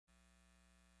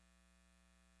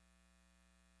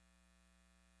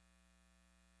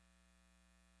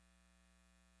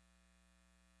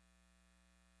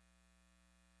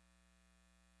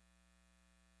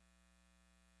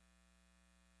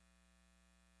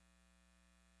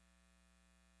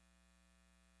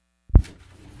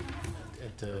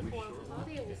to. Well, if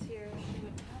Claudia was here, she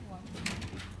would have one.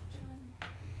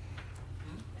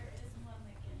 There is one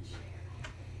that can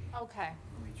share. Okay.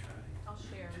 I'll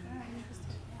share.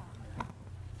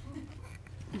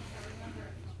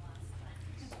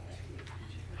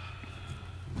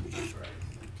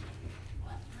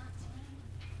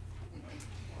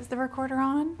 Is the recorder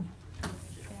on?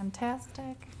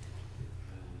 Fantastic.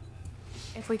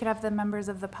 If we could have the members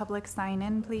of the public sign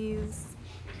in, please.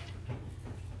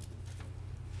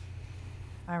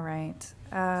 All right.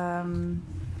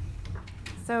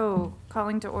 So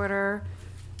calling to order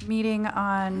meeting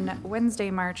on Wednesday,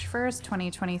 March 1st,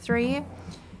 2023.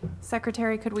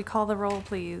 Secretary, could we call the roll,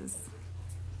 please?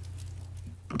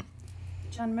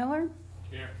 John Miller,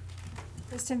 Here.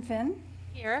 Kristen Finn,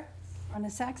 Here.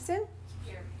 Rhonda Saxton,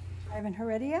 Here. Ivan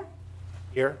Heredia,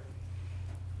 Here.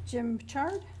 Jim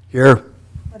Chard, Here.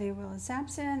 Claudia Willis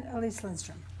absent, Elise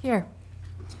Lindstrom. Here.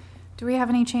 Do we have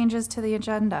any changes to the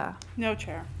agenda? No,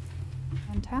 Chair.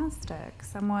 Fantastic.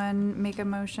 Someone make a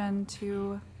motion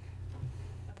to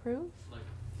approve?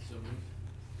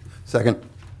 Second. Do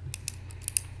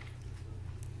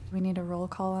we need a roll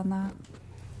call on that?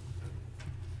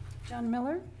 John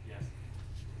Miller, Yes.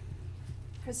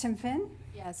 Kristen Finn,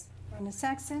 Yes. Rhonda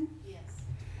Saxton, Yes.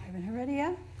 Ivan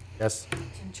Heredia, Yes.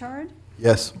 Jim Chard,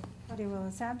 Yes. Claudia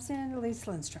Willis absent, Elise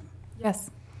Lindstrom. Yes.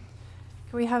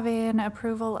 Can we have an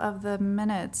approval of the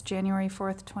minutes, January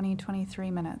 4th,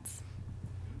 2023 minutes?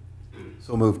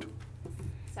 So moved.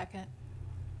 Second.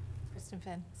 Kristen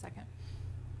Finn, second.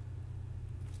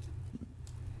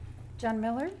 John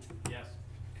Miller, Yes.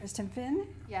 Kristen Finn,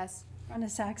 Yes. Rhonda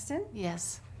Saxton,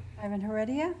 Yes. Ivan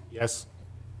Heredia, Yes.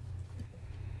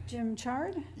 Jim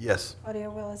Chard, Yes.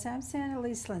 Claudia Willis absent,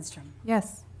 Elise Lindstrom.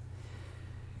 Yes.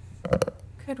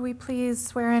 Could we please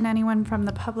swear in anyone from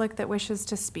the public that wishes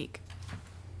to speak?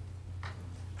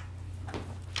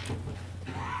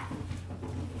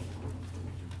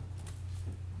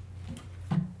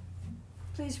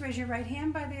 Please raise your right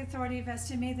hand by the authority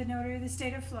vested in me, the notary of the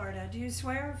state of Florida. Do you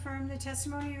swear or affirm the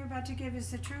testimony you're about to give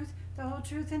is the truth, the whole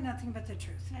truth, and nothing but the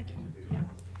truth? I do.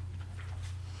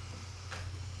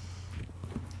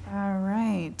 All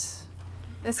right.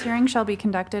 This hearing shall be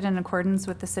conducted in accordance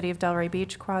with the City of Delray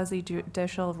Beach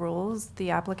quasi-judicial rules. The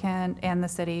applicant and the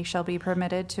city shall be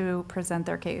permitted to present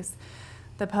their case.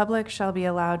 The public shall be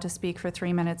allowed to speak for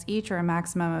 3 minutes each, or a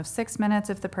maximum of 6 minutes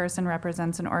if the person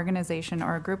represents an organization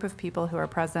or a group of people who are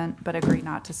present but agree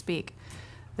not to speak.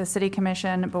 The city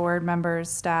commission, board members,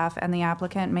 staff, and the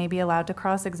applicant may be allowed to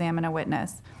cross-examine a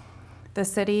witness. The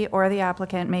city or the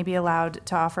applicant may be allowed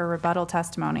to offer rebuttal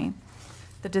testimony.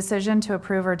 The decision to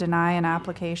approve or deny an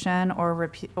application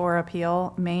or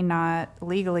appeal may not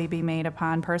legally be made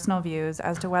upon personal views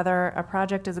as to whether a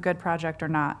project is a good project or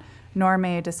not, nor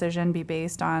may a decision be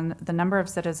based on the number of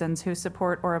citizens who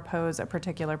support or oppose a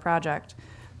particular project.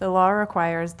 The law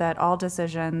requires that all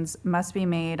decisions must be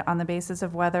made on the basis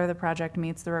of whether the project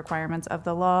meets the requirements of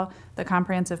the law, the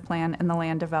comprehensive plan, and the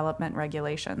land development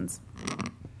regulations.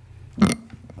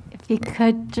 If you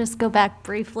could just go back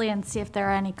briefly and see if there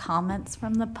are any comments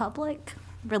from the public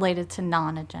related to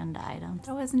non-agenda items.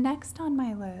 That was next on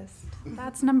my list.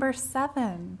 That's number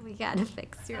 7. We gotta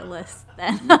fix your list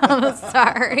then. I'm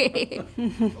sorry.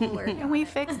 Can we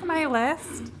fix my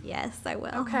list? Yes, I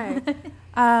will. Okay.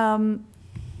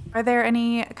 Are there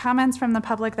any comments from the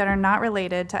public that are not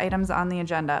related to items on the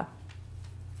agenda?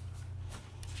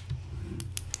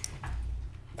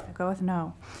 I'll go with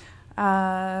no.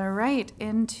 Right,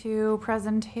 into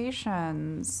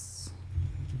presentations.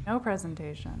 No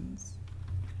presentations.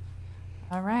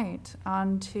 All right,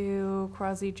 on to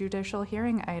quasi-judicial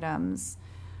hearing items.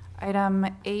 Item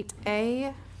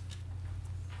 8A.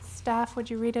 Staff, would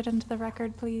you read it into the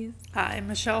record, please? Hi,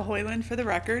 Michelle Hoyland for the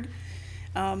record.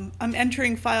 I'm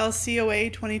entering file COA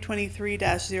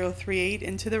 2023-038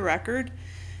 into the record.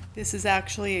 This is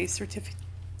actually a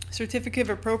certificate of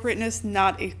appropriateness,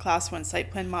 not a Class 1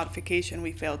 site plan modification.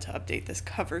 We failed to update this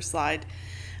cover slide.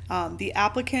 The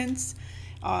applicants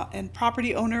and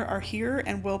property owner are here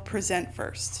and will present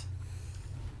first.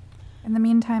 In the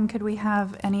meantime, could we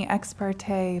have any ex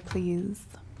parte, please?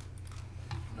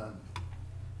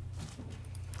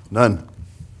 None.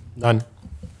 None.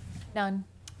 None.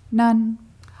 None.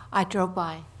 I drove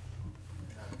by.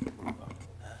 All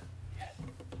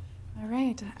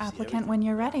right, applicant, when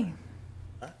you're ready.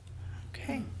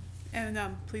 Okay. And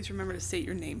please remember to state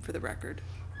your name for the record.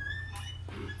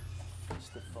 It's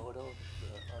the photo, the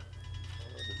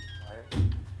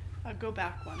flyer. Go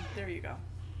back one. There you go.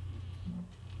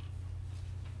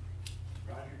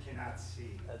 Roger cannot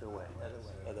see. Other way, other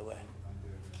way, other way.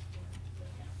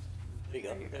 There you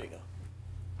go, there you go.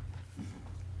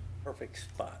 Perfect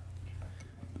spot.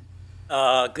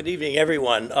 Good evening,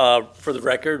 everyone. For the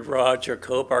record, Roger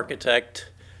Cope, architect,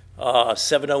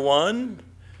 701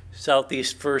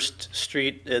 Southeast 1st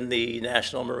Street in the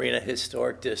National Marina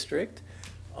Historic District.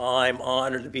 I'm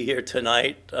honored to be here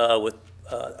tonight with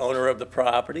owner of the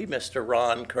property, Mr.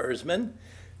 Ron Kurzman.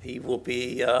 He will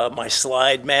be my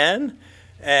slide man.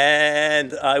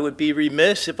 And I would be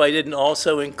remiss if I didn't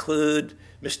also include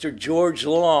Mr. George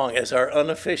Long as our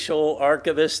unofficial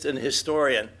archivist and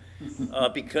historian,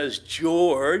 because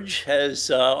George has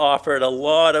offered a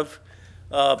lot of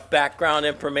background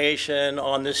information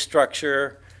on this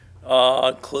structure,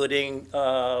 including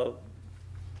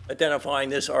identifying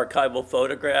this archival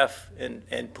photograph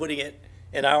and putting it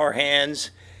in our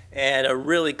hands, and a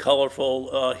really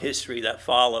colorful history that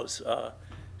follows.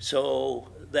 So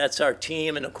that's our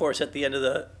team, and of course at the end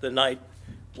of the night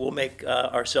we'll make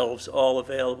ourselves all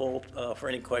available for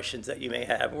any questions that you may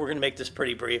have. We're going to make this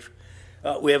pretty brief.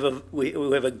 We have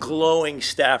a glowing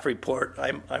staff report,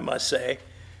 I must say.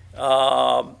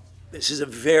 This is a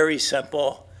very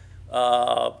simple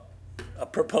a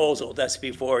proposal that's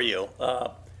before you.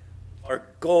 Our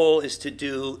goal is to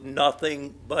do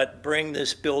nothing but bring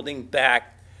this building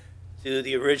back to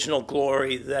the original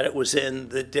glory that it was in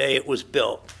the day it was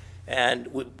built. And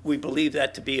we believe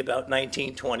that to be about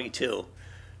 1922.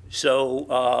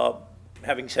 So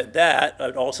having said that,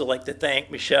 I'd also like to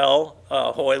thank Michelle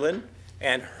Hoyland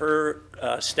and her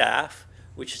staff,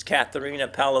 which is Katharina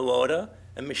Paluota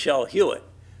and Michelle Hewitt,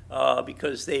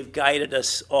 because they've guided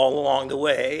us all along the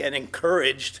way and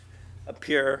encouraged a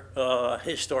pure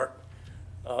historic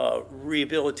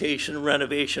rehabilitation,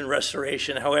 renovation,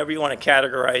 restoration, however you want to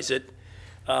categorize it.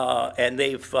 And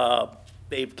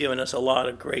they've given us a lot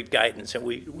of great guidance, and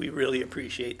we really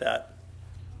appreciate that.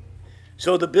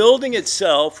 So the building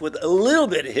itself, with a little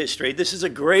bit of history, this is a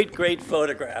great, great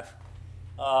photograph.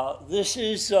 This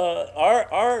is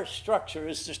our structure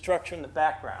is the structure in the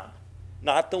background,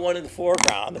 not the one in the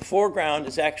foreground. The foreground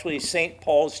is actually St.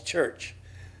 Paul's Church,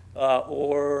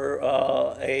 or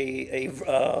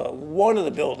one of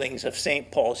the buildings of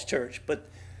St. Paul's Church. But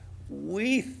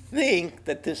we think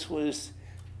that this was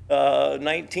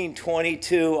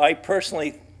 1922. I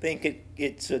personally think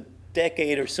it's a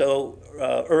decade or so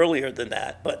earlier than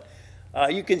that. But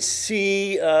you can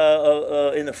see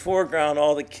in the foreground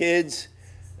all the kids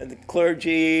and the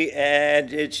clergy,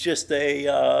 and it's just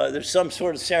there's some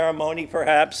sort of ceremony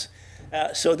perhaps.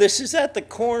 So this is at the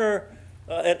corner,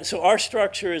 and so our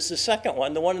structure is the second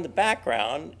one, the one in the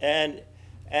background, and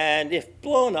if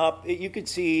blown up, you could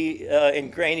see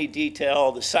in grainy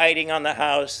detail the siding on the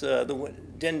house, the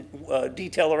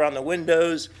detail around the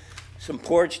windows, some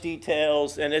porch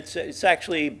details, and it's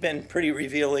actually been pretty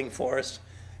revealing for us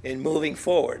in moving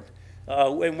forward.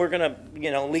 And we're going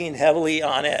to lean heavily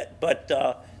on it. But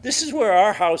this is where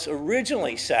our house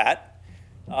originally sat,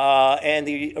 and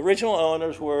the original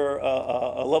owners were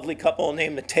a lovely couple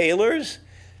named the Taylors,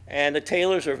 and the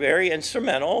Taylors are very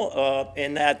instrumental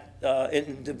in the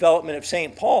development of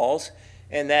St. Paul's,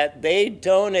 and that they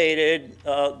donated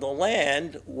the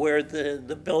land where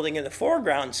the building in the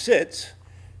foreground sits,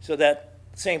 so that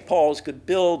St. Paul's could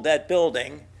build that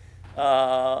building.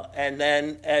 And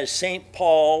then as St.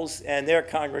 Paul's and their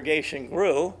congregation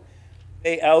grew,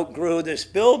 they outgrew this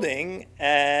building,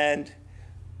 and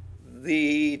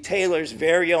the Taylor's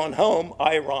very own home,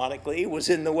 ironically, was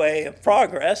in the way of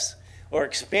progress or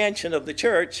expansion of the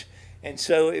church. And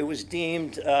so it was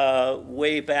deemed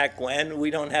way back when,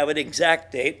 we don't have an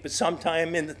exact date, but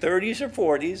sometime in the 30s or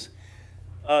 40s,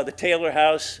 the Taylor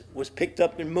house was picked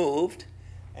up and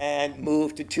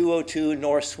moved to 202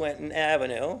 North Swinton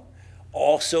Avenue.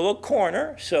 Also a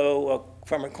corner, so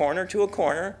from a corner to a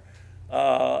corner,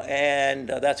 and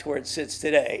that's where it sits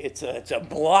today. It's a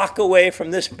block away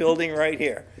from this building right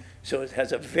here. So it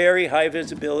has a very high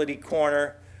visibility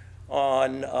corner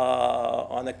on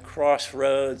the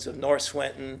crossroads of North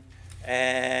Swinton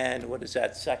and what is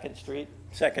that, 2nd Street?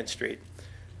 2nd Street.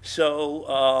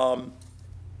 So,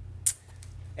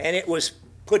 and it was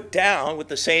put down with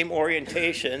the same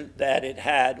orientation that it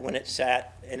had when it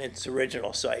sat in its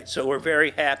original site. So we're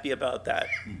very happy about that.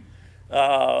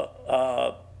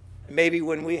 Maybe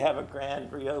when we have a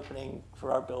grand reopening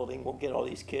for our building, we'll get all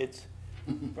these kids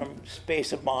from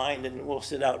Space of Mind, and we'll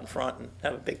sit out in front and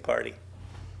have a big party.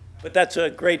 But that's a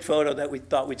great photo that we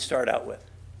thought we'd start out with.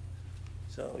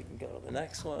 So we can go to the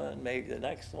next one, maybe the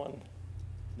next one,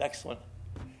 next one.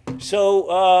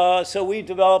 So we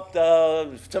developed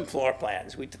some floor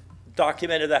plans. We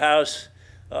documented the house,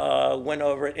 went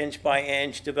over it inch by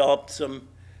inch, developed some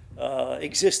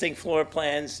existing floor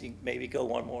plans. You maybe go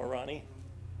one more, Ronnie.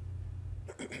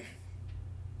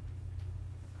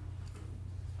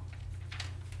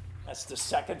 That's the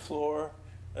second floor.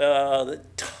 The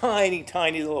tiny,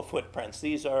 tiny little footprints.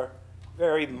 These are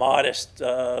very modest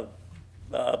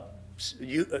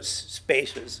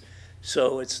spaces.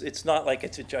 So it's not like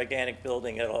it's a gigantic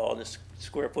building at all. The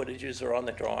square footages are on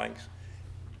the drawings.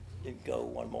 And go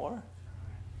one more.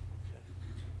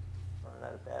 Running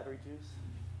out of battery juice?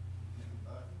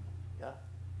 Yeah?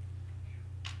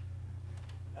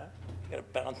 Yeah? You gotta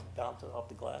bounce it off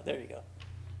the glass. There you go.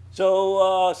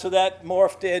 So, so that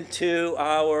morphed into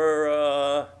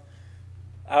our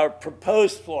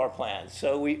proposed floor plan.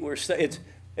 So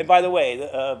and by the way,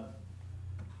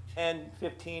 10,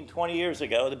 15, 20 years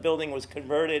ago, the building was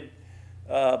converted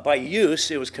by use.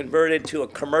 It was converted to a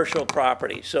commercial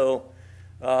property. So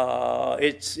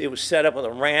it was set up with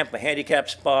a ramp, a handicap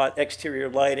spot, exterior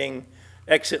lighting,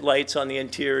 exit lights on the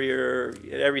interior,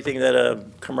 everything that a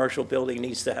commercial building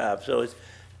needs to have. So it's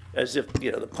as if,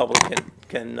 you know, the public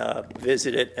can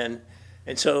visit it. And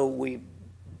so we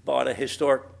bought a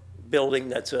historic building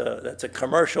that's a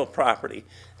commercial property,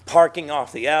 parking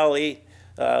off the alley,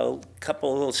 a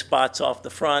couple of little spots off the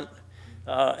front,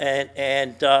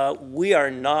 and we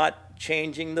are not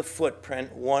changing the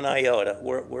footprint one iota.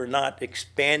 We're not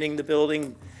expanding the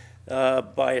building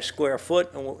by a square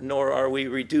foot, nor are we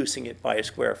reducing it by a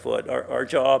square foot. Our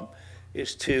job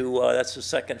is to, that's the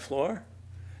second floor.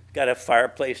 Got a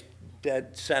fireplace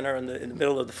dead center in the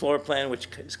middle of the floor plan, which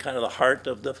is kind of the heart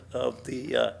of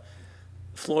the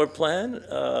floor plan,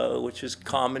 which is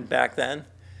common back then.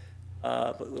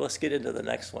 But let's get into the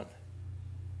next one.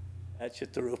 That's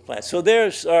just the roof plan. So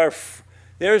there's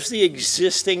the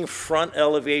existing front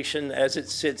elevation as it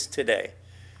sits today.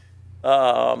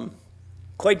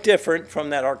 Quite different from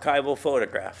that archival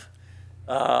photograph.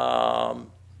 The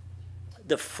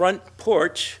front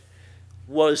porch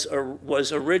was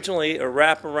originally a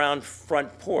wraparound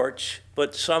front porch,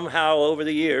 but somehow over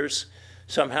the years,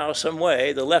 somehow, some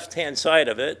way, the left-hand side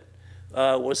of it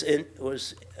was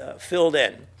filled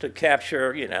in to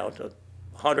capture, you know,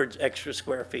 100 extra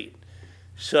square feet.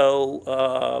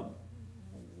 So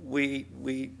we're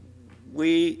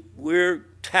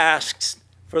tasked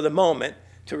for the moment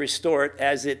to restore it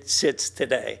as it sits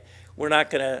today. We're not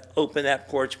going to open that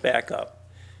porch back up.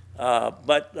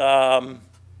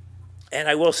 And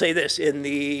I will say this, in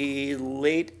the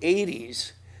late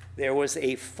 80s, there was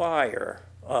a fire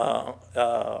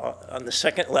on the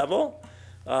second level,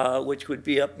 which would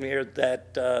be up near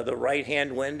that the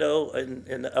right-hand window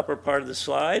in the upper part of the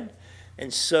slide.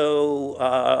 And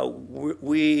so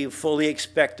we fully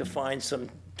expect to find some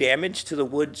damage to the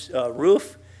wood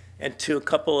roof and to a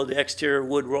couple of the exterior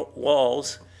wood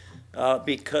walls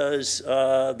because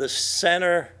the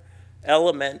center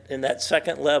element in that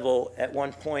second level at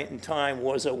one point in time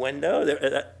was a window,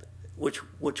 which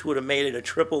would have made it a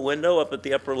triple window up at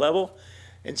the upper level.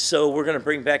 And so we're going to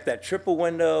bring back that triple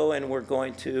window, and we're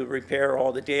going to repair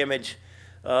all the damage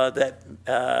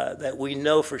that we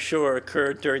know for sure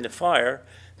occurred during the fire,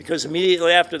 because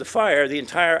immediately after the fire, the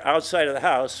entire outside of the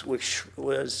house, which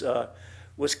was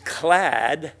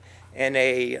clad in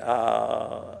a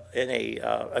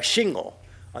shingle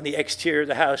on the exterior of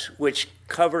the house, which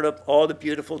covered up all the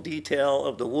beautiful detail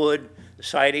of the wood, the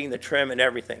siding, the trim, and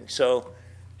everything. So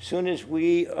as soon as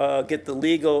we get the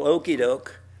legal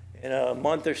okey-doke in a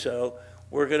month or so,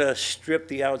 we're going to strip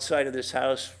the outside of this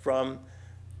house from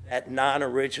that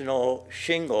non-original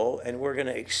shingle, and we're going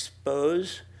to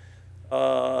expose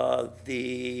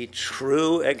the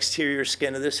true exterior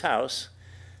skin of this house.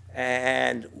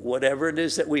 And whatever it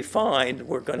is that we find,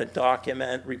 we're going to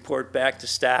document, report back to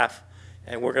staff,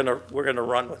 and we're gonna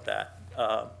run with that.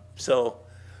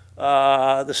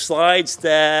 The slides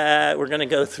that we're going to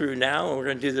go through now, and we're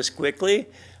going to do this quickly.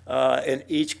 In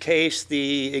each case,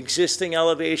 the existing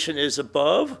elevation is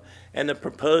above, and the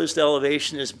proposed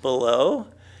elevation is below.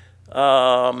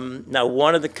 Now,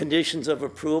 one of the conditions of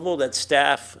approval that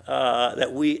staff,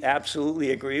 that we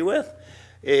absolutely agree with,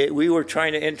 we were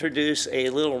trying to introduce a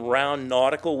little round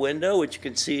nautical window, which you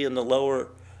can see in the lower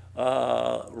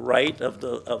right of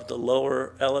the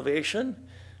lower elevation.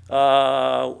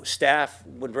 Staff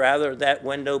would rather that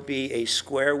window be a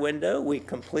square window. We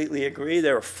completely agree.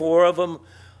 There are 4 of them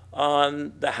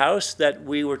on the house that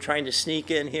we were trying to sneak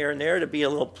in here and there to be a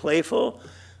little playful.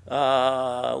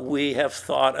 We have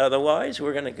thought otherwise.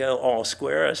 We're going to go all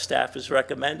square as staff has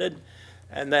recommended.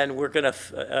 And then we're going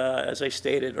to, as I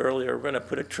stated earlier, we're going to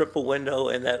put a triple window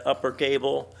in that upper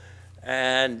gable.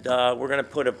 And we're going to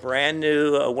put a brand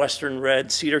new Western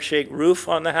red cedar shake roof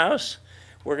on the house.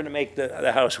 We're going to make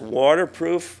the house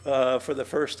waterproof for the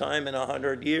first time in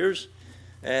 100 years.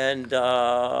 And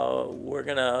we're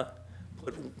going to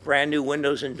put brand new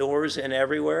windows and doors in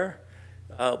everywhere.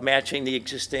 matching the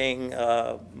existing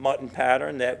mutton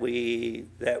pattern that we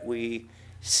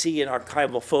see in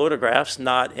archival photographs,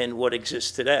 not in what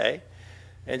exists today.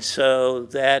 And so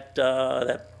that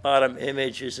bottom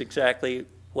image is exactly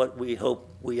what we hope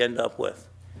we end up with.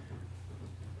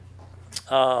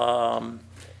 The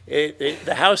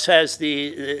house has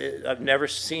I've never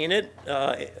seen it,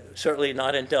 certainly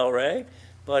not in Delray,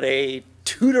 but a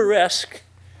Tudoresque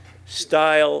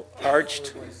style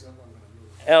arched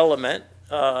element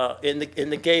in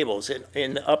the gables,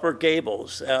 in the upper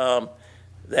gables.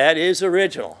 That is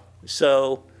original.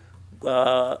 So,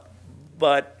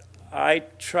 but I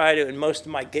try to, in most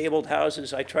of my gabled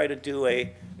houses, I try to do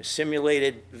a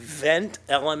simulated vent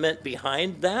element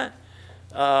behind that,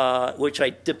 which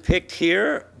I depict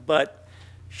here. But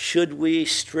should we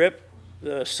strip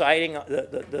the siding,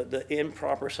 the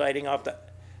improper siding off the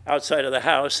outside of the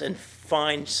house and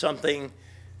find something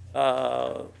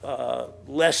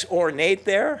less ornate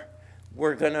there,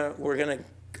 we're gonna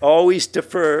always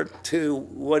defer to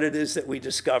what it is that we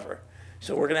discover.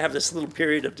 So we're gonna have this little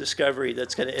period of discovery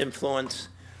that's gonna influence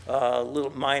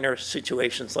little minor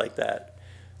situations like that.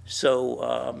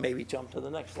 So maybe jump to the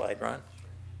next slide, Ron.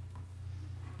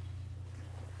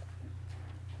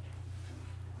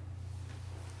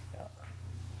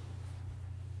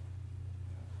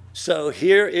 So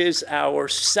here is our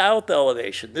south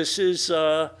elevation. This is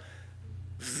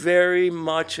very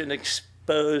much an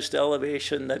exposed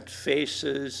elevation that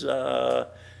faces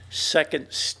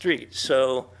 2nd Street.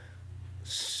 So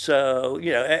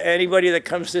you know, anybody that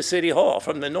comes to City Hall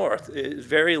from the north is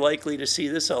very likely to see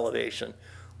this elevation.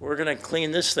 We're going to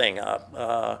clean this thing up.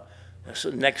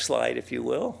 So next slide, if you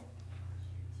will.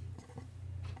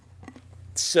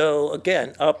 So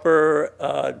again,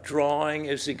 upper drawing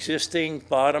is existing,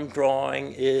 bottom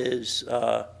drawing is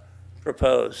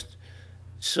proposed.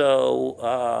 So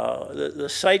the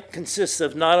site consists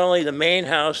of not only the main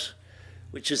house,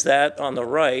 which is that on the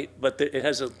right, but it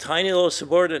has a tiny little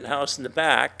subordinate house in the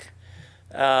back,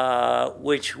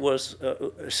 which was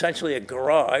essentially a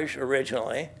garage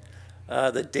originally,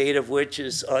 the date of which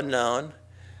is unknown.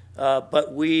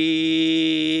 But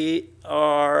we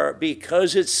are,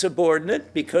 because it's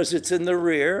subordinate, because it's in the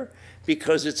rear,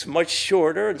 because it's much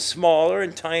shorter and smaller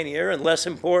and tinier and less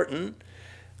important,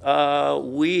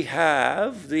 we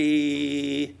have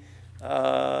the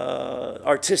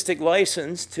artistic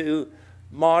license to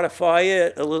modify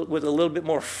it with a little bit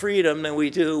more freedom than we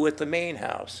do with the main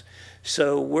house.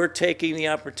 So we're taking the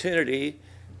opportunity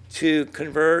to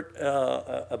convert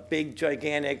a big,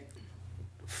 gigantic,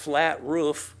 flat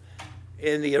roof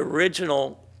in the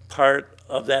original part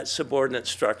of that subordinate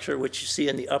structure, which you see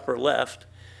in the upper left,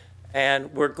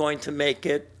 and we're going to make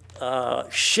it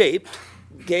shaped,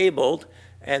 gabled,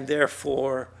 and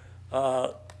therefore,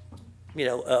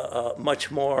 much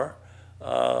more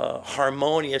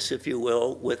harmonious, if you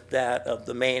will, with that of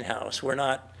the main house. We're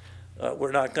not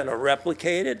going to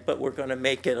replicate it, but we're going to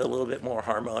make it a little bit more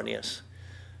harmonious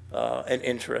and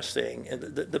interesting. And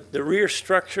the rear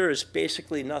structure is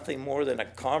basically nothing more than a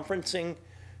conferencing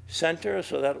center,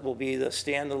 so that will be the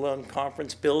standalone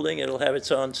conference building. It'll have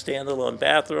its own standalone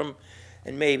bathroom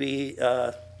and maybe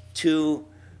 2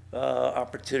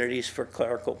 opportunities for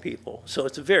clerical people. So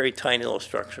it's a very tiny little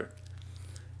structure.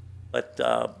 But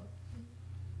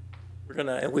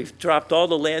we've dropped all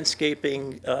the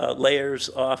landscaping layers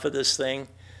off of this thing.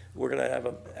 We're gonna have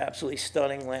an absolutely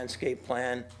stunning landscape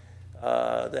plan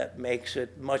that makes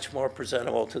it much more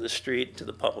presentable to the street, to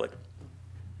the public.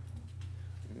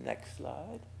 Next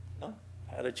slide. No?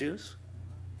 Out of juice?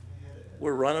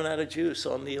 We're running out of juice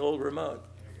on the old remote.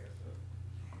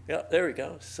 Yeah, there we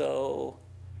go. So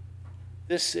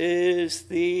this is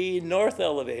the north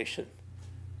elevation.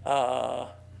 And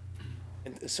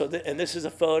this is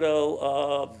a photo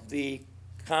of the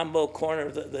combo corner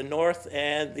of the north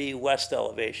and the west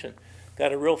elevation.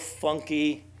 Got a real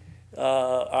funky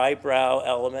eyebrow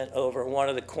element over one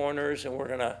of the corners, and we're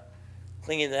gonna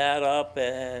clean that up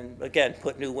and again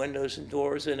put new windows and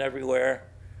doors in everywhere.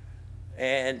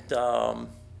 And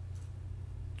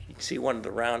you can see one of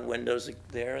the round windows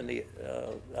there in the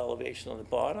elevation on the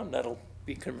bottom. That'll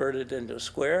be converted into a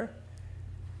square,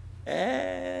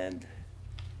 and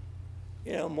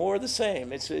more of the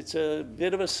same. It's a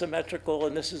bit of a symmetrical,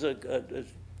 and this is a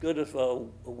good of a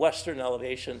western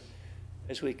elevation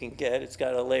as we can get. It's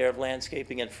got a layer of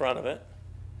landscaping in front of it.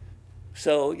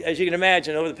 So as you can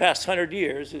imagine, over the past 100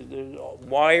 years,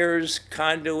 wires,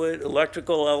 conduit,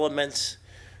 electrical elements,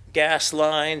 gas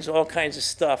lines, all kinds of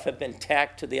stuff have been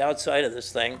tacked to the outside of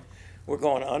this thing. We're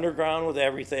going underground with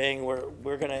everything.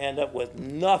 We're going to end up with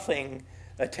nothing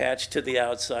attached to the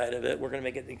outside of it. We're going to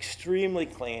make it extremely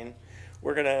clean.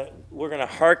 we're gonna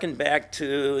harken back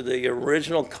to the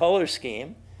original color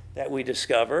scheme that we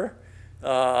discover,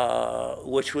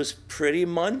 which was pretty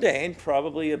mundane,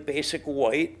 probably a basic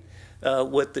white,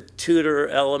 with the Tudor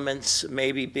elements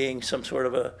maybe being some sort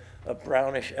of a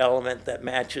brownish element that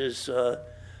matches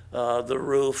the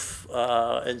roof.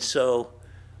 And so,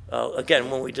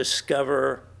 again, when we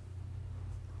discover,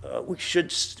 we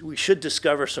should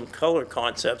discover some color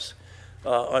concepts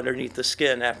underneath the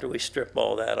skin after we strip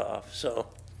all that off. So,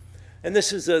 and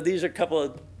these are a couple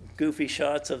of goofy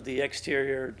shots of the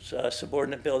exterior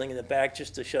subordinate building in the back,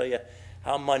 just to show you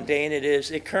how mundane it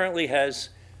is. It currently has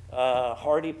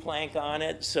hardy plank on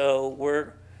it, so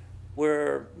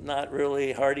we're not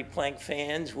really hardy plank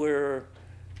fans. We're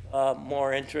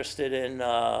more interested in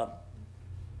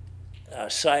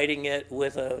siding it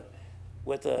with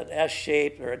an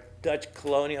S-shaped or a Dutch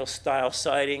colonial style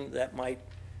siding that might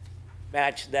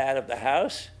match that of the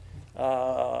house.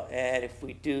 And if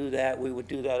we do that, we would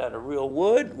do that out of real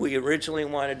wood. We originally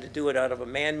wanted to do it out of a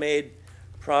man-made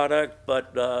product,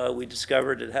 but we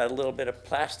discovered it had a little bit of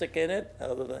plastic in it,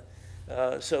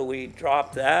 so we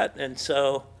dropped that. And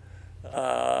so,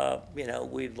 you know,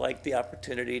 we'd like the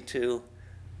opportunity to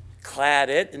clad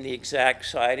it in the exact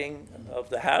siding of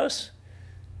the house,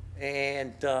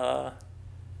 and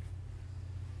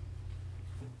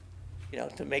you know,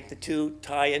 to make the two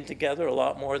tie in together a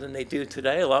lot more than they do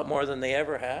today, a lot more than they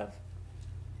ever have.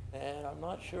 And I'm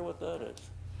not sure what that is.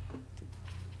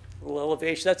 A little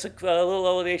elevation. That's a little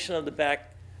elevation of the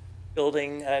back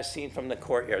building seen from the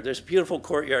courtyard. There's a beautiful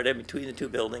courtyard in between the two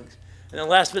buildings. And then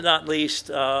last but not least,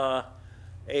 a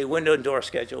window and door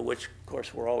schedule, which of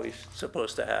course we're always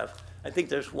supposed to have. I think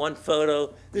there's one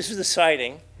photo. This is the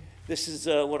siding. This is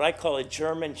what I call a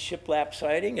German shiplap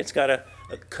siding. It's got a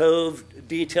coved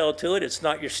detail to it. It's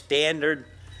not your standard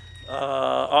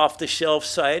off-the-shelf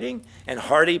siding. And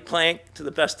hardy plank, to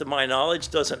the best of my knowledge,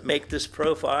 doesn't make this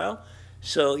profile.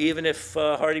 So even if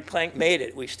hardy plank made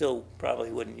it, we still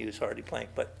probably wouldn't use hardy plank.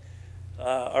 But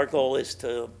our goal is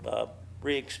to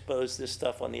re-expose this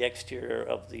stuff on the exterior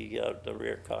of the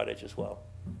rear cottage as well.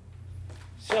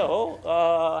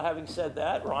 So having said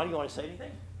that, Ron, you want to say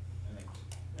anything?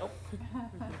 Nope.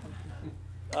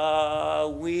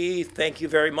 We thank you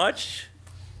very much.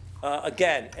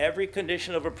 Again, every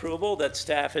condition of approval that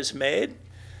staff has made,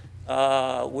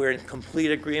 we're in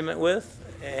complete agreement with,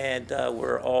 and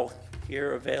we're all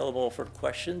here available for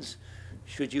questions,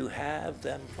 should you have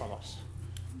them from us.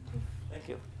 Thank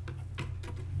you.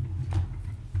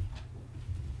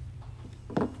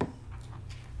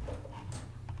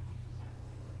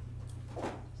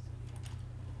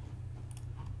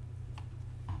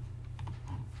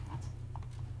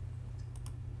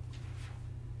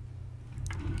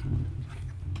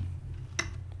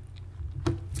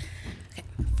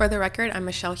 For the record, I'm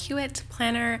Michelle Hewitt,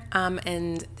 planner,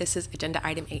 and this is agenda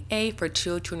item 8A for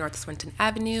 202 North Swinton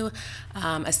Avenue,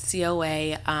 a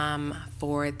COA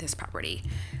for this property.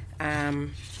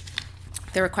 The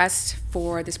requests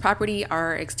for this property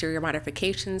are exterior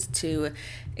modifications to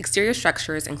exterior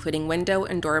structures, including window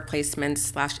and door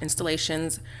replacements /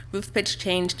 installations, roof pitch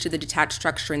change to the detached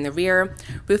structure in the rear,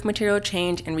 roof material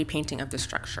change, and repainting of the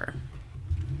structure.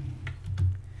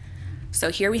 So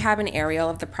here we have an aerial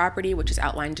of the property, which is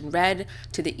outlined in red.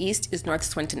 To the east is North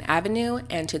Swinton Avenue,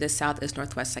 and to the south is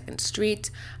Northwest 2nd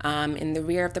Street. In the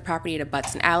rear of the property, it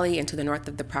abuts an alley, and to the north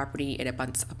of the property, it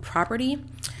abuts a property.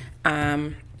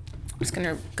 I'm just going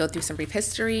to go through some brief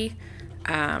history.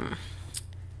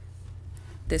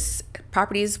 This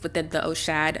property is within the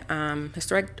OSHAD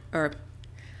historic or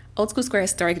Old School Square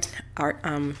Historic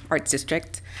Arts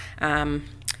District.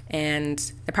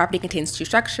 And the property contains two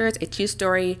structures, a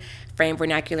two-story frame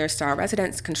vernacular style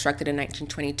residence constructed in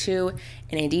 1922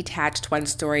 and a detached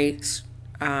one-story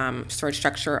storage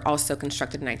structure also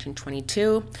constructed in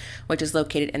 1922, which is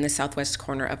located in the southwest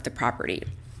corner of the property.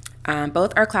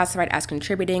 Both are classified as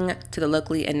contributing to the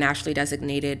locally and nationally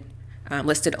designated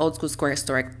listed Old School Square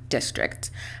Historic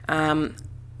District.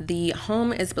 The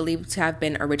home is believed to have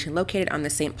been originally located on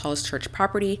the St. Paul's Church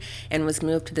property and was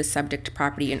moved to the subject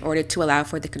property in order to allow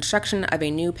for the construction of a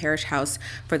new parish house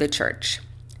for the church.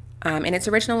 In its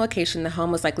original location, the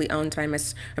home was likely owned by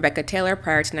Miss Rebecca Taylor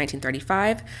prior to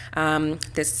 1935.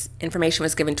 This information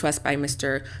was given to us by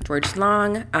Mr. George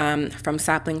Long, From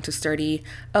Sapling to Sturdy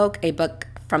Oak, a book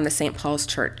from the St. Paul's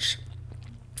Church.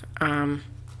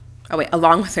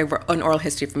 Along with an oral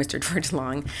history from Mr. George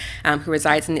Long, who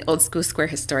resides in the Old School Square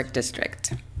Historic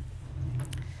District.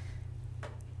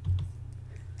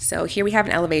 So here we have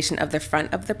an elevation of the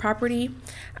front of the property.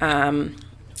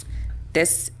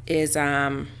 This is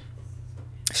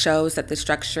shows that the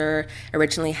structure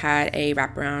originally had a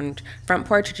wraparound front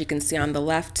porch, which you can see on the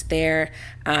left there.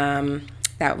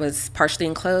 That was partially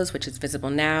enclosed, which is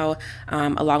visible now,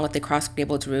 along with the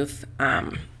cross-gabled roof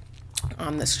on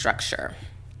the structure.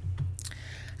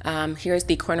 Here's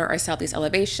the corner or southeast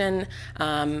elevation.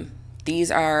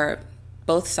 These are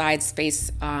both sides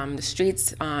face the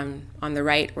streets. On the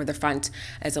right or the front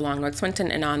is along North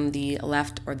Swinton, and on the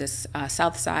left or this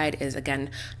south side is again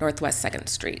Northwest 2nd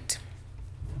Street.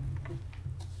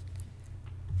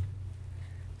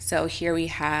 So here we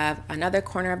have another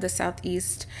corner of the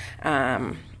southeast.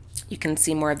 You can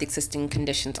see more of the existing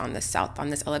conditions on the south on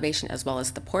this elevation, as well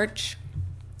as the porch.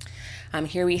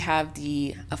 Here we have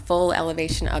a full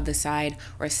elevation of the side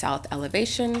or south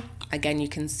elevation. Again, you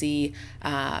can see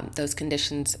those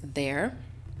conditions there.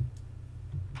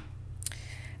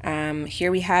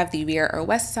 Here we have the rear or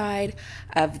west side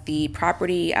of the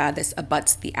property. This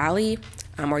abuts the alley,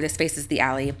 or this faces the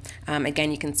alley.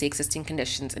 Again, you can see existing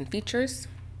conditions and features.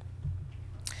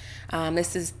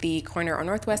 This is the corner or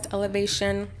northwest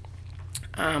elevation.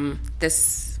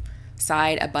 This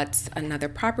side abuts another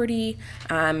property,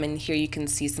 and here you can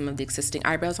see some of the existing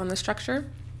eyebrows on the structure.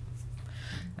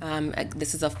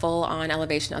 This is a full-on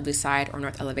elevation of the side or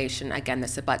north elevation. Again,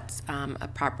 this abuts a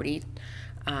property.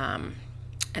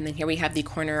 And then here we have the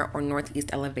corner or northeast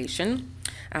elevation,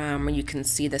 where you can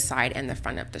see the side and the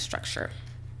front of the structure.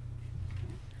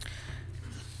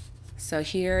 So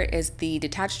here is the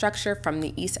detached structure from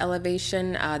the east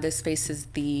elevation. This faces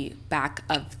the back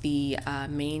of the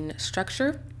main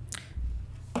structure.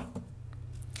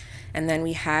 And then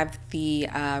we have the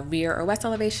rear or west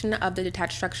elevation of the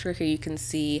detached structure. Here you can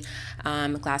see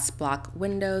glass block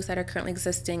windows that are currently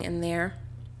existing in there.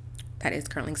 That is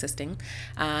currently existing.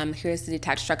 Here's the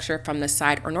detached structure from the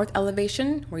side or north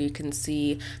elevation, where you can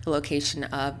see the location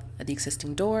of the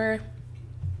existing door.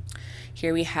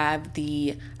 Here we have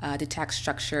the detached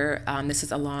structure. This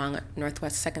is along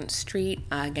Northwest 2nd Street.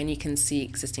 Again, you can see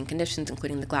existing conditions,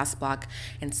 including the glass block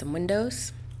and some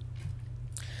windows.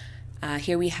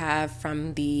 Here we have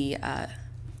from the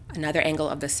another angle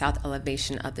of the south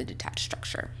elevation of the detached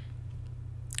structure.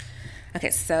 Okay,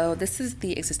 so this is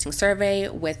the existing survey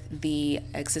with the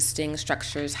existing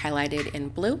structures highlighted in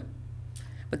blue,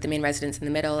 with the main residence in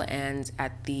the middle, and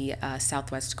at the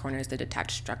southwest corner is the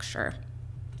detached structure.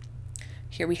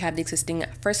 Here we have the existing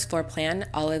first floor plan.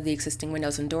 All of the existing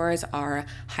windows and doors are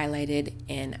highlighted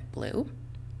in blue.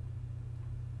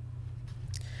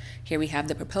 Here we have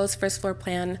the proposed first floor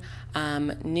plan.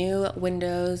 New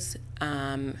windows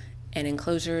and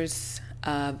enclosures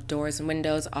of doors and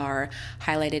windows are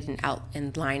highlighted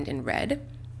and lined in red.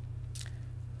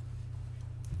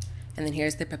 And then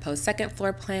here's the proposed second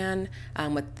floor plan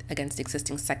against the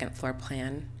existing second floor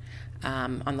plan.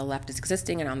 On the left is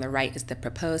existing, and on the right is the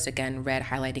proposed, again, red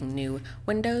highlighting new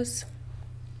windows.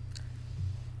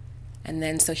 And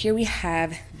then, so here we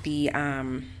have the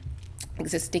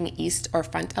existing east or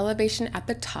front elevation at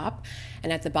the top,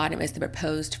 and at the bottom is the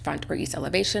proposed front or east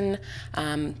elevation.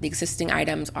 The existing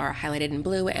items are highlighted in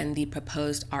blue, and the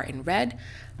proposed are in red.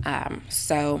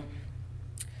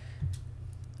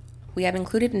 We have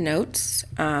included notes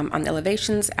on the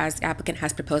elevations as the applicant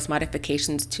has proposed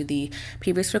modifications to the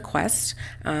previous request.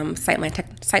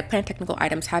 Site plan technical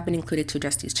items have been included to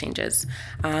address these changes.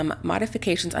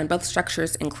 Modifications on both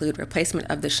structures include replacement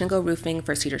of the shingle roofing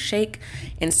for cedar shake,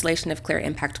 installation of clear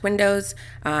impact windows,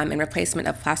 and replacement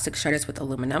of plastic shutters with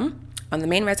aluminum. On the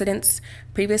main residence,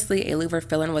 previously a louver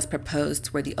fill-in was proposed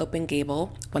where the open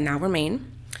gable will now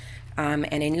remain. And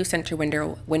a new center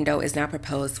window is now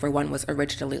proposed where one was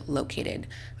originally located,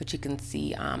 which you can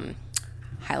see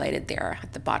highlighted there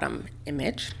at the bottom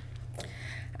image.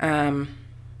 On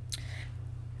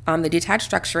the detached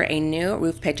structure, a new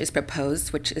roof pitch is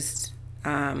proposed, which is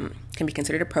can be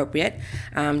considered appropriate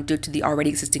due to the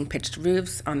already existing pitched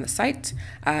roofs on the site.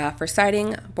 For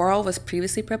siding, boral was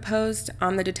previously proposed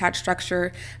on the detached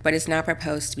structure, but is now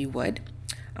proposed to be wood.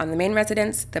 On the main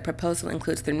residence, the proposal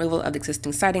includes the removal of the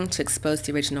existing siding to expose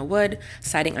the original wood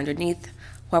siding underneath.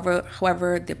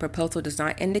 However, the proposal does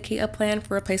not indicate a plan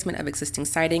for replacement of existing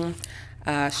siding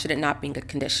should it not be in good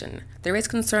condition. There is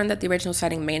concern that the original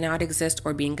siding may not exist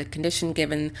or be in good condition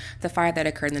given the fire that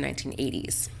occurred in the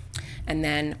 1980s. And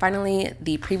then finally,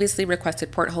 the previously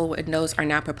requested porthole windows are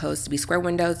now proposed to be square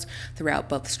windows throughout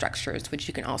both structures, which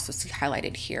you can also see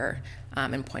highlighted here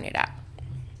and pointed out.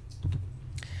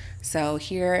 So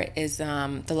here is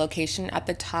the location at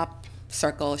the top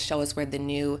circle shows where the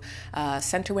new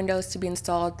center window is to be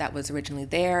installed that was originally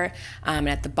there. And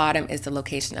at the bottom is the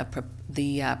location of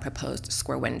the proposed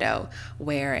square window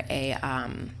where a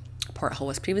porthole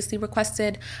was previously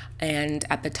requested. And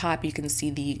at the top, you can see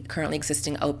the currently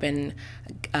existing open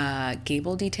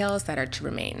gable details that are to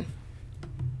remain.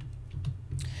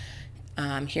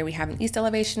 Here we have an east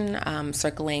elevation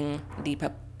circling the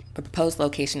proposed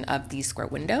location of the square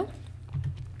window.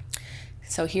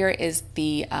 So here is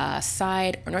the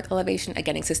side or north elevation.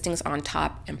 Again, existing is on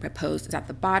top and proposed is at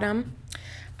the bottom.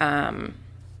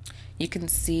 You can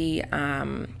see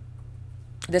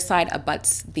this side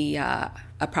abuts the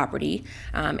a property.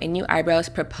 A new eyebrow is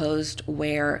proposed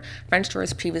where French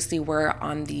doors previously were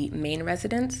on the main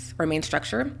residence or main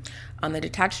structure. On the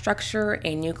detached structure,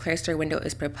 a new clerestory window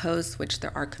is proposed, which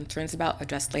there are concerns about,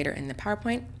 addressed later in the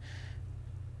PowerPoint.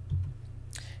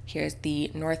 Here's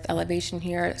the north elevation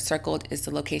here. Circled is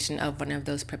the location of one of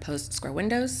those proposed square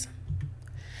windows.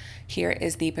 Here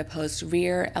is the proposed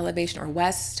rear elevation or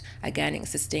west. Again,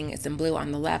 existing is in blue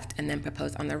on the left and then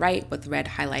proposed on the right with red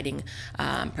highlighting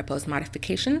proposed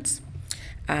modifications.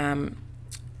 A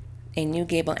new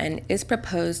gable end is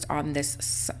proposed on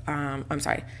this,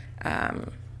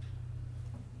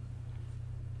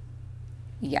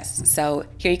 yes, so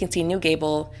here you can see new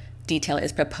gable detail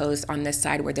is proposed on this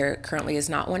side where there currently is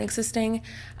not one existing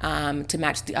to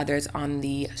match the others on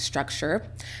the structure.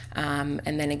 And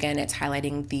then again, it's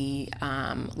highlighting the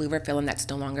louver fill-in that's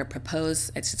no longer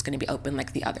proposed. It's just going to be open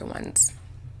like the other ones.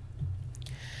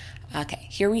 Okay,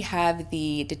 here we have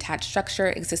the detached structure.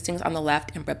 Existing is on the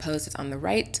left and proposed is on the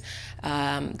right.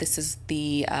 This is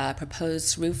the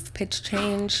proposed roof pitch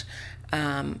change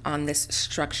on this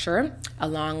structure,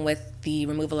 along with the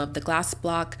removal of the glass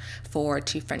block for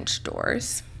 2 French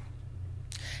doors.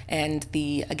 And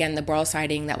again, the burl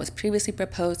siding that was previously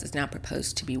proposed is now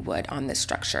proposed to be wood on this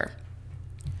structure.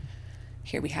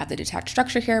 Here we have the detached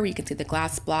structure here where you can see the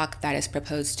glass block that is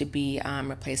proposed to be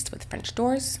replaced with French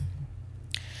doors.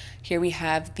 Here we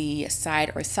have the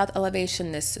side or south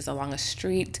elevation. This is along a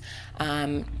street.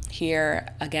 Here,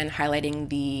 again, highlighting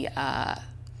the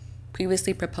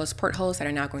previously proposed portholes that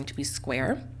are now going to be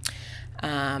square,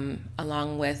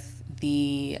 along with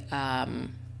the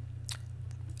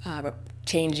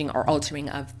changing or altering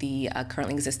of the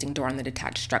currently existing door on the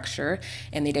detached structure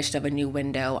and the addition of a new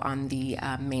window on the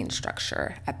main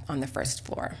structure on the first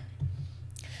floor.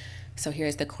 So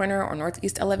here's the corner or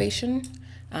northeast elevation,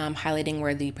 highlighting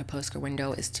where the proposed square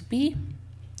window is to be.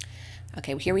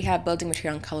 Okay, here we have building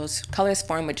material and colors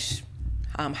form, which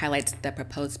highlights the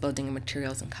proposed building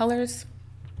materials and colors.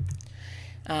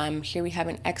 Here we have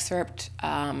an excerpt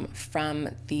from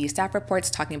the staff reports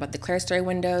talking about the clerestory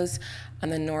windows. On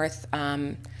the north,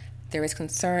 there is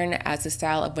concern as the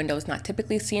style of window is not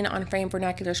typically seen on frame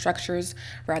vernacular structures.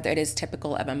 Rather, it is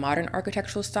typical of a modern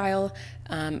architectural style.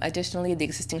 Additionally, the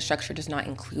existing structure does not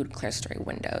include clerestory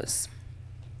windows.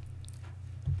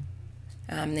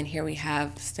 Then here we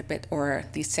have snippet or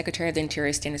the Secretary of the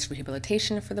Interior Standards for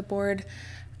Rehabilitation for the board.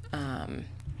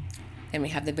 And we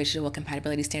have the visual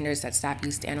compatibility standards that staff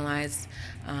used to analyze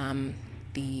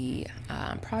the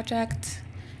project.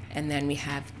 And then we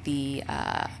have the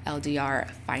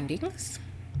LDR findings.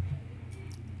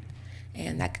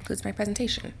 And that concludes my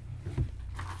presentation.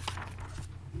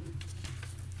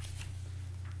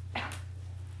 All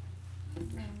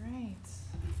right.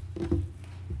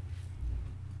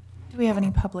 Do we have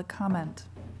any public comment?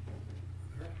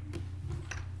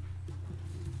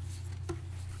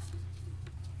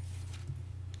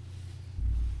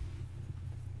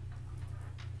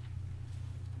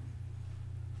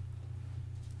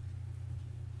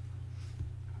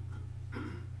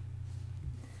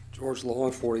 George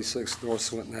Lawn, 46 North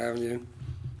Swinton Avenue.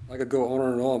 I could go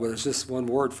on and on, but there's just one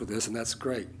word for this, and that's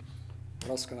great. What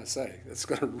else can I say? It's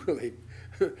going to really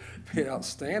be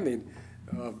outstanding.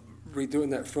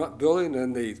 Redoing that front building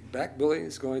and the back building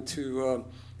is going to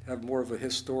have more of a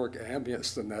historic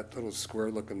ambience than that little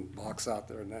square-looking box out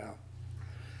there now.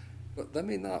 But let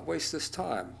me not waste this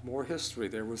time. More history.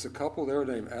 There was a couple there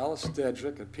named Alice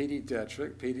Dedrick and P.D.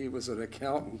 Dedrick. P.D. was an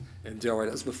accountant in Delray.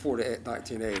 That was before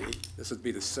 1980. This would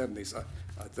be the 70s,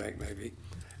 I think, maybe.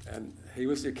 And he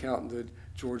was the accountant to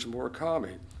George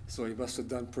Murakami. So he must have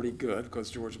done pretty good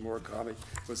because George Murakami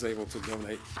was able to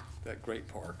donate that great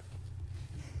park.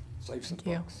 Save some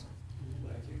bucks.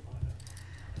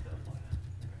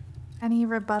 Any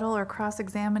rebuttal or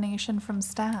cross-examination from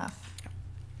staff?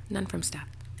 None from staff.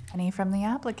 Any from the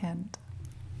applicant?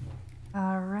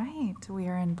 All right, we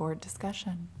are in board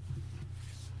discussion.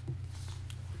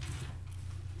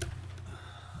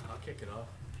 I'll kick it off.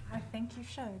 I think you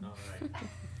should. All right.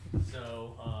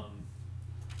 So,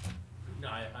 no,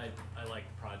 I like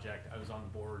the project. I was on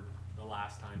board the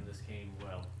last time this came,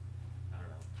 well, I don't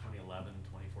know, 2011,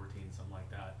 2014, something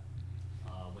like that,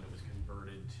 when it was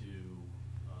converted to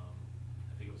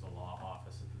it was a law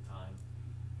office at the time.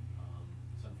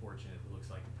 It's unfortunate, it looks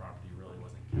like the property really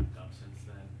wasn't kept up since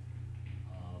then.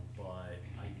 But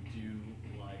I do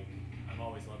like, I've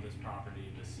always loved this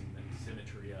property, the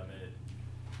symmetry of it,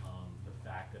 the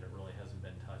fact that it really hasn't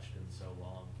been touched in so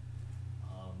long.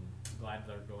 Glad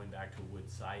they're going back to wood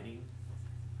siding.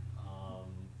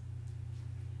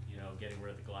 You know, getting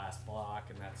rid of the glass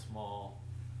block and that small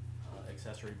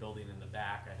accessory building in the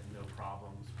back. I had no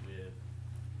problems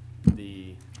with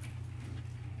the,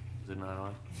 is it not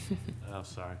on? Oh,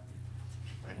 sorry.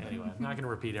 Anyway, I'm not gonna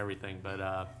repeat everything,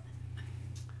 but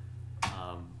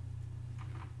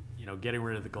you know, getting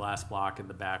rid of the glass block in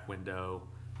the back window.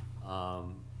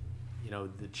 You know,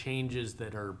 the changes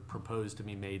that are proposed to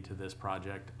be made to this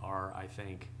project are, I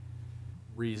think,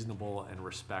 reasonable and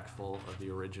respectful of the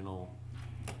original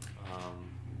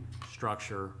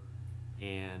structure.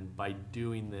 And by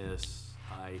doing this,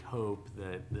 I hope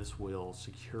that this will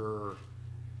secure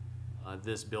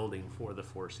this building for the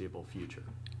foreseeable future.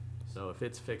 So if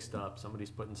it's fixed up, somebody's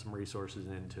putting some resources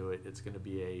into it, it's going to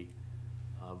be a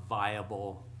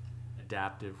viable,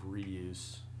 adaptive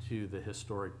reuse to the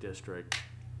historic district.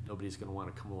 Nobody's going to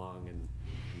want to come along and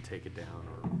take it down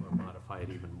or modify it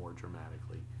even more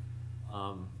dramatically.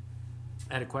 I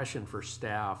had a question for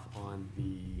staff on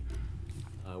the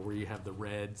where you have the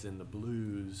reds and the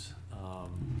blues.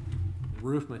 The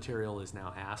roof material is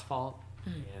now asphalt.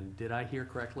 And did I hear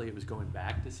correctly, it was going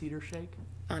back to cedar shake?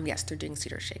 Yes, they're doing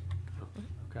cedar shake. Oh,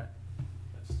 okay.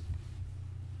 That's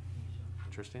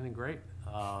interesting and great.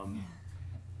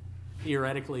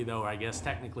 Theoretically, though, I guess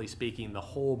technically speaking, the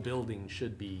whole building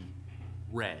should be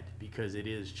red because it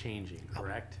is changing,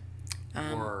 correct?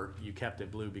 Or you kept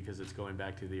it blue because it's going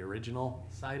back to the original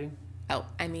siding? Oh,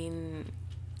 I mean,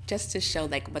 just to show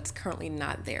like what's currently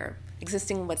not there,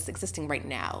 what's existing right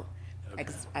now, Okay.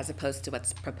 as opposed to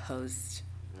what's proposed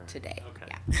today. Okay.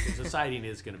 Yeah. Because the siding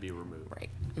is going to be removed. Right.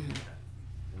 Okay.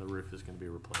 And the roof is going to be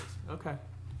replaced. Okay.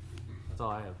 That's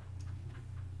all I have.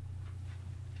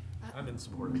 I'm in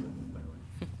support of it, by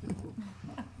the way.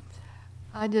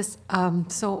 I just,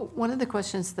 so one of the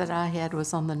questions that I had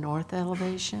was on the north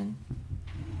elevation.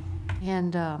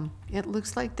 And it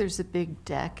looks like there's a big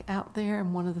deck out there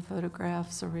in one of the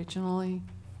photographs originally.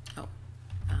 Oh.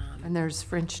 And there's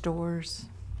French doors.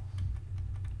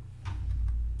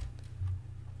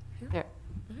 There.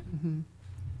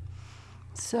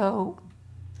 So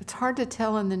it's hard to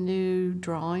tell in the new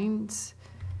drawings.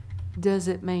 Does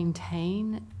it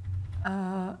maintain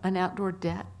an outdoor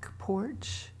deck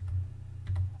porch?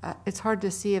 It's hard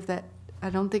to see if that, I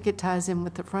don't think it ties in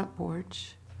with the front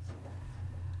porch.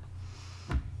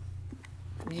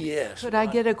 Yes. Could I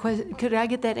get could I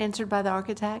get that answered by the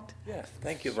architect? Yes,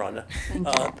 thank you, Rhonda. Thank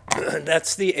you.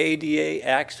 That's the ADA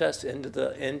access into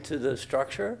the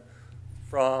structure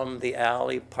from the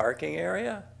alley parking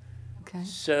area. Okay.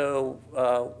 So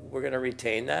we're going to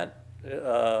retain that.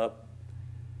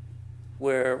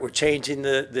 We're changing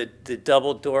the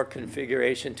double door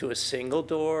configuration to a single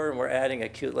door, and we're adding a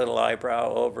cute little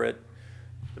eyebrow over it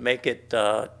to make it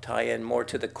tie in more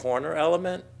to the corner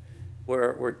element.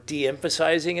 We're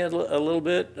de-emphasizing it a little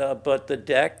bit, but the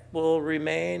deck will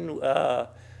remain.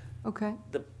 Okay.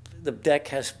 The deck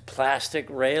has plastic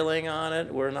railing on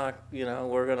it. We're not,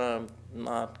 we're gonna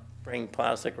not bring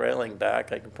plastic railing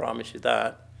back. I can promise you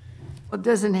that. Well, it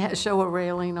doesn't show a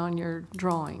railing on your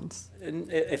drawings.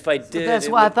 And if I did, That's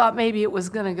why I thought maybe it was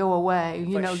going to go away,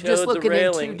 if I just showed the looking in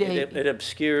railing, 2D. it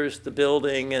obscures the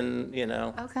building, and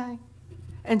Okay.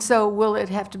 And so will it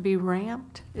have to be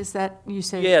ramped? Is that, you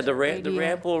said? yeah, it's the ADA?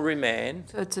 ramp will remain.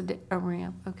 So it's a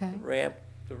ramp, okay.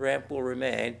 The ramp will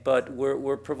remain, but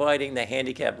we're providing the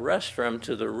handicap restroom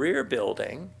to the rear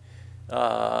building,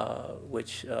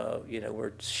 which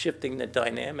we're shifting the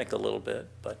dynamic a little bit,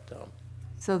 but.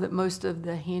 So that most of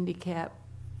the handicap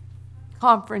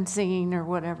conferencing or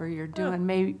whatever you're doing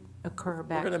may occur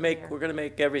back there. We're gonna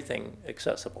make everything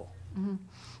accessible.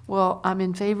 Well, I'm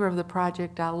in favor of the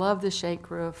project. I love the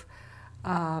shake roof.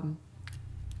 I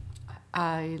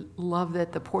love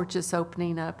that the porch is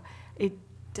opening up. It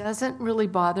doesn't really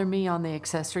bother me on the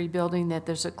accessory building that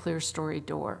there's a clear story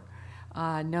door.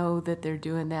 I know that they're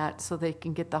doing that so they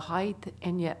can get the height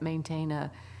and yet maintain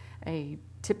a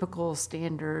typical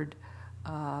standard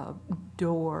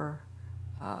door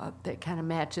that kind of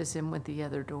matches in with the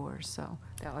other doors. So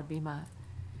that would be my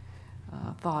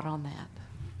thought on that.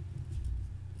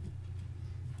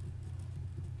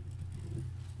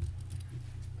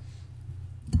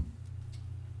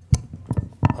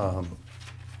 I'm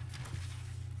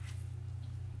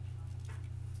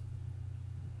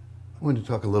going to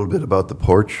talk a little bit about the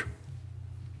porch.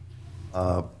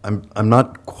 I'm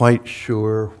not quite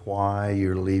sure why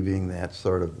you're leaving that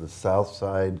sort of the south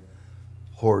side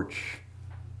porch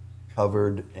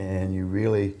covered, and you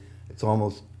really, it's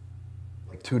almost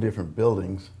like two different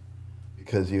buildings,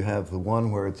 because you have the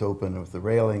one where it's open with the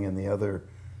railing and the other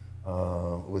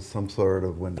with some sort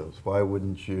of windows. Why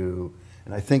wouldn't you,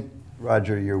 and I think,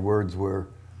 Roger, your words were,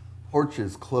 porch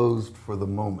is closed for the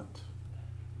moment,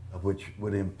 which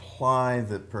would imply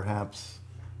that perhaps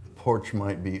the porch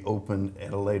might be open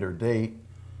at a later date,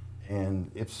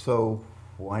 and if so,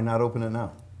 why not open it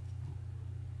now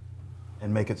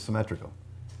and make it symmetrical?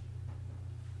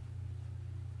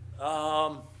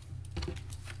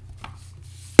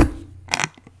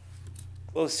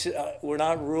 Well, we're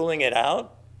not ruling it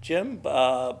out, Jim,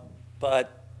 but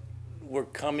we're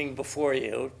coming before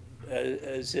you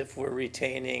as if we're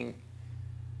retaining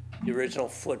the original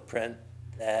footprint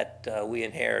that we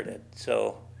inherited.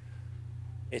 So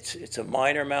it's a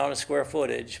minor amount of square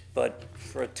footage, but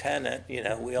for a tenant, you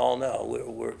know, we all know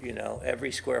we're you know,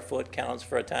 every square foot counts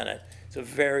for a tenant. It's a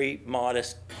very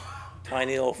modest,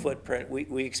 tiny little footprint.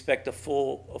 We expect a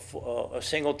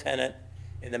single tenant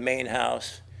in the main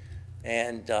house,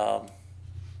 and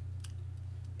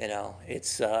you know,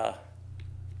 it's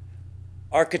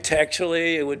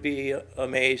architecturally it would be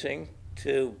amazing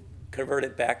to convert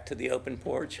it back to the open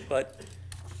porch, but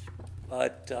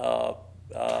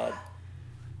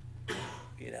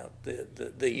you know,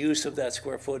 the use of that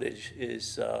square footage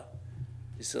is a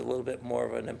little bit more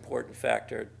of an important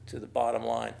factor to the bottom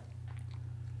line.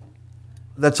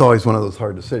 That's always one of those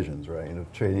hard decisions, right? You know,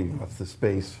 trading off the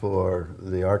space for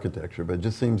the architecture. But it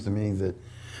just seems to me that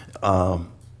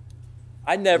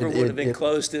I never would have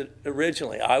enclosed it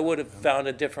originally. I would have found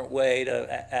a different way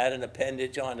to add an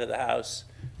appendage onto the house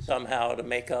somehow to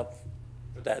make up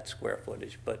for that square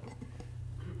footage. But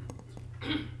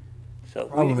so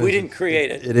we didn't create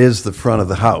it. It is the front of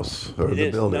the house or It the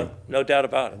is, building. no doubt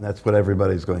about it. And that's what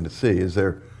everybody's going to see. Is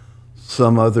there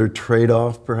some other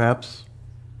trade-off, perhaps?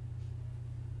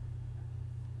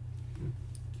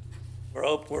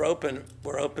 We're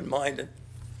open-minded.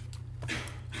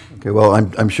 Okay, well,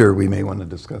 I'm sure we may want to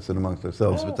discuss it amongst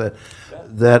ourselves, but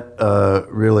that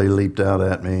really leaped out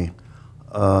at me.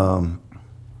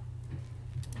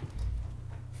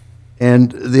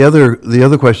 And the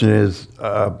other question is,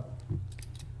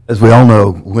 as we all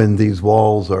know, when these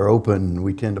walls are open,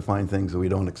 we tend to find things that we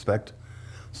don't expect.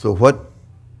 So what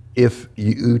if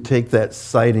you take that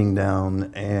siding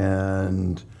down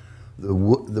and the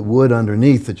wood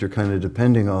underneath that you're kind of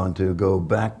depending on to go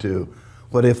back to,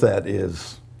 what if that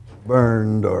is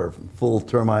burned or full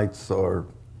termites or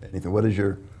anything? What is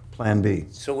your plan B?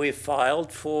 So we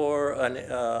filed for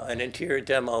an interior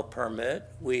demo permit.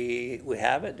 We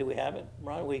have it. Do we have it,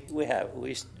 Ron? We have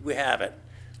it. We have it.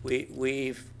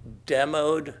 We've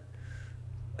demoed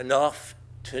enough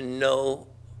to know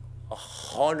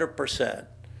 100%.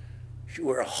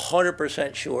 We're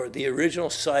 100% sure the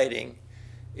original siding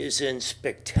is in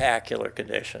spectacular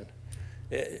condition.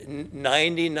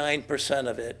 99%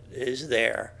 of it is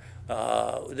there.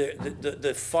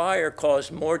 The fire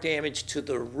caused more damage to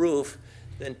the roof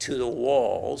than to the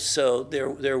walls, so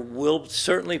there will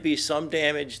certainly be some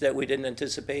damage that we didn't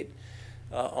anticipate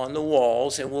on the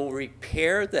walls, and we'll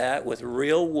repair that with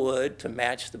real wood to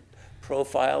match the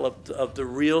profile of the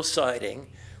real siding.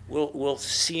 We'll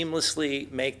seamlessly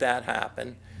make that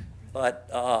happen, but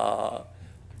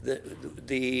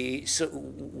so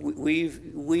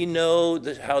we know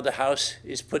how the house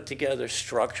is put together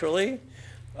structurally.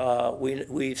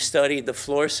 We've studied the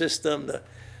floor system,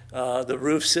 the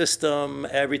roof system,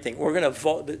 everything. We're going to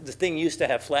vault. The thing used to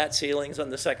have flat ceilings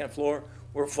on the second floor.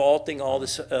 We're vaulting all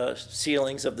the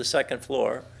ceilings of the second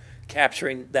floor,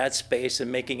 capturing that space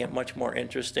and making it much more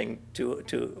interesting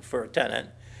for a tenant.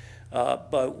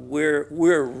 But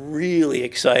we're really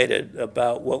excited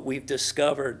about what we've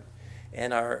discovered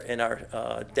in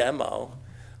our demo,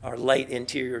 our light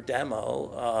interior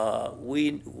demo.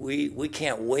 We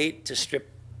can't wait to strip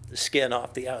the skin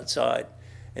off the outside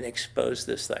and expose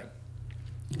this thing.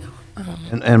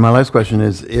 And my last question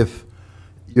is, if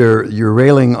your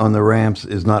railing on the ramps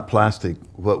is not plastic,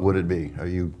 what would it be? Are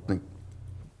you think?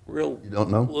 Real You don't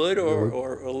know? wood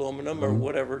or aluminum or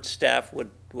whatever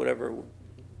whatever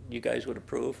you guys would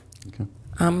approve. Okay.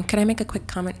 Can I make a quick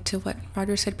comment to what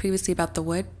Roger said previously about the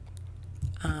wood?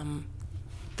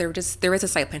 There is a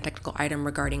site plan technical item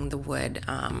regarding the wood,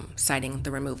 citing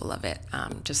the removal of it,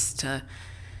 just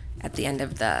at the end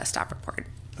of the staff report.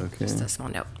 Okay. Just a small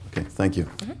note. Okay, thank you.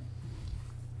 Thank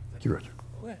you, Roger.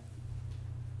 Okay.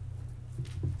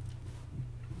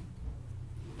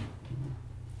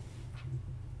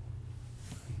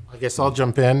 I guess I'll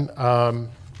jump in.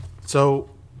 So,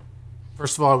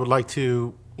 first of all, I would like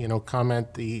to, comment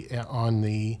on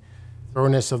the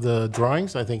thoroughness of the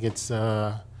drawings. I think it's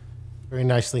very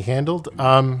nicely handled.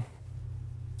 The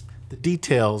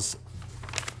details,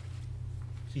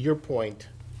 to your point,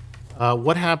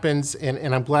 what happens,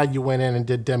 and I'm glad you went in and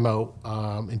did demo,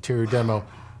 interior demo.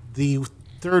 The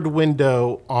third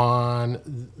window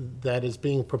that is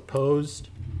being proposed,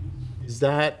 is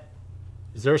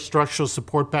there structural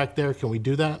support back there? Can we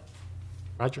do that?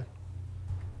 Roger?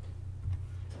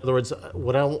 In other words,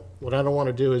 what I don't want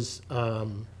to do is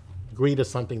agree to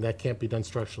something that can't be done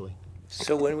structurally.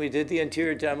 So when we did the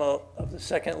interior demo of the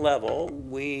second level,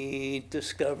 we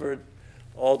discovered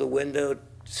all the window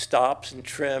stops and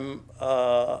trim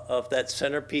of that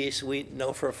centerpiece. We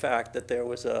know for a fact that there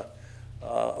was a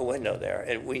window there.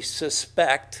 And we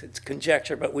suspect, it's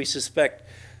conjecture, but we suspect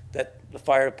that the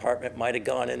fire department might have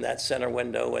gone in that center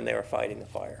window when they were fighting the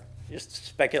fire. Just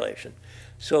speculation.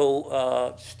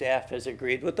 So staff has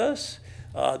agreed with us.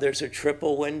 There's a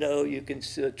triple window. You can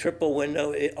see a triple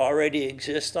window. It already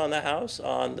exists on the house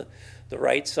on the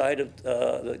right side of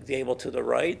the gable to the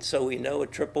right. So we know a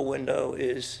triple window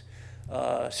is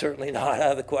certainly not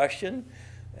out of the question.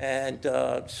 And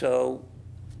so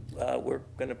we're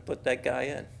going to put that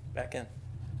guy back in.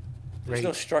 There's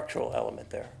no structural element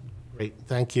there. Great,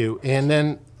 thank you. And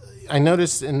then I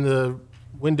noticed in the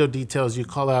window details, you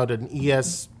call out an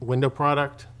ES window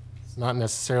product. It's not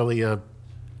necessarily a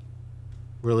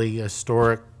really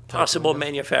historic. Possible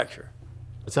manufacturer.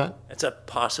 What's that? It's a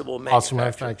possible manufacturer. Possible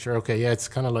manufacturer, okay, yeah, it's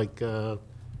kind of like, Right.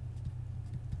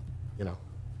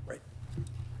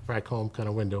 frac home kind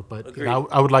of window, but Agreed.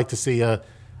 I would like to see a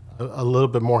little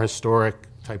bit more historic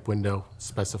type window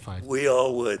specified. We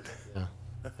all would. Yeah,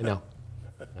 I know.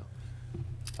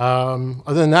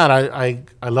 Other than that, I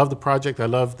love the project. I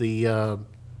love the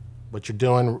what you're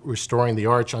doing, restoring the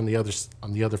arch on the other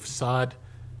facade.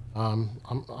 I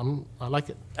like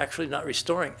it. Actually, not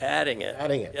restoring, adding it.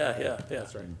 Adding it. Yeah.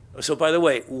 That's right. So by the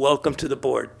way, welcome to the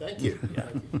board. Thank you. Yeah.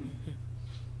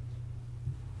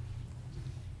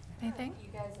 Anything? You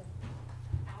guys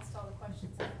have asked all the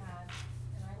questions I had,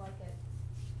 and I like it.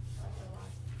 I like it a lot.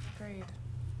 Agreed.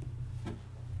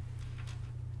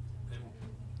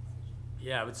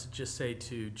 Yeah, I would just say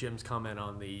to Jim's comment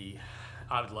on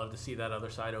I would love to see that other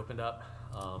side opened up.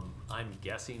 I'm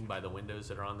guessing by the windows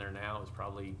that are on there now, it's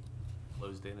probably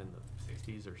closed in the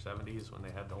 60s or 70s when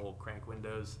they had the whole crank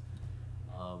windows.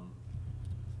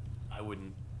 I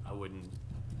wouldn't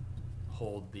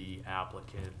hold the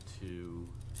applicant to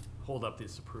hold up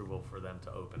this approval for them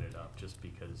to open it up, just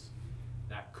because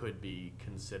that could be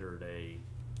considered a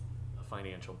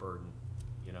financial burden,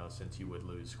 since you would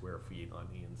lose square feet on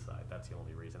the inside. That's the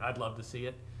only reason. I'd love to see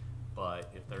it, but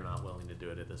if they're not willing to do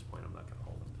it at this point, I'm not going to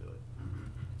hold them to it.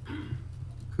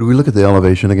 Could we look at the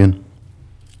elevation again?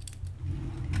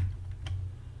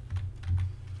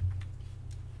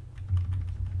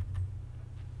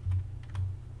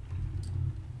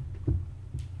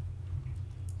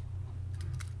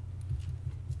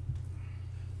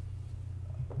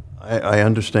 I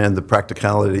understand the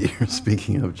practicality you're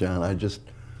speaking of, John. I just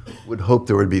would hope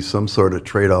there would be some sort of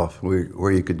trade-off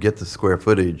where you could get the square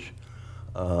footage,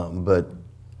 but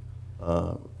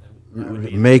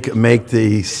make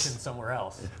the Somewhere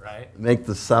else, right? make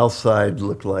the south side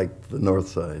look like the north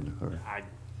side.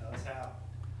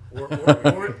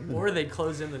 Or they'd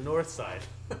close in the north side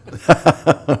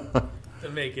to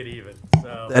make it even.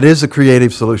 So That is a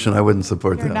creative solution. I wouldn't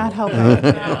support You're that. not one. helping.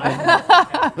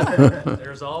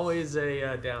 there's always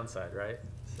a downside, right?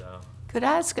 So Could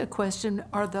I ask a question?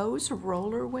 Are those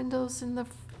roller windows in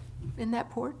that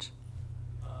porch?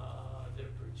 They're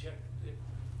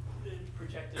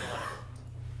projected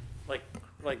awning.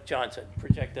 Like John said,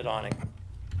 projected awning.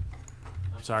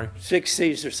 I'm sorry.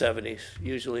 60s or 70s,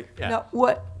 usually. Yeah. Now,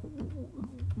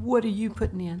 what are you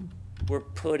putting in? We're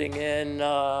putting in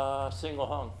single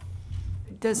hung.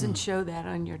 It doesn't show that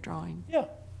on your drawing. Yeah.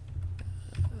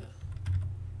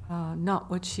 Not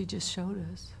what she just showed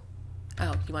us,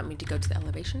 Oh, you want me to go to the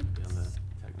elevation? On the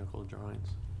technical drawings.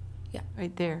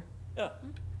 right there. Yeah.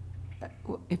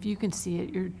 If you can see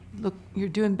it, you're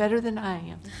doing better than I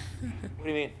am. What do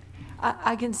you mean?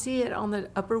 I can see it on the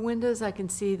upper windows. I can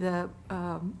see that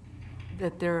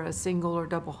they're a single or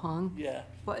double hung, Yeah.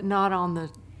 but not on the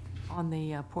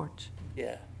porch.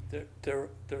 Yeah. They're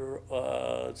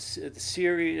the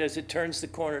series, as it turns the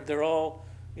corner, they're all,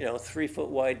 3 foot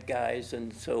wide guys,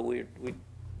 and so we're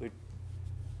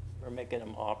making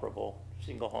them operable,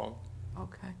 single hung.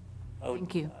 Okay. I would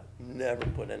Thank you. never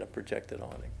put in a projected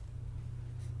awning.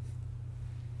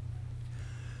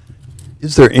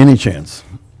 Is there any chance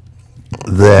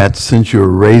that since you're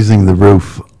raising the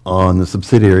roof on the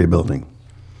subsidiary building,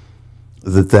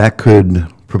 that could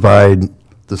provide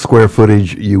the square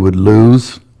footage you would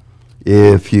lose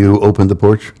if you opened the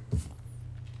porch?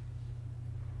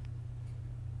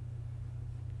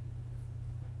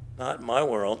 Not in my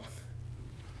world.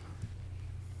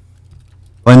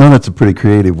 I know that's a pretty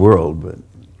creative world, but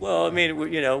Well, I mean,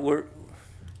 we're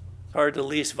hard to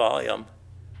lease volume.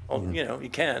 Well, you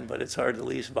can, but it's hard to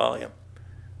lease volume.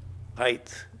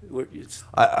 Height, it's,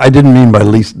 I didn't mean by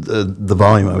least the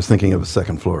volume. I was thinking of a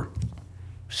second floor.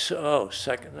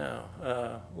 second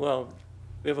now. Well,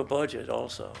 we have a budget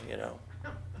also,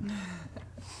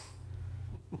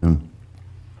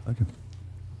 Okay.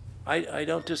 I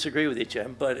don't disagree with you,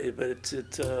 Jim, but it's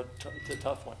a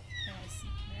tough one.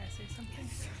 May I say something?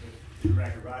 For the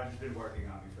record, Roger's been working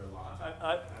on me for a long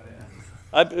time.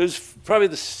 It was probably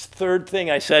the third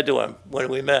thing I said to him when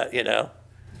we met,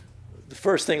 The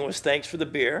first thing was thanks for the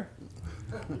beer.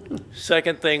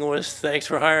 Second thing was thanks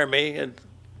for hiring me, and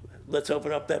let's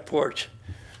open up that porch.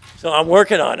 So I'm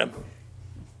working on him.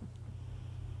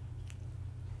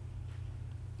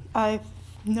 I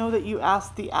know that you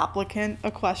asked the applicant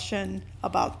a question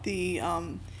about the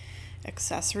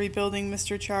accessory building,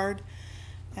 Mr. Chard,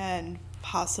 and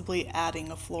possibly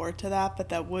adding a floor to that, but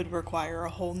that would require a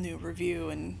whole new review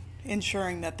and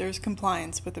ensuring that there's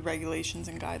compliance with the regulations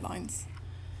and guidelines.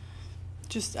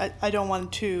 Just, I don't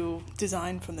want to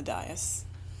design from the dais.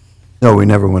 No, we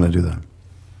never want to do that.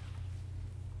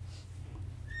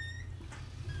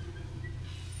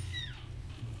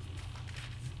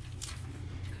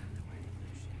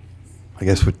 I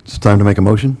guess it's time to make a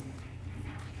motion?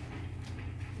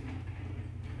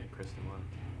 I think Kristen won.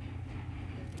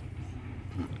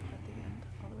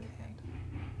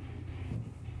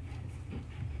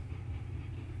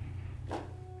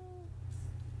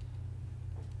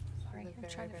 Sorry, I'm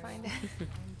trying to find it.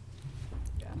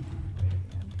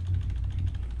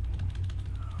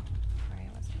 Sorry, I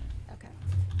wasn't. Okay.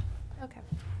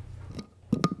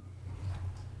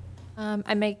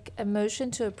 I make a motion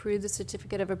to approve the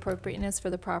certificate of appropriateness for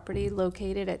the property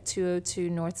located at 202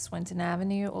 North Swinton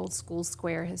Avenue, Old School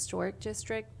Square Historic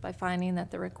District, by finding that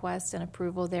the request and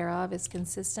approval thereof is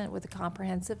consistent with the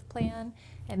comprehensive plan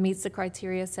and meets the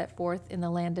criteria set forth in the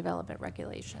land development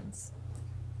regulations.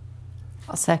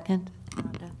 I'll second.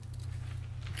 Rhonda.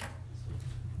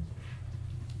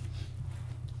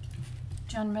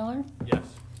 John Miller, Yes.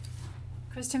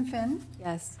 Kristen Finn,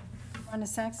 Yes. Rhonda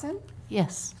Saxon,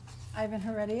 Yes. Ivan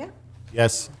Heredia,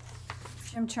 Yes.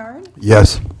 Jim Chard,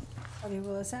 Yes. Audrey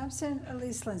Willis absent,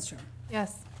 Elise Lindstrom.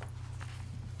 Yes.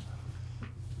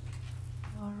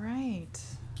 All right.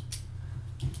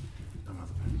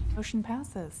 Motion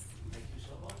passes. Thank you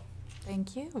so much.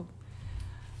 Thank you.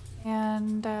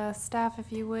 And staff,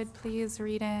 if you would please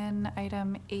read in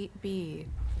item 8B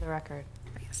for the record.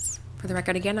 Yes. For the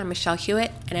record again, I'm Michelle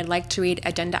Hewitt, and I'd like to read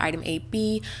Agenda Item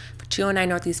 8B for 209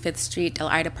 Northeast 5th Street, Del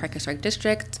Ida Park Historic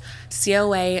District,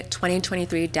 COA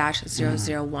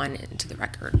 2023-001 into the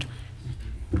record.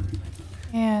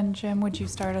 And Jim, would you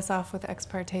start us off with ex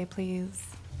parte, please?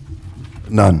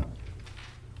 None.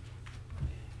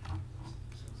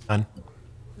 None.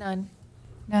 None.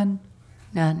 None.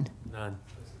 None. None.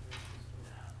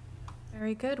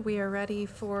 Very good. We are ready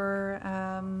for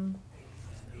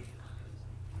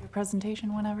your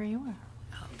presentation whenever you are.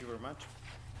 Thank you very much.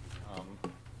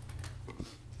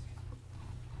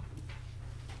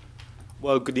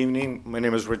 Well, good evening. My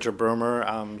name is Richard Bermer.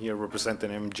 I'm here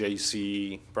representing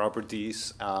MJC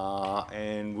Properties,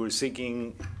 and we're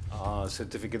seeking a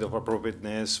certificate of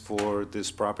appropriateness for this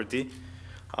property.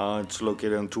 It's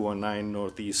located on 209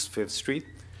 Northeast 5th Street.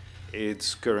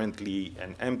 It's currently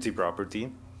an empty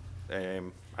property,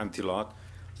 empty lot,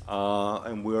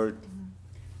 and we're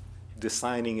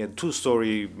designing a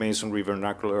two-story masonry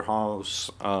vernacular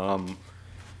house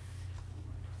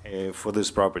for this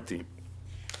property.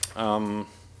 Let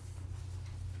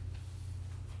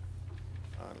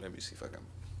me see if I can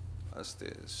pass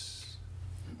this.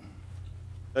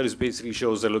 That is basically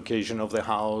shows the location of the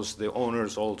house. The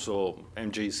owners also,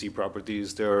 MJC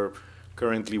Properties, they're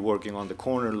currently working on the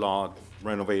corner lot,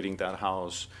 renovating that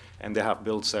house, and they have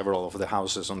built several of the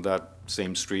houses on that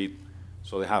same street.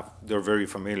 So they're very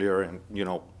familiar and,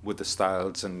 with the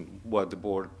styles and what the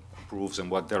board approves and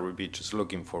what Delray Beach is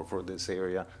looking for this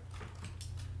area.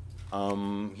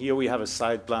 Here we have a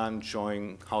site plan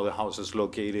showing how the house is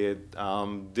located.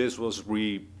 This was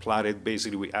replatted.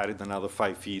 Basically, we added another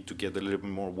 5 feet to get a little bit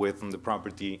more width on the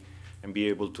property and be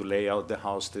able to lay out the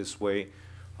house this way.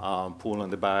 Pool in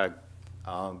the back,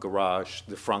 garage,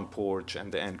 the front porch,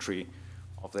 and the entry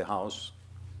of the house.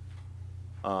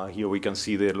 Here we can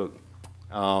see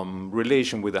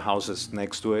relation with the houses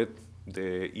next to it,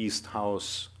 the east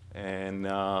house and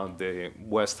the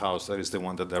west house, that is the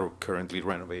one that they're currently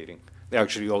renovating. They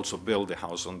actually also built the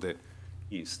house on the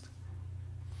east.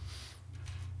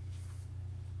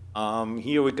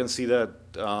 Here we can see that,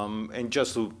 and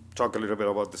just to talk a little bit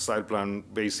about the site plan,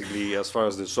 basically, as far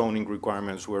as the zoning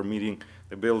requirements, we're meeting,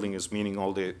 the building is meeting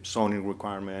all the zoning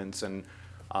requirements and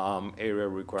area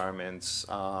requirements.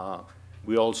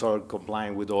 We also are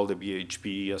complying with all the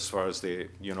BHP as far as the,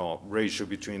 ratio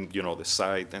between, the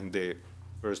site and the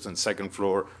first and second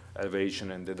floor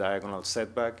elevation and the diagonal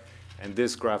setback. And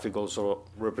this graphic also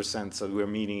represents that we're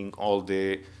meeting all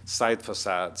the side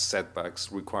facade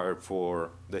setbacks required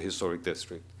for the historic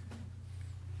district.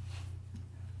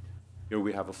 Here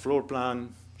we have a floor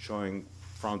plan showing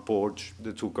front porch,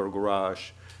 the two-car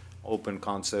garage, open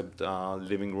concept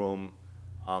living room,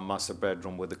 master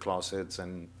bedroom with the closets,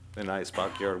 and a nice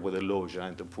backyard with a loggia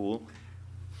and the pool.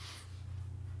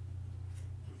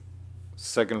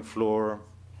 Second floor,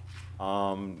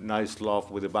 nice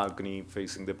loft with a balcony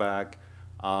facing the back.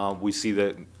 We see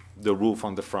the roof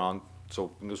on the front,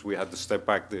 so because we had to step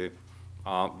back the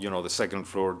second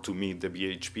floor to meet the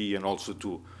BHP and also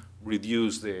to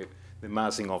reduce the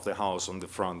massing of the house on the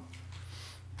front.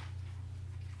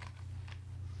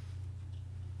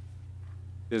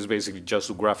 This is basically just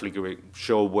to graphically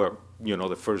show where,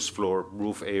 the first floor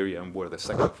roof area and where the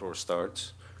second floor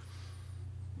starts.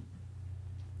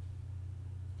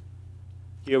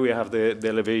 Here we have the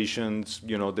elevations,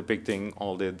 depicting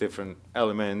all the different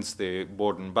elements, the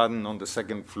board and batten on the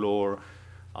second floor,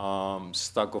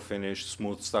 stucco finish,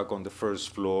 smooth stucco on the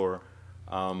first floor,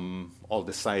 all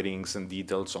the sidings and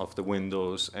details of the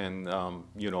windows, and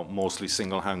mostly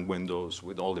single hang windows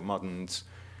with all the muttons,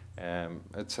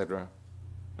 etc.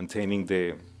 Maintaining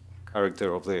the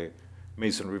character of the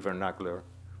masonry vernacular.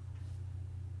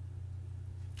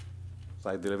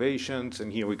 Side elevations,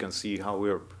 and here we can see how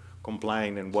we're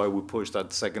complying and why we push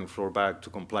that second floor back to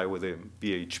comply with the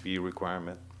BHP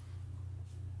requirement.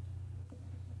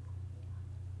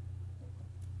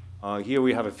 Here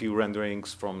we have a few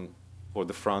renderings for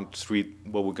the front street,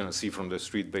 what we're gonna see from the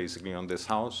street basically on this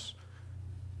house.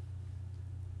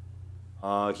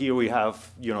 Here we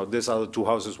have, these other two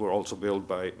houses were also built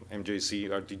by MJC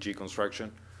RTG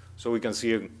Construction. So we can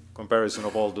see a comparison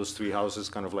of all those three houses,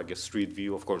 kind of like a street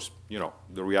view. Of course,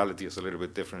 the reality is a little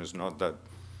bit different. It's not that,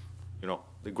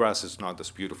 the grass is not as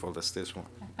beautiful as this one.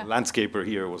 The landscaper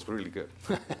here was really good.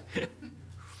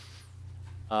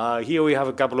 Here we have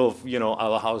a couple of,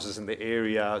 other houses in the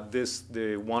area.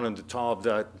 The one on the top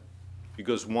that,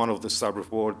 because one of the sub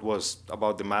report was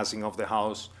about the massing of the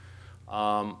house.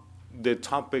 The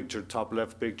top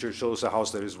left picture shows a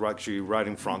house that is actually right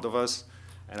in front of us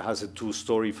and has a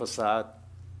two-story facade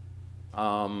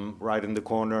right in the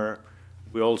corner.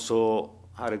 We also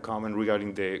had a comment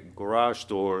regarding the garage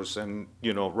doors, and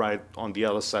right on the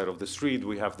other side of the street,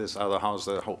 we have this other house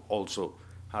that also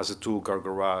has a two-car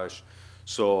garage.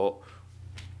 So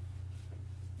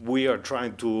we are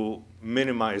trying to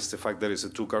minimize the fact that it's a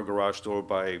two-car garage door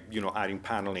by, adding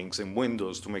panelings and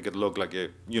windows to make it look like a,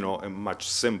 a much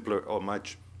simpler or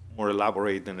much more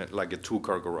elaborate than like a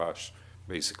two-car garage,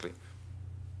 basically.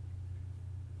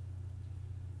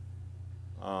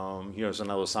 Here's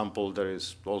another sample that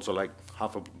is also like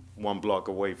one block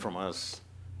away from us.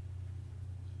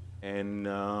 And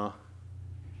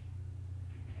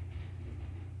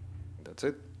that's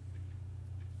it.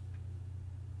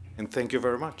 And thank you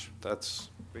very much. That's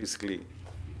basically,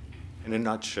 in a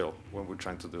nutshell, what we're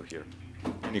trying to do here.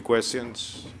 Any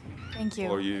questions? Thank you.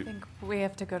 Or you- I think we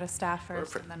have to go to staff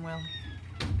first, Perfect. and then we'll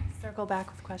circle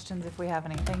back with questions if we have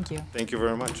any. Thank you. Thank you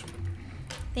very much.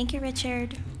 Thank you,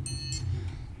 Richard.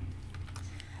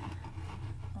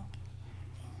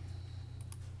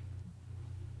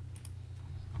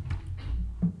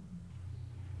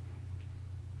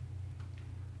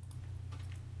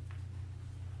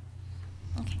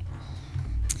 Okay.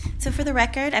 So for the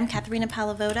record, I'm Katharina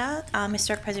Palavoda,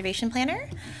 Historic Preservation Planner.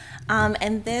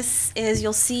 And this is,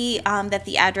 you'll see that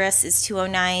the address is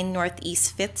 209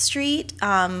 Northeast 5th Street.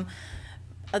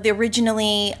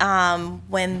 Originally,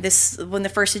 when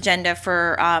the first agenda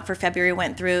for February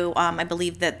went through, I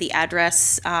believe that the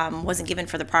address wasn't given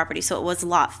for the property, so it was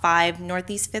Lot 5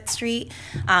 Northeast 5th Street.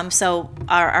 So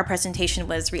our presentation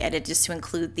was re-edited just to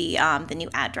include the new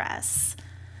address.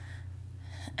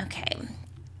 Okay.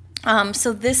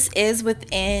 So this is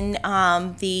within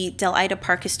the Del Ida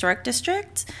Park Historic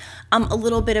District. A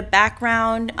little bit of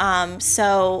background.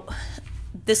 So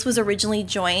this was originally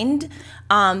joined.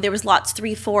 There was lots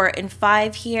 3, 4, and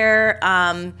 5 here.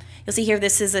 You'll see here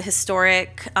this is a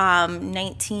historic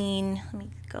 19. Let me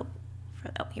go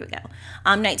oh, here we go.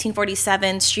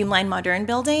 1947 streamlined modern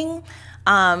building.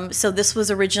 So this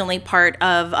was originally part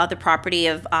of the property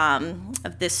of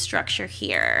this structure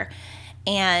here.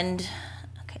 And,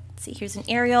 okay, let's see, here's an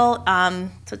aerial.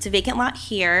 So it's a vacant lot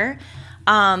here.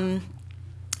 A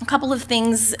couple of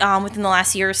things within the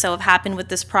last year or so have happened with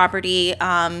this property.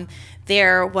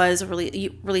 There was a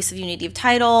release of unity of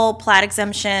title, plat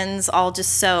exemptions, all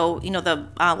just so, you know, the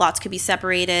lots could be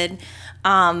separated.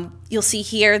 You'll see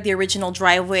here the original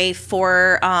driveway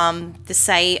for the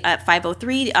site at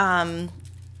 503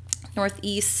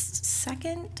 Northeast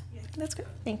 2nd. That's good.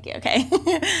 Thank you. Okay.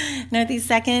 Northeast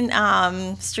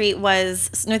 2nd Street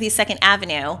was Northeast 2nd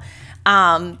Avenue.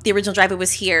 The original driveway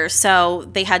was here, so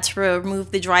they had to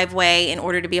remove the driveway in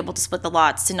order to be able to split the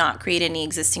lots to not create any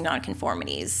existing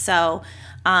nonconformities. So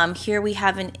here we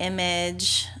have an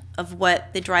image of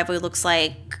what the driveway looks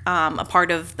like, a part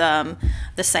of the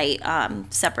site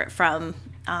separate from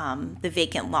the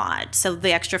vacant lot. So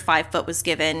the extra 5 foot was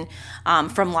given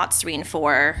from lots 3 and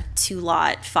 4 to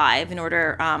lot 5 in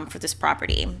order for this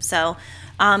property. So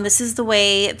this is the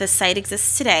way the site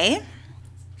exists today.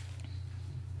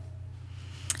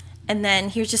 And then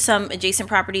here's just some adjacent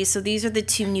properties. So these are the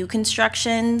 2 new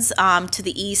constructions to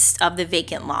the east of the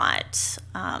vacant lot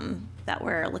that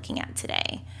we're looking at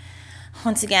today.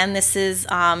 Once again, this is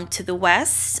to the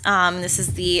west. This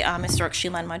is the historic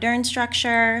streamlined modern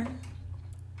structure.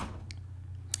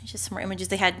 Just some more images.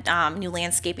 They had new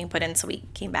landscaping put in, so we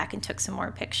came back and took some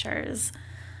more pictures.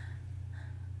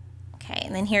 Okay,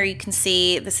 and then here you can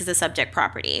see this is the subject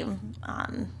property.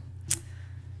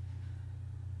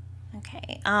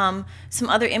 Okay, some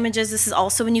other images. This is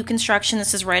also a new construction.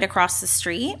 This is right across the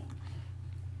street.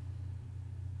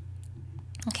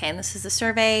 Okay, and this is the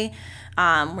survey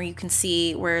where you can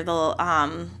see where the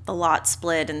lot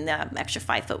split and the extra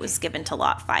 5 foot was given to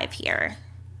lot 5 here.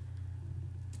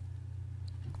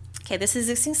 Okay, this is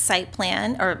existing site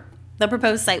plan, or the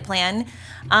proposed site plan.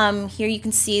 Here you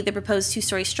can see the proposed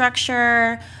 2-story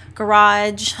structure,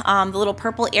 garage. The little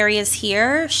purple areas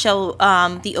here show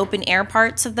the open air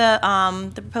parts of the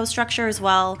proposed structure, as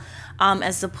well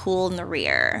as the pool in the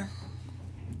rear.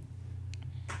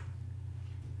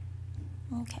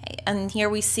 Okay, and here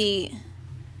we see,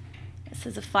 this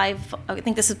is I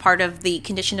think this is part of the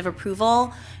condition of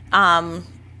approval. I'm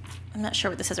not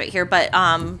sure what this says right here, but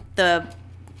the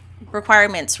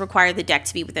requirements require the deck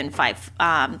to be within the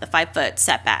 5 foot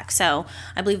setback. So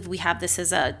I believe we have this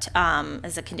as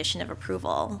a condition of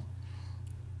approval.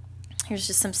 Here's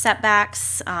just some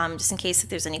setbacks, just in case if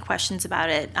there's any questions about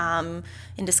it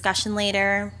in discussion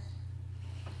later.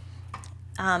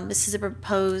 This is a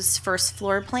proposed first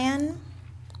floor plan.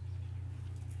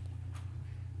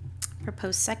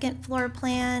 Proposed second floor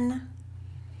plan.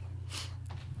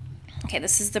 Okay,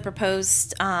 this is the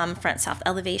proposed front south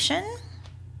elevation.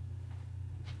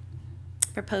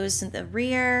 Proposed in the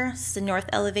rear, this is the north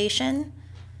elevation.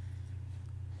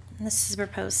 And this is the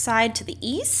proposed side to the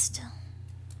east.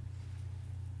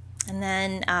 And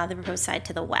then the proposed side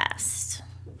to the west.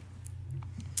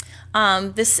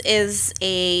 This is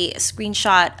a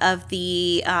screenshot of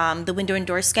the window and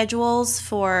door schedules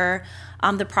for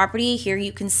the property. Here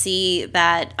you can see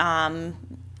that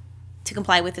to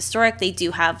comply with historic, they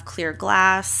do have clear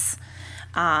glass.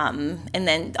 And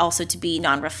then also to be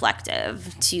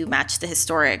non-reflective to match the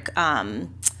historic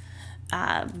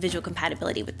visual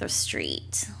compatibility with the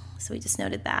street. So we just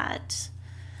noted that.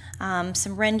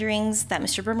 Some renderings that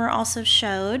Mr. Brimmer also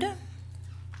showed.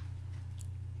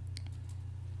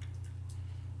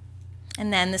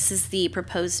 And then this is the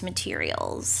proposed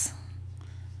materials.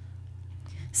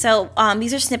 So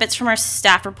these are snippets from our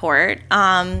staff report.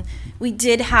 We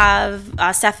did have,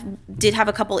 staff did have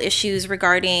a couple issues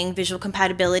regarding visual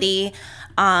compatibility.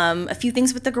 A few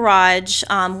things with the garage.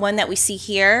 One that we see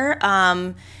here,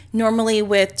 normally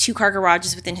with 2-car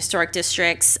garages within historic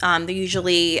districts, they're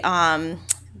usually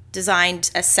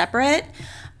designed as separate.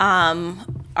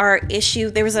 Our issue,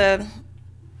 there was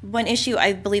one issue,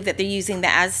 I believe that they're using the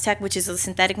Aztec, which is a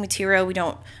synthetic material. We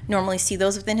don't normally see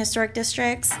those within historic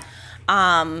districts.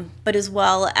 But as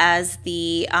well as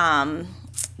the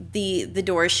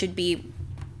doors should be,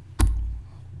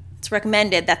 it's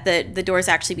recommended that the doors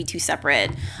actually be 2 separate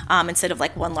instead of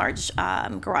like one large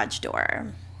garage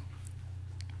door.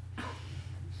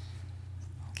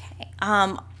 Okay.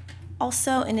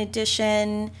 Also, in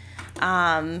addition,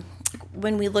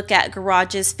 when we look at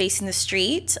garages facing the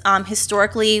street,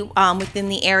 historically within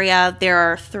the area there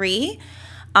are 3.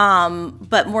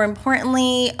 But more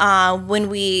importantly,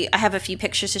 I have a few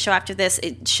pictures to show after this,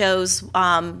 it shows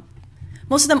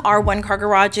most of them are one-car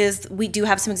garages. We do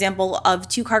have some example of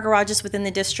two-car garages within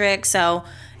the district, so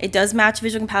it does match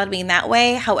visual compatibility in that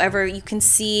way. However, you can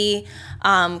see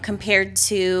compared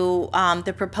to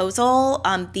the proposal,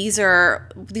 these are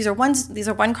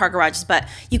one-car garages, but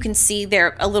you can see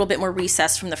they're a little bit more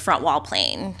recessed from the front wall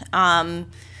plane.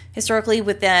 Historically,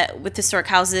 with historic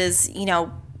houses, you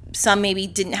know, some maybe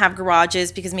didn't have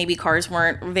garages because maybe cars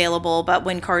weren't available, but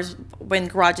when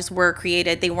garages were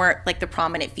created, they weren't like the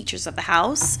prominent features of the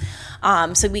house.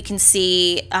 So we can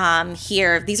see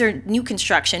here, these are new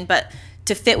construction, but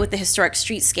to fit with the historic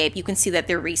streetscape, you can see that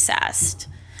they're recessed.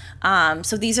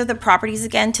 So these are the properties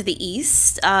again to the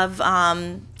east of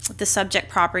the subject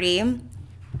property.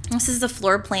 This is the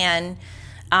floor plan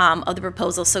of the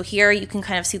proposal. So here you can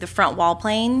kind of see the front wall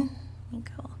plane. Let me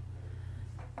go.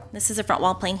 This is a front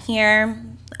wall plane here,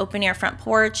 open air front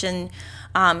porch, and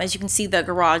as you can see, the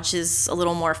garage is a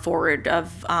little more forward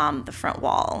of the front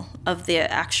wall of the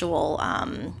actual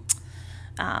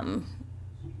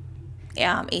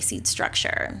AC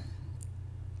structure.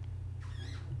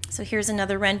 So here's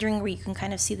another rendering where you can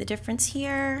kind of see the difference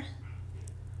here.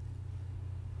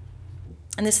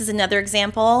 And this is another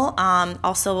example,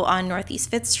 also on Northeast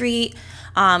 5th Street,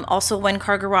 also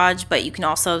one-car garage, but you can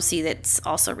also see that it's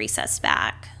also recessed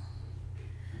back.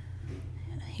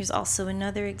 Here's also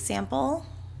another example.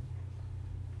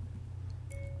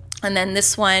 And then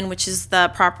this one, which is the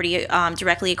property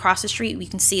directly across the street, we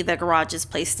can see the garage is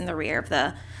placed in the rear of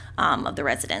the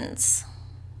residence.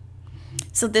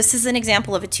 So this is an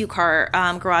example of a two-car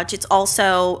garage. It's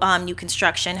also new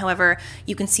construction. However,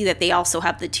 you can see that they also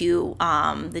have the two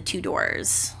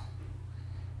doors.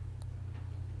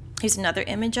 Here's another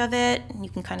image of it.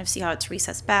 You can kind of see how it's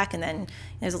recessed back, and then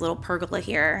there's a little pergola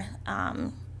here.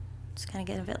 Just kind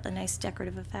of get a nice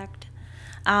decorative effect.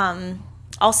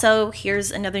 Also,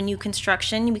 here's another new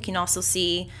construction. We can also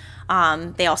see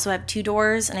they also have two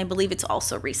doors, and I believe it's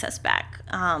also recessed back,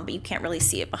 but you can't really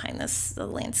see it behind the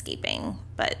landscaping.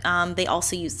 But they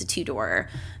also use the two-door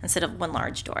instead of one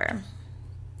large door.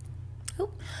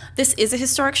 Ooh. This is a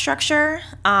historic structure.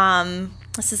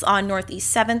 This is on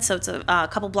Northeast 7th, so it's a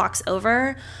couple blocks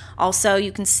over. Also,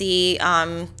 you can see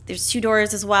there's two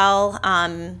doors as well,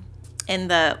 and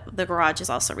the garage is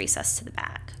also recessed to the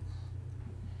back.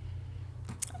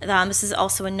 This is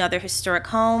also another historic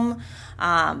home.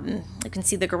 You can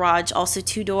see the garage, also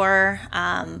two-door,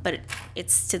 but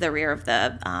it's to the rear of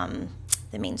the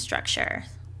main structure.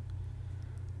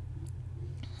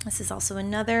 This is also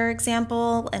another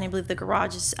example, and I believe the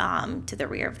garage is to the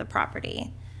rear of the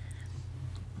property.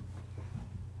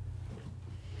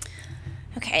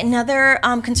 Okay, another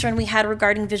concern we had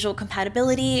regarding visual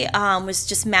compatibility was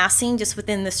just massing just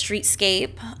within the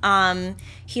streetscape.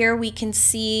 Here we can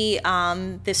see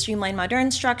the streamlined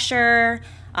modern structure,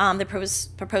 the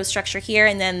proposed structure here,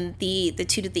 and then the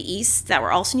two to the east that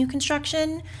were also new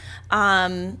construction.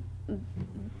 The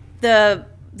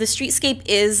streetscape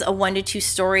is a 1 to 2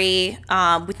 story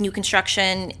with new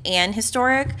construction and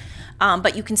historic,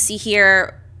 but you can see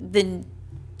here the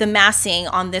massing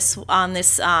on this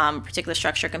particular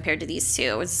structure compared to these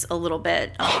two is a little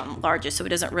bit larger, so it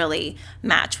doesn't really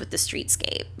match with the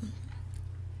streetscape.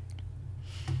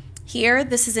 Here,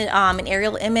 this is an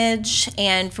aerial image,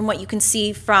 and from what you can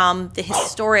see from the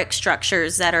historic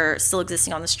structures that are still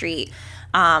existing on the street,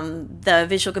 the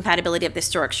visual compatibility of the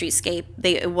historic streetscape,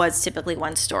 it was typically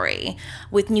 1 story.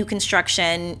 With new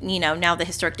construction, you know, now the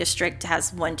historic district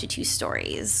has 1 to 2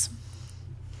 stories.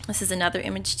 This is another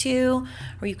image too,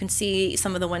 where you can see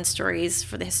some of the 1 stories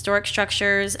for the historic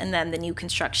structures, and then the new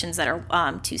constructions that are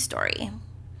 2 story.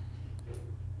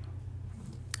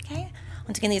 Okay,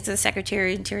 once again, these are the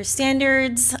Secretary of Interior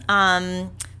standards.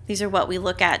 These are what we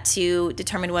look at to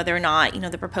determine whether or not, you know,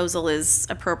 the proposal is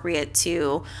appropriate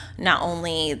to not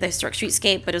only the historic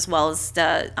streetscape, but as well as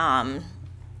the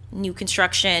new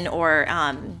construction or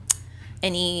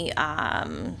any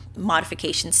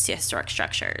modifications to historic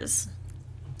structures.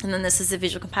 And then this is the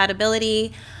visual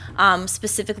compatibility,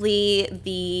 specifically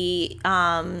the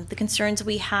concerns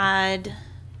we had.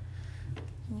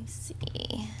 Let me see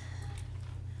if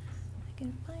I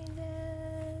can find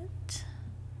it.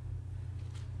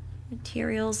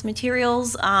 Materials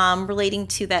relating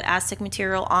to that Aztec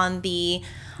material on the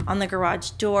garage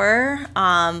door,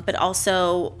 but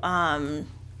also let's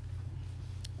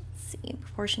see,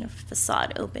 proportion of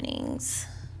facade openings.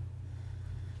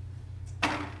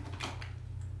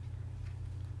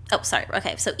 Oh, sorry.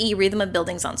 Okay, so E, rhythm of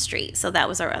buildings on street. So that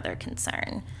was our other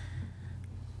concern.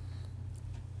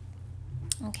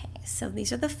 Okay, so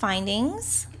these are the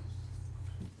findings.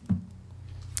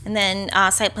 And then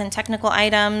site plan technical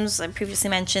items. I previously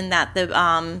mentioned that the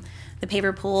The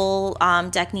paver pool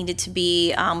deck needed to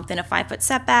be within a 5-foot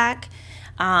setback,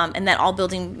 and that all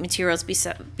building materials be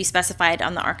specified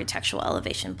on the architectural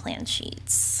elevation plan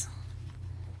sheets.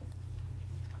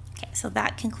 Okay, so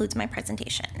that concludes my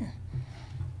presentation.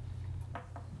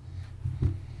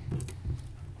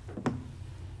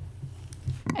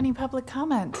 Any public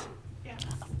comment?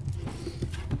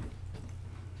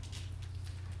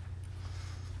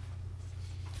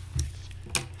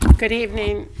 Good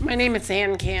evening. My name is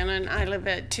Ann Cannon. I live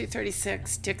at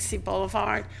 236 Dixie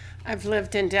Boulevard. I've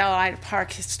lived in Del Ida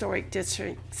Park Historic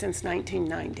District since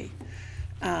 1990.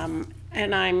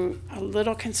 And I'm a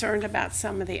little concerned about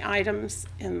some of the items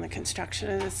in the construction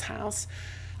of this house.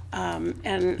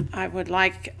 And I would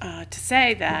like to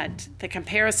say that the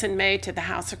comparison made to the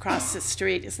house across the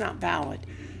street is not valid.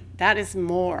 That is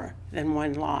more than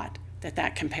one lot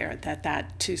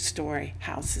that two-story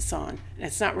house is on. And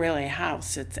it's not really a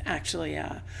house, it's actually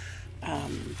a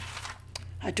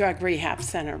drug rehab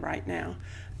center right now.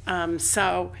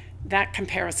 So that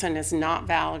comparison is not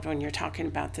valid when you're talking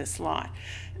about this lot.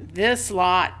 This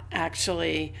lot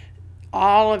actually,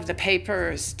 all of the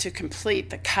papers to complete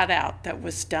the cutout that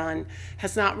was done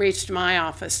has not reached my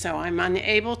office, so I'm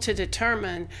unable to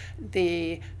determine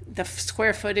the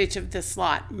square footage of this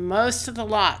lot. Most of the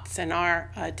lots in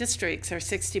our districts are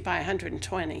 60 by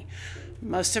 120.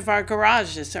 Most of our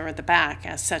garages are at the back,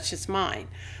 as such as mine.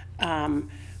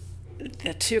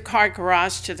 The two-car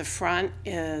garage to the front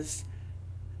is,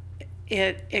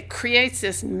 it creates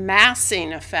this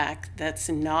massing effect that's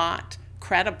not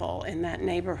credible in that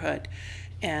neighborhood.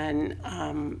 And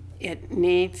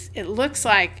it looks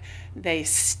like they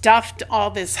stuffed all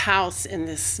this house in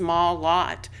this small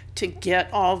lot to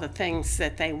get all the things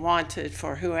that they wanted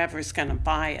for whoever's going to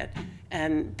buy it.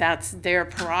 And that's their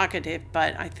prerogative,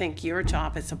 but I think your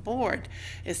job as a board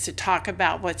is to talk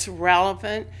about what's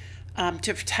relevant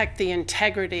to protect the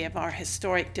integrity of our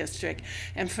historic district.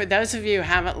 And for those of you who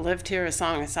haven't lived here as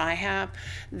long as I have,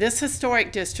 this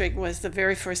historic district was the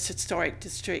very first historic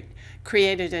district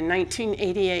created in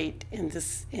 1988 in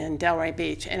Delray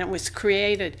Beach, and it was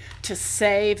created to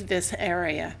save this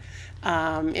area.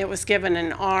 It was given an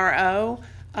RO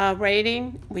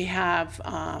rating. We have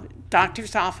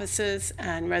doctor's offices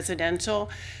and residential.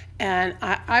 And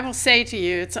I will say to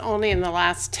you, it's only in the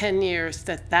last 10 years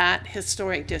that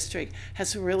historic district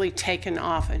has really taken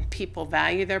off, and people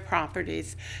value their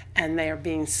properties and they are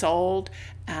being sold,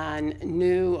 and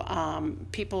new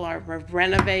people are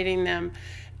renovating them.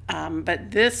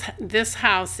 But this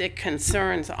house, it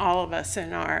concerns all of us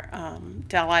in our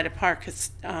Del Ida Park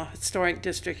Historic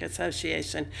District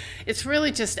Association. It's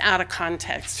really just out of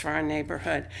context for our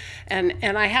neighborhood.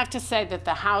 And I have to say that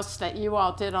the house that you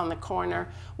all did on the corner,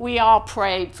 we all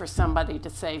prayed for somebody to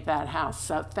save that house,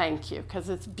 so thank you, because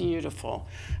it's beautiful.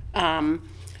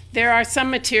 There are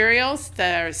some materials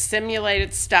that are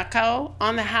simulated stucco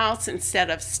on the house instead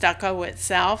of stucco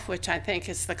itself, which I think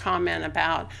is the comment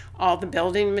about all the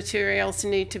building materials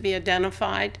need to be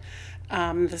identified.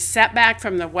 The setback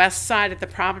from the west side of the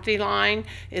property line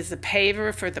is the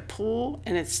paver for the pool,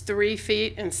 and it's 3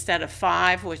 feet instead of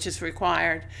 5, which is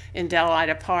required in Del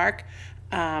Ida Park.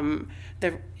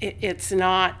 It's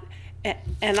not,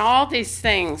 and all these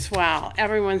things, wow,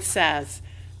 everyone says,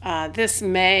 this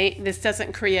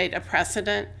doesn't create a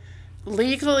precedent.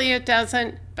 Legally it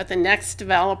doesn't, but the next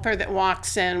developer that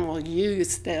walks in will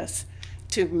use this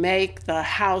to make the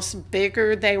house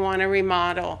bigger they want to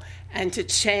remodel and to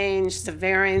change the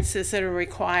variances that are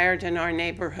required in our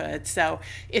neighborhood. So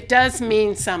it does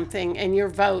mean something, and your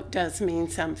vote does mean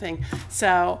something.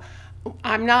 So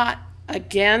I'm not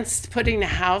against putting a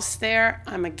house there.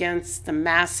 I'm against the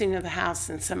massing of the house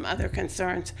and some other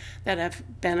concerns that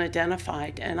have been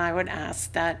identified. And I would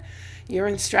ask that your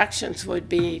instructions would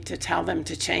be to tell them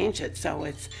to change it so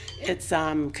it's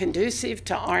conducive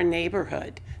to our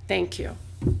neighborhood. Thank you.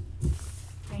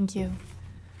 Thank you.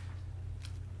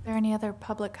 Is there any other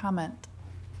public comment?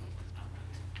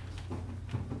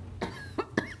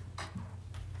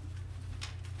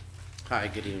 Hi,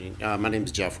 good evening. My name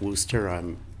is Jeff Wooster.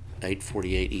 I'm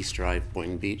 848 East Drive,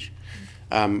 Boynton Beach.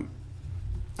 I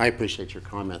appreciate your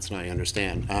comments, and I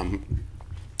understand.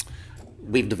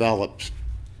 We've developed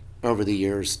over the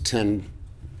years 10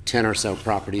 or so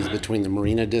properties between the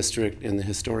Marina District and the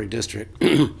Historic District,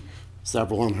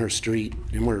 several on her street,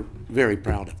 and we're very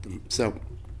proud of them. So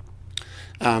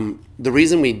the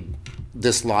reason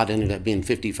this lot ended up being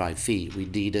 55 feet, we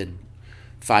deeded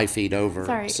 5 feet over.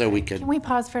 Sorry, so we could. Can we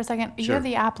pause for a second? Sure. You're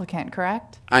the applicant,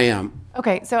 correct? I am.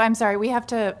 Okay, so I'm sorry, we have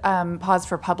to pause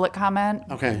for public comment.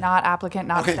 Okay. Not applicant,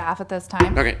 not Okay. staff at this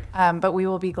time. Okay. But we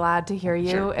will be glad to hear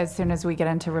you Sure. as soon as we get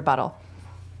into rebuttal.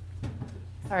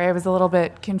 Sorry, I was a little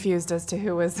bit confused as to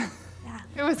who was,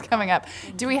 who was coming up.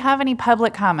 Do we have any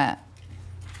public comment?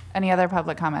 Any other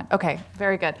public comment? Okay,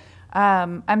 very good.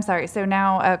 I'm sorry, so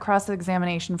now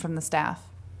cross-examination from the staff.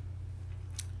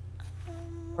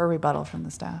 Or rebuttal from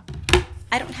the staff.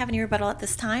 I don't have any rebuttal at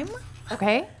this time.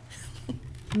 Okay.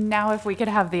 Now if we could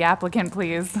have the applicant,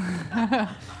 please.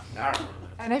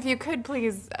 And if you could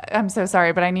please, I'm so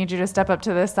sorry, but I need you to step up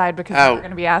to this side because we're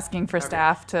going to be asking for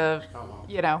staff to,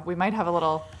 you know, we might have a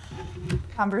little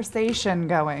conversation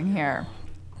going here.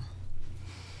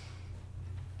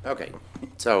 Okay,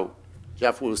 so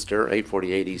Jeff Wooster,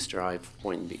 848 East Drive,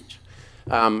 Boynton Beach.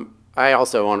 I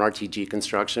also own RTG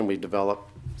Construction. We've developed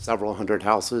several hundred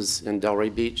houses in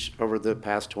Delray Beach over the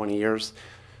past 20 years,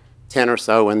 10 or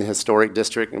so in the historic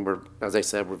district, and we're, as I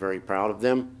said, we're very proud of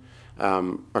them.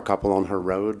 A couple on her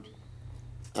road.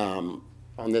 On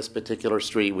this particular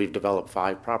street, we've developed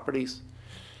 5 properties,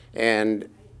 and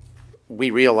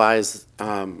we realize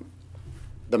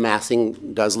the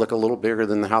massing does look a little bigger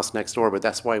than the house next door, but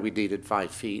that's why we deeded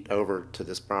 5 feet over to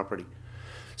this property,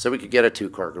 so we could get a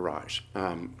 2-car garage.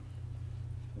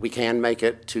 We can make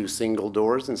it 2 single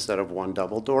doors instead of 1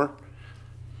 double door.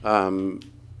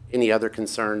 Any other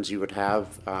concerns you would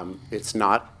have? It's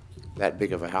not that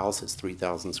big of a house. It's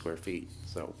 3,000 square feet.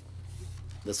 So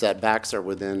the setbacks are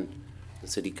within the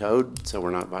city code, so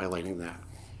we're not violating that.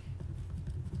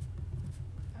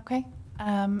 Okay.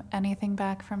 Anything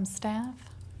back from staff?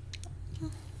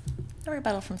 No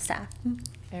rebuttal from staff.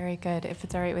 Very good. If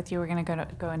it's all right with you, we're going to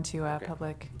go into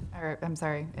public, or I'm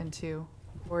sorry, into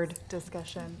board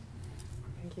discussion.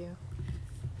 Thank you.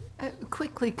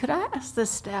 Quickly, could I ask the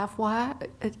staff why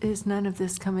is none of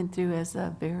this coming through as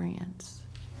a variance?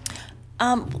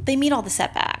 They meet all the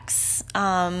setbacks.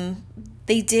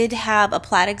 They did have a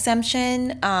plat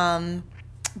exemption,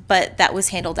 but that was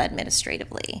handled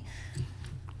administratively.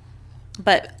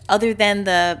 But other than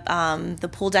the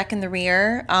pool deck in the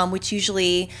rear, which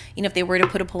usually, you know, if they were to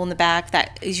put a pool in the back,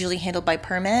 that is usually handled by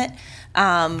permit.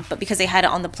 But because they had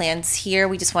it on the plans here,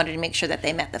 we just wanted to make sure that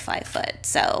they met the 5 foot.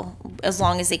 So as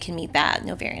long as they can meet that,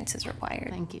 no variance is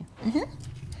required. Thank you. Mm-hmm.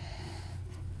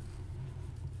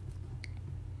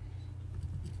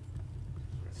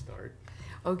 Start.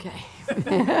 Okay.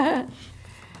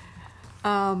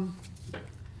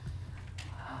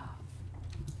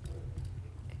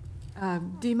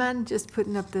 Do you mind just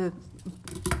putting up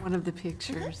one of the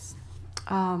pictures?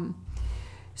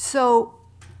 So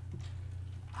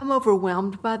I'm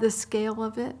overwhelmed by the scale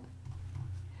of it.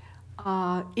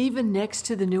 Even next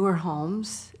to the newer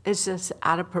homes, it's just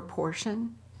out of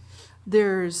proportion.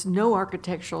 There's no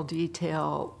architectural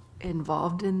detail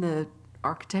involved in the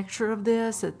architecture of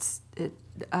this.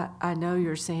 I know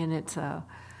you're saying it's a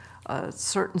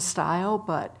certain style,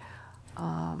 but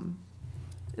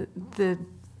the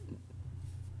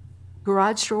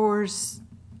garage doors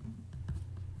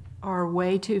are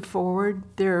way too forward.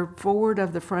 They're forward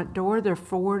of the front door. They're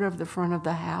forward of the front of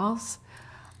the house.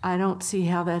 I don't see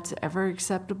how that's ever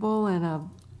acceptable in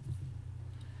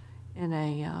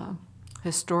a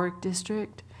historic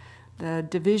district. The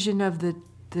division of the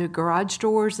garage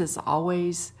doors is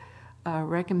always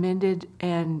recommended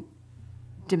and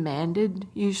demanded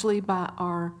usually by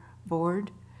our board.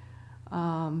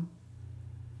 I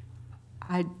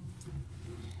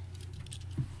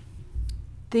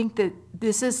think that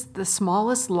this is the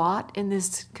smallest lot in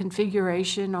this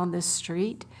configuration on this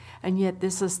street, and yet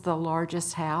this is the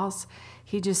largest house.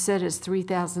 He just said it's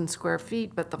 3,000 square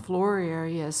feet, but the floor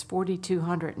area is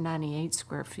 4,298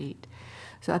 square feet.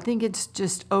 So I think it's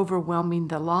just overwhelming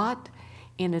the lot,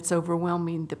 and it's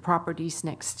overwhelming the properties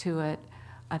next to it.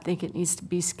 I think it needs to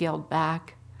be scaled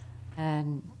back,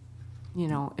 and, you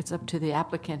know, it's up to the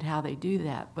applicant how they do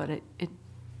that, but it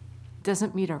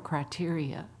doesn't meet our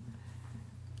criteria.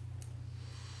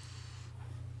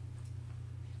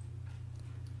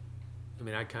 I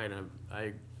mean,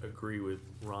 I agree with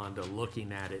Rhonda.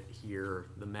 Looking at it here,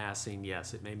 the massing,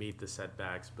 yes, it may meet the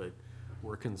setbacks, but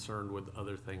we're concerned with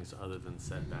other things other than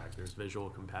setback. There's visual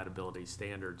compatibility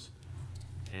standards,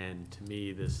 and to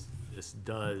me, this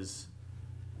does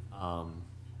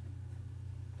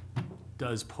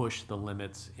push the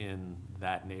limits in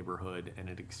that neighborhood, and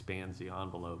it expands the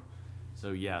envelope.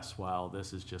 So yes, while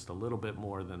this is just a little bit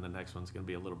more, then the next one's going to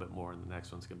be a little bit more, and the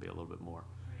next one's going to be a little bit more.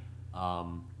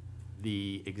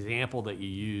 The example that you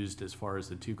used as far as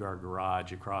the 2-car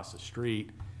garage across the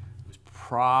street was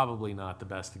probably not the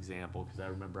best example, because I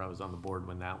remember I was on the board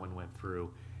when that one went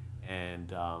through,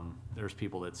 and there's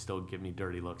people that still give me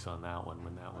dirty looks on that one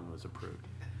when that one was approved.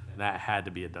 And that had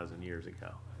to be a dozen years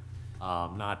ago.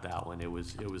 Not that one. It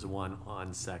was one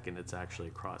on Second. It's actually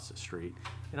across the street.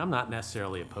 And I'm not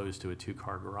necessarily opposed to a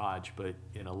two-car garage, but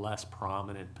in a less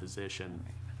prominent position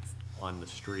on the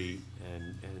street.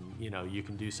 And you know, you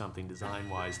can do something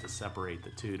design-wise to separate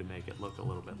the two to make it look a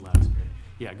little bit less. But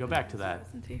yeah, go back to that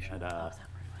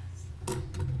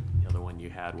the other one you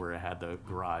had where it had the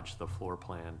garage, the floor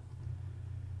plan.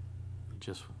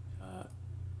 Just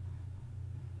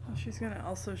She's gonna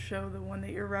also show the one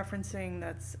that you're referencing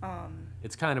that's,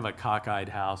 it's kind of a cockeyed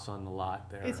house on the lot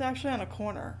there. it's actually on a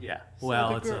corner. Yeah, So well,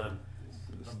 the it's a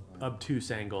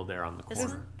obtuse angle there on the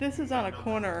corner. This is on a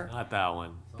corner, Not that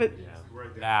one. but, Yeah,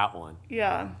 that one.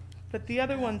 yeah, but the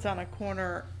other one's on a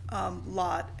corner,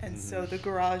 lot, and so the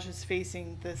garage is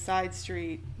facing the side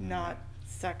street, not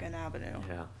Second Avenue.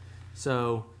 Yeah.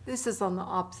 So, This is on the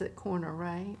opposite corner,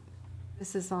 right?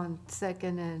 This is on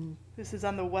Second and, This is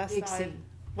on the west Dixie side,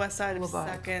 west side of Boulevard.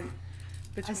 Second,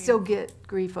 I between, still get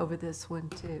grief over this one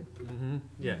too.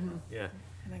 yeah, yeah.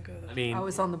 and then go to I the mean, I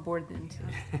was on the board then too.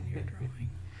 your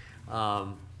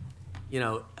drawing. you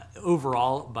know,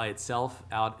 overall by itself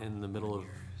out in the middle of,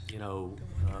 you know,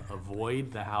 a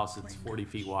void, the house, it's 40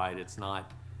 feet wide. It's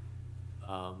not,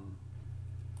 to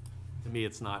me,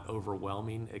 it's not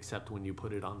overwhelming, except when you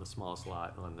put it on the smallest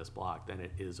lot on this block, then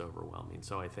it is overwhelming.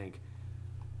 So I think,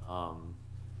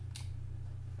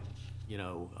 you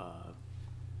know,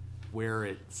 where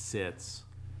it sits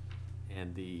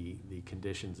and the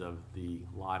conditions of the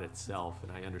lot itself,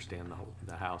 and I understand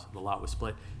the house, the lot was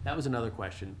split. That was another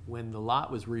question. When the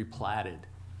lot was replatted,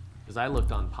 because I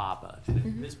looked on Papa, and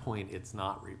at this point, it's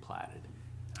not replatted.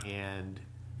 And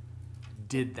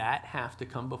did that have to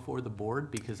come before the board?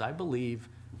 Because I believe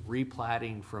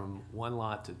replatting from one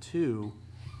lot to two,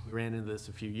 we ran into this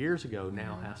a few years ago,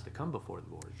 now has to come before the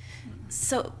board.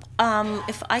 So,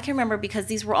 if I can remember, because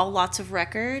these were all lots of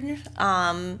record,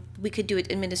 we could do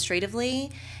it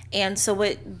administratively. And so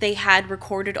what they had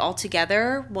recorded all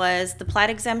together was the plat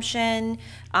exemption,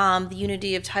 the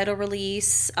unity of title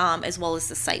release, as well as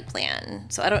the site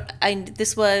plan. So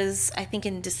this was, I think,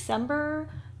 in December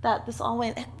that this all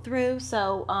went through.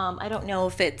 So, I don't know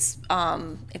if it's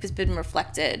been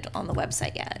reflected on the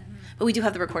website yet. But we do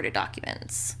have the recorded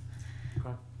documents.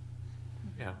 Okay.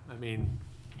 Yeah, I mean,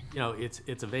 you know,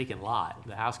 it's a vacant lot.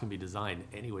 The house can be designed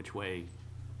any which way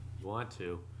you want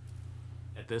to.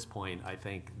 At this point, I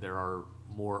think there are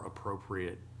more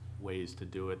appropriate ways to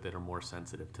do it that are more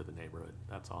sensitive to the neighborhood.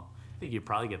 That's all. I think you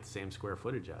probably get the same square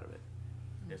footage out of it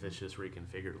if it's just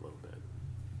reconfigured a little bit.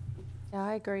 Yeah,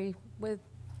 I agree with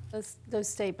those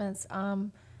statements. I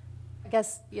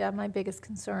guess, yeah, my biggest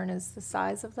concern is the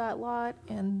size of that lot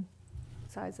and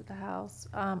size of the house.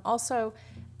 Also,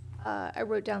 I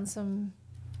wrote down some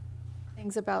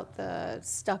things about the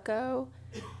stucco.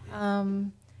 I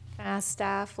asked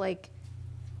staff, like,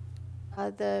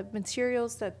 the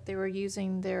materials that they were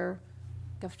using, they're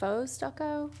like a faux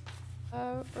stucco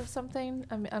or something.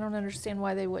 I mean, I don't understand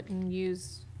why they wouldn't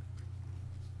use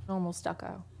normal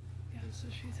stucco. Yeah, so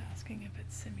she's asking if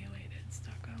it's simulated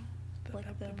stucco,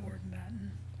 Like the the- board and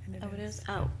batten. And Oh, it is?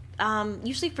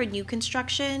 Usually for new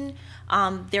construction,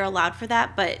 they're allowed for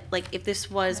that, but like if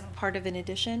this was part of an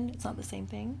addition, it's not the same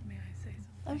thing. May I say something?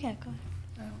 Oh, yeah, go ahead.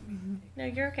 I don't mean No,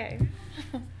 you're okay.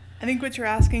 I think what you're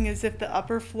asking is if the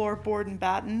upper floor board and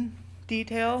batten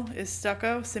detail is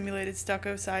stucco, simulated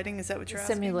stucco siding, is that what you're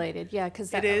asking? Simulated, yeah,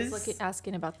 because It I was is?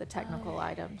 asking about the technical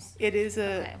items. It is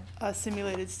Okay. a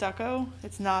simulated stucco.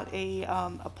 It's not a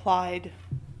applied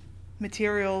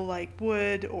material like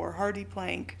wood or hardy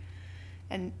plank.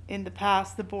 And in the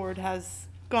past, the board has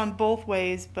gone both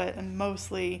ways, but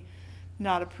mostly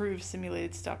not approved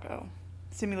simulated stucco,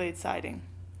 simulated siding.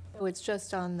 So it's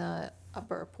just on the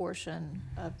upper portion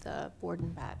of the board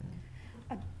and batten.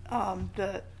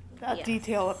 That Yes.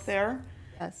 detail up there.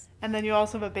 Yes. And then you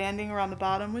also have a banding around the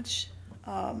bottom, which,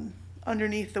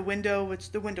 underneath the window,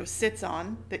 which the window sits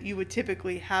on, that you would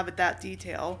typically have at that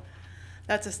detail.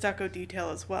 That's a stucco detail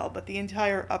as well, but the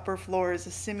entire upper floor is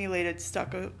a simulated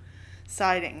stucco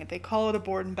siding. They call it a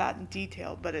board and batten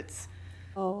detail, but it's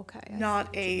Oh, okay. I see not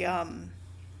what you a, mean.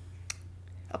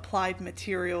 applied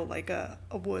material like a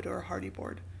wood or a hardy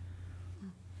board.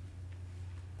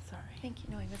 Sorry. Thank you.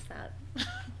 No, I missed that.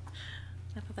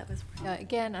 I thought that was. Yeah,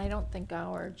 again, I don't think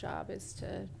our job is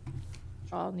to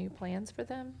draw new plans for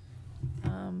them,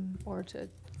 or to,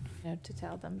 to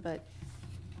tell them, but,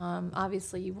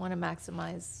 obviously you want to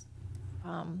maximize,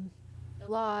 the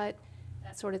lot,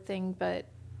 that sort of thing, but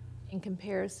in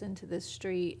comparison to this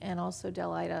street and also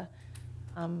Delida,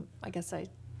 I guess I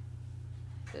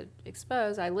should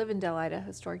expose, I live in Delida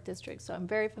Historic District, so I'm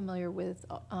very familiar with,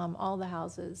 all the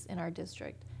houses in our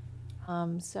district.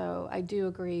 So I do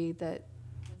agree that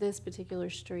this particular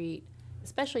street,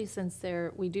 especially since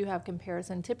we do have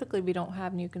comparison, typically we don't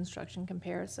have new construction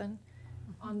comparison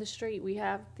on the street. We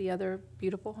have the other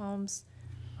beautiful homes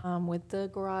with the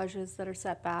garages that are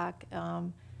set back. I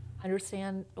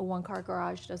understand a one-car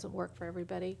garage doesn't work for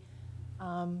everybody,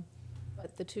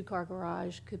 but the two-car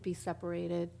garage could be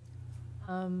separated.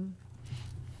 I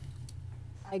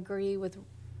agree with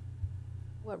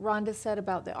what Rhonda said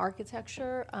about the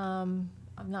architecture. I'm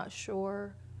not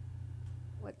sure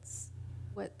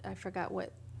I forgot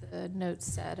what the notes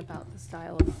said about the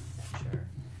style of architecture.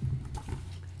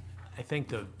 I think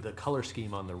the color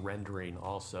scheme on the rendering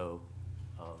also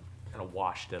kind of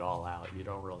washed it all out. You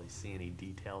don't really see any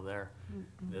detail there.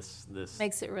 This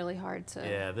Makes it really hard to.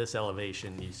 Yeah, this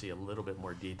elevation you see a little bit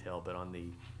more detail, but on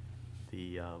the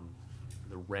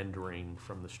rendering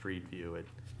from the street view, it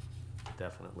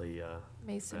definitely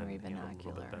Masonry a little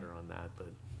vernacular. bit better on that. But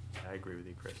I agree with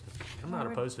you, Kristen. I'm not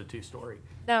opposed to two-story.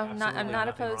 No, Absolutely I'm not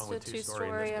nothing wrong opposed to with two-story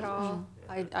in two-story this at all.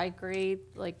 position. I agree,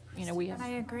 like, we have. And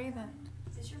I agree that,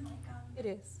 Is your mic on? It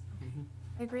is.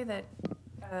 I agree that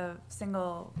a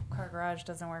single-car garage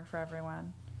doesn't work for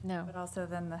everyone. No. But also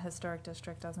then the historic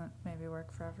district doesn't maybe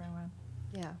work for everyone.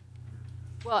 Yeah.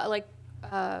 Well, like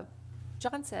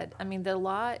John said, I mean, the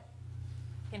lot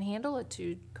can handle a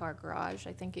two-car garage.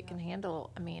 I think it can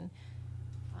handle, I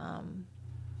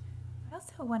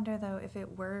also wonder though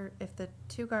if the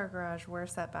two-car garage were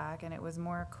set back and it was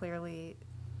more clearly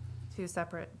two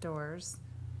separate doors,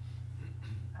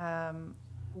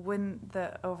 wouldn't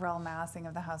the overall massing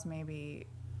of the house maybe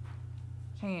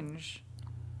change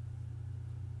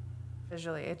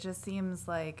visually? It just seems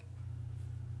like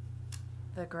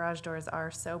the garage doors are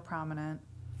so prominent.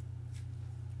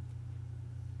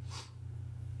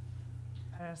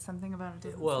 Something about it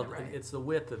doesn't Well, sit right. it's the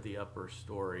width of the upper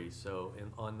story, so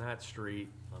on that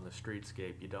street, on the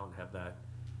streetscape, you don't have that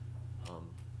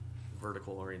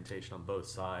vertical orientation on both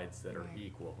sides that are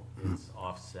equal. It's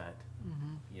offset.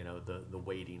 You know, the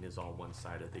weighting is all one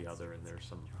side or the other, and there's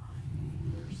some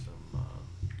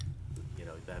you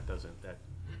know, that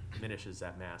diminishes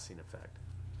that massing effect.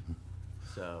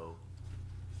 So,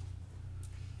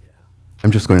 I'm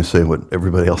just going to say what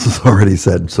everybody else has already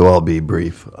said, so I'll be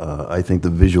brief. I think the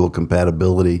visual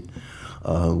compatibility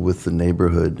with the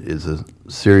neighborhood is a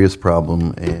serious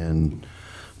problem, and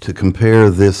to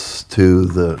compare this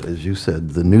to as you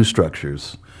said, the new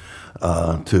structures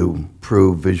to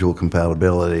prove visual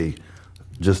compatibility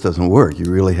just doesn't work. You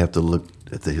really have to look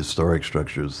at the historic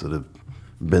structures that have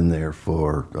been there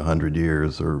for 100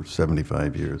 years or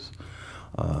 75 years.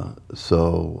 I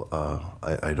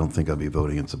don't think I'll be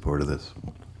voting in support of this.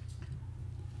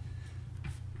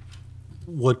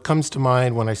 What comes to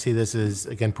mind when I see this is,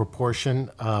 again, proportion.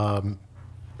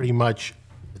 Pretty much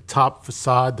the top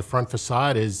facade, the front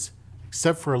facade is,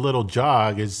 except for a little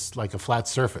jog, is like a flat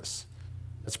surface.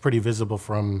 That's pretty visible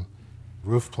from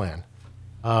roof plan.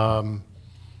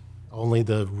 Only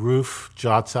the roof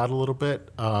jots out a little bit.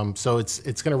 So it's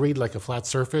going to read like a flat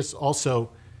surface.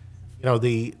 Also, you know,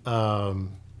 the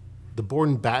board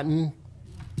and batten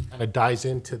kind of dies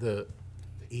into the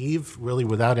eave, really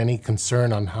without any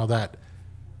concern on how that,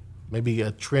 maybe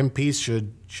a trim piece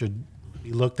should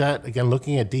be looked at. Again,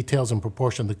 looking at details and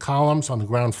proportion. The columns on the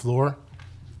ground floor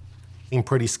seem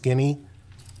pretty skinny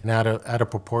and out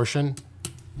of proportion.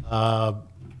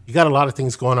 You got a lot of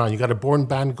things going on. You got a board and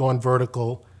batten going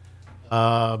vertical.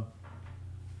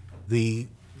 The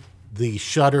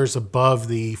shutters above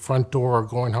the front door are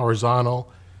going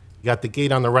horizontal. You got the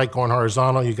gate on the right going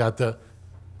horizontal. You got the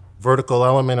vertical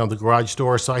element of the garage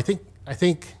door. So I think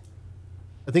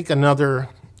another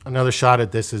shot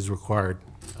at this is required.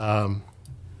 Not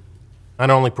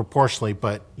only proportionally,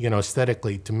 but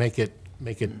aesthetically, to make it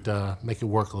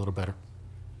work a little better.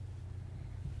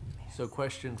 So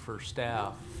question for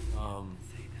staff,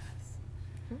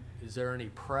 is there any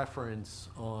preference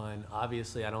on,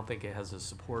 obviously I don't think it has the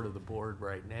support of the board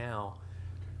right now.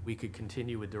 We could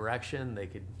continue with direction, they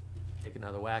could take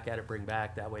another whack at it, bring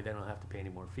back, that way they don't have to pay any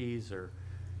more fees or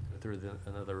go through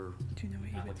another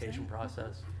application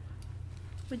process.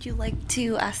 Would you like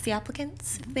to ask the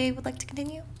applicants if they would like to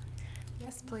continue?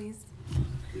 Yes, please.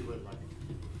 We would like.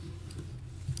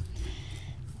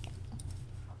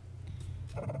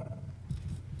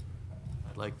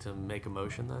 I'd like to make a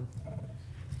motion then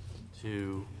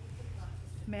to.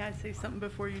 May I say something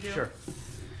before you do? Sure.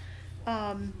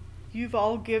 You've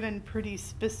all given pretty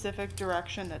specific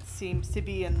direction that seems to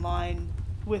be in line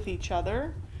with each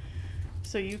other.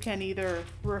 So you can either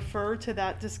refer to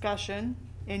that discussion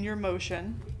in your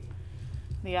motion.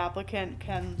 The applicant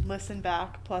can listen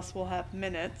back, plus we'll have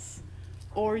minutes,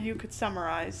 or you could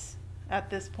summarize at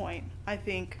this point. I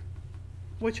think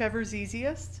whichever's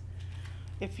easiest,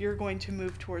 if you're going to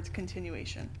move towards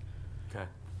continuation. Okay.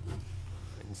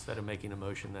 Instead of making a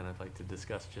motion, then I'd like to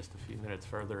discuss just a few minutes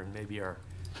further, and maybe our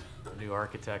new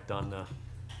architect on the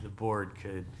board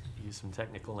could use some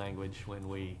technical language when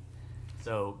we,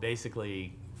 so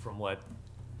basically, from what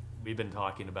we've been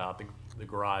talking about, the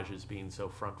garages being so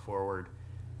front forward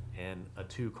and a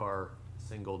 2-car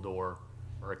single door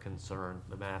are a concern.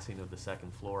 The massing of the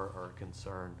second floor are a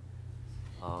concern.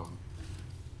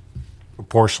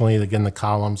 Proportionally, again, the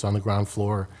columns on the ground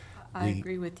floor, I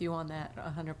agree with you on that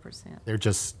 100%. they're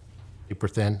just super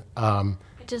thin. I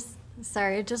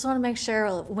just want to make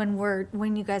sure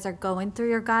when you guys are going through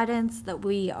your guidance that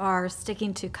we are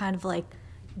sticking to kind of like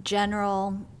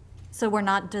general, so we're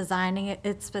not designing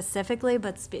it specifically,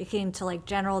 but speaking to like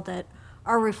general that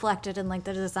are reflected in like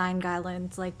the design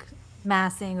guidelines, like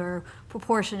massing or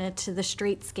proportionate to the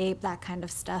streetscape, that kind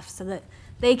of stuff, so that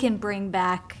they can bring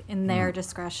back in their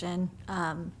discretion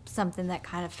something that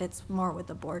kind of fits more with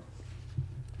the board.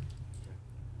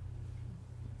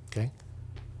 Okay.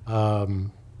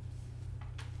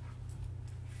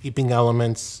 Keeping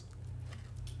elements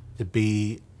to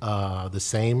be the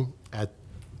same at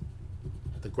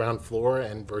the ground floor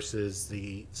and versus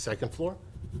the second floor.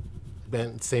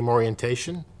 Again, same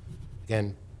orientation.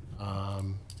 Again,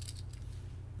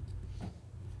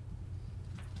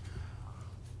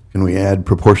 Can we add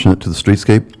proportionate to the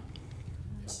streetscape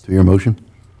to your motion?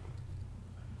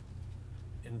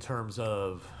 In terms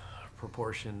of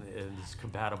proportion is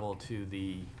compatible to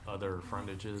the other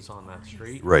frontages on that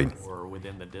street? Right. Or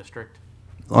within the district?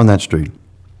 On that street.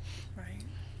 Right.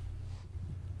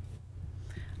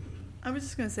 I was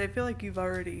just gonna say, I feel like you've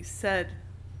already said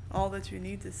all that you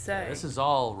need to say. This is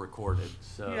all recorded,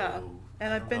 so. Yeah,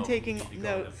 and I I've don't been know if we taking need to go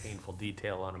into notes. painful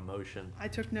detail on a motion. I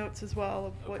took notes as well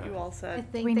of what Okay. you all I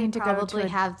said. think We they need to go to probably a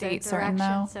have the date certain,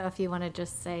 direction, though. so if you want to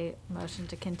just say motion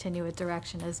to continue with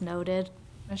direction as noted.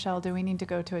 Michelle, do we need to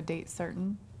go to a date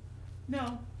certain?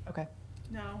 No, Okay.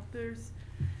 no,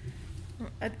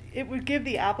 it would give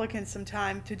the applicant some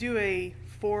time to do a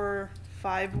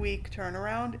 4-5 week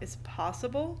turnaround is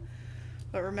possible.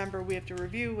 But remember, we have to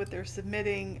review what they're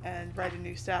submitting and write a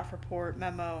new staff report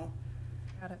memo.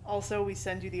 Got it. Also, we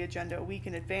send you the agenda a week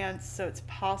in advance, so it's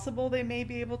possible they may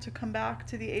be able to come back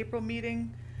to the April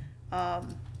meeting.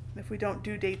 If we don't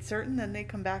do date certain, then they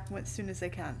come back as soon as they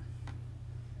can.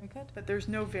 Very good. But there's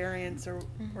no variance or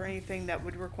anything that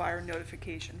would require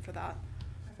notification for that.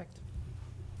 Perfect.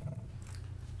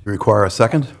 You require a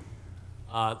second?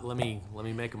 Let me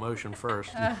make a motion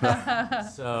first. I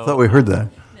thought So we heard that.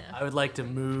 I would like to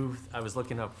move, I was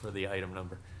looking up for the item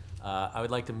number. I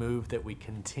would like to move that we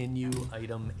continue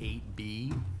item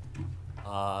 8B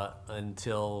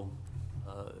until,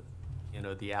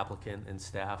 the applicant and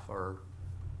staff are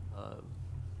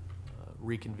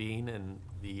reconvene and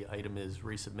the item is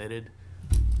resubmitted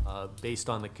based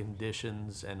on the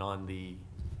conditions and on the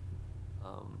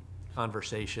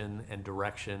conversation and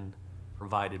direction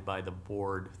provided by the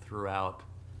board throughout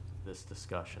this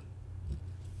discussion.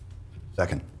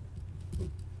 Second.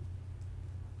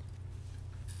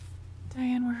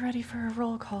 Diane, we're ready for a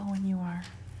roll call when you are.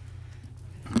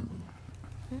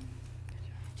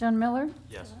 John Miller,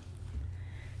 Yes.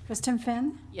 Kristen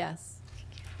Finn, Yes.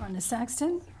 Rhonda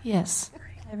Saxton, Yes.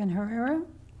 Ivan Herrera,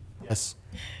 yes.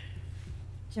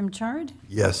 Jim Chard,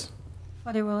 Yes.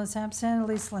 Claudia Willis absent,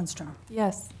 Elise Lindstrom.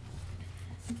 Yes.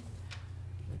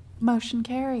 Motion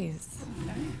carries.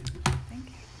 Thank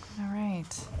you. All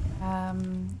right.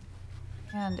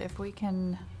 And if we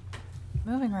can,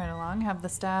 moving right along, have the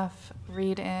staff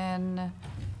read in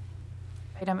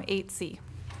item 8C.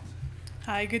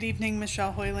 Hi, good evening,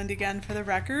 Michelle Hoyland again for the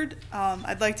record.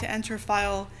 I'd like to enter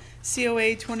file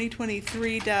COA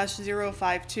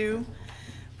 2023-052,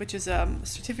 which is a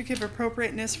certificate of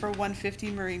appropriateness for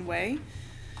 150 Marine Way.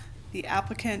 The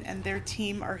applicant and their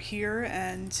team are here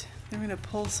and they're going to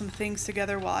pull some things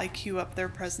together while I queue up their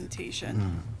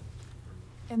presentation.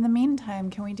 In the meantime,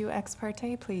 can we do ex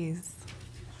parte, please?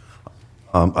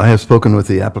 I have spoken with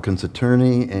the applicant's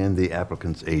attorney and the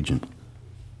applicant's agent.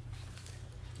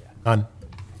 None.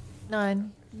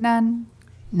 None. None.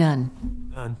 None.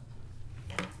 None.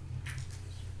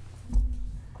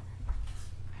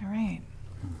 All right.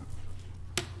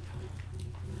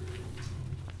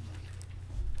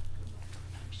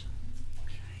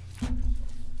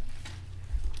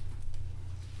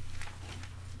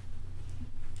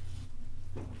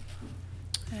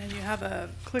 And you have a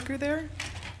clicker there?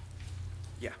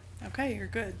 Yeah. Okay, you're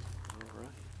good. All right.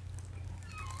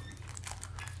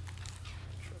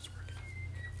 Sure it's working.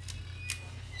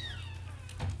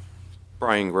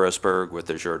 Brian Grossberg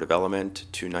with Azure Development,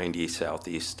 290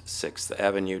 Southeast 6th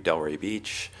Avenue, Delray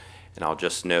Beach. And I'll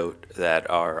just note that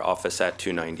our office at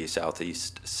 290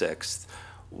 Southeast 6th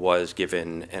was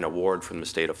given an award from the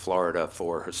state of Florida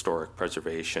for historic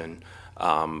preservation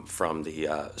from the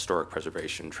Historic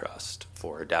Preservation Trust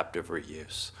for adaptive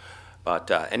reuse. But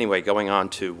anyway, going on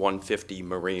to 150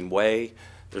 Marine Way,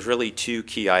 there's really two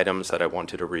key items that I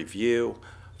wanted to review.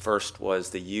 First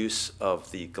was the use of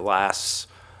the glass,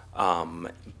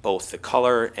 both the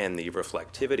color and the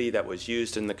reflectivity that was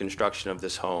used in the construction of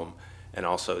this home, and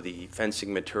also the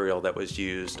fencing material that was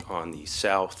used on the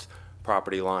south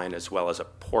property line, as well as a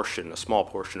small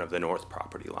portion of the north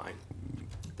property line.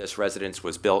 This residence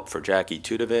was built for Jackie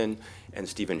Tudevin and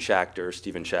Stephen Schachter.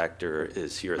 Stephen Schachter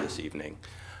is here this evening.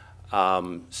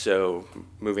 So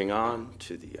moving on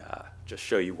to the, just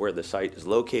show you where the site is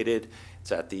located.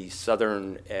 It's at the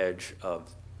southern edge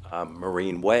of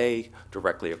Marine Way,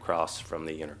 directly across from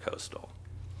the Intercoastal.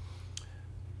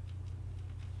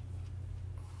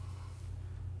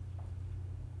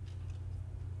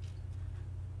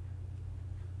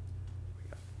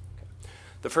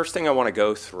 The first thing I want to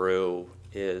go through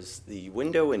is the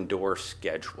window and door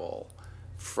schedule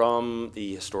from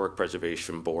the Historic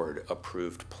Preservation Board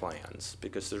approved plans,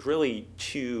 because there's really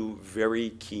two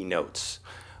very key notes.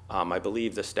 I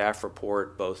believe the staff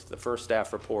report, both the first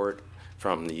staff report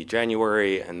from the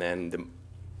January and then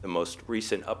the most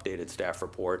recent updated staff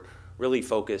report, really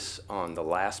focus on the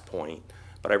last point,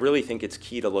 but I really think it's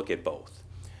key to look at both.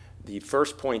 The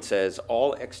first point says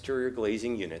all exterior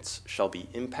glazing units shall be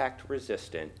impact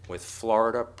resistant with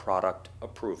Florida product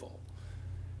approval.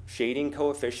 Shading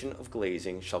coefficient of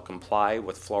glazing shall comply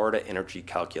with Florida energy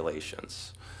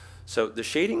calculations. So the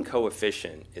shading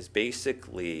coefficient is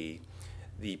basically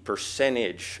the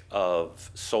percentage of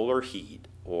solar heat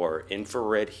or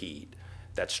infrared heat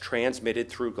that's transmitted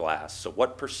through glass. So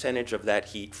what percentage of that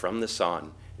heat from the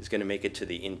sun is going to make it to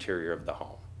the interior of the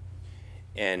home?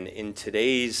 And in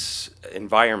today's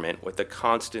environment, with the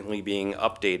constantly being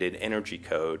updated energy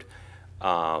code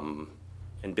and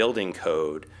building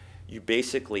code, you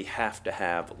basically have to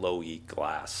have low-E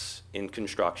glass in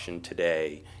construction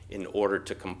today in order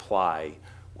to comply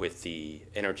with the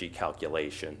energy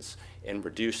calculations and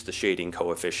reduce the shading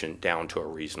coefficient down to a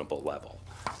reasonable level.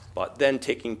 But then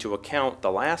taking into account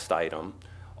the last item,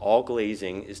 all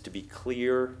glazing is to be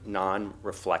clear,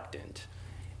 non-reflectant.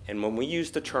 And when we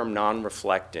use the term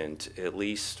non-reflectant, at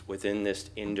least within this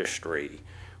industry,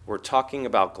 we're talking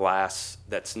about glass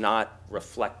that's not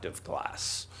reflective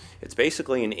glass. It's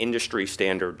basically an industry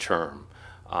standard term.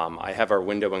 I have our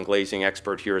window and glazing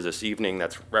expert here this evening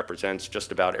that represents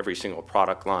just about every single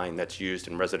product line that's used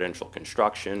in residential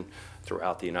construction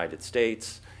throughout the United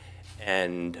States.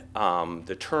 And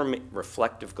the term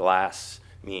reflective glass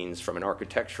means, from an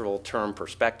architectural term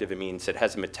perspective, it means it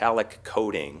has a metallic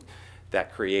coating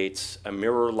that creates a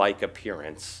mirror-like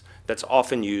appearance that's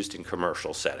often used in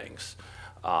commercial settings.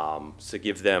 To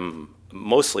give them,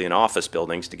 mostly in office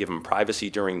buildings, to give them privacy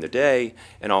during the day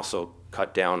and also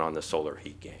cut down on the solar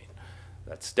heat gain.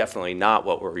 That's definitely not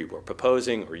what we were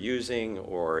proposing or using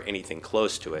or anything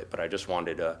close to it, but I just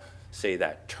wanted to say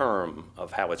that term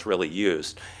of how it's really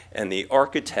used. And the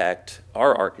architect,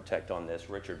 our architect on this,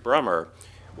 Richard Brummer,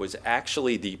 was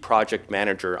actually the project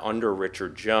manager under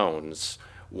Richard Jones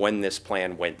when this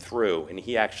plan went through, and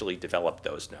he actually developed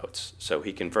those notes. So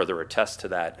he can further attest to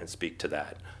that and speak to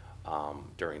that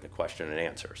during the question and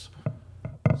answers.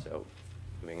 So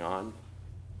moving on.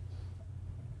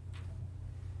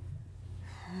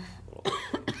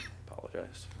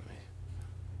 Apologize.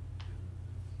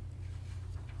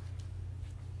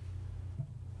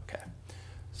 Okay.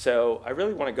 So I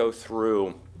really want to go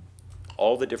through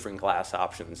all the different glass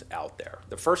options out there.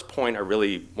 The first point I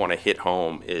really want to hit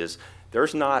home is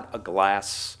there's not a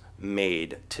glass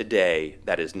made today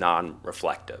that is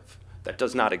non-reflective. That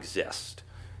does not exist.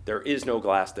 There is no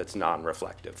glass that's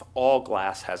non-reflective. All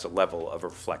glass has a level of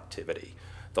reflectivity.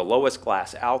 The lowest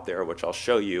glass out there, which I'll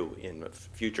show you in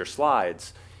future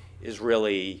slides, is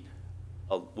really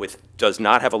does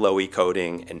not have a low E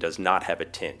coating and does not have a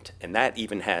tint, and that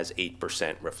even has 8%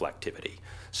 reflectivity.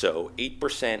 So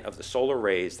 8% of the solar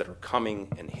rays that are coming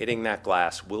and hitting that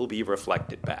glass will be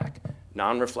reflected back.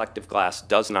 Non-reflective glass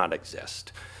does not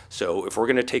exist. So if we're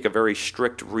going to take a very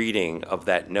strict reading of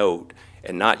that note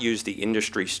and not use the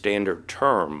industry standard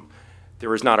term,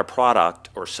 there is not a product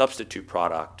or substitute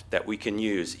product that we can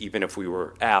use even if we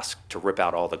were asked to rip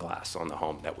out all the glass on the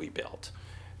home that we built.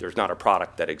 There's not a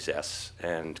product that exists,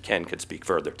 and Ken could speak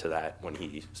further to that when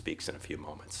he speaks in a few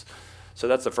moments. So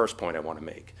that's the first point I want to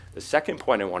make. The second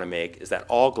point I want to make is that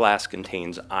all glass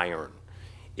contains iron.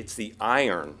 It's the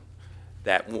iron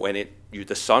that when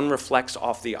the sun reflects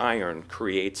off the iron,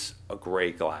 creates a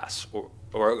gray glass,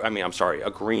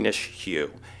 a greenish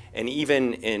hue. And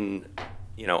even in,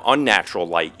 unnatural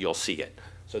light, you'll see it.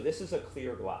 So this is a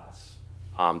clear glass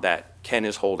that Ken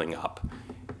is holding up.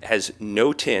 It has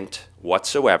no tint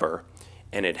whatsoever,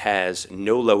 and it has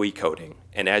no low E coating.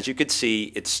 And as you could see,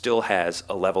 it still has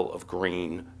a level of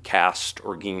green cast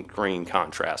or green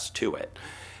contrast to it.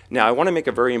 Now, I want to make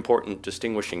a very important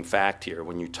distinguishing fact here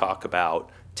when you talk about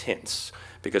tints,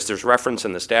 because there's reference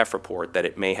in the staff report that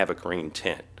it may have a green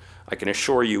tint. I can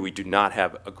assure you we do not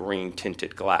have a green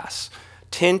tinted glass.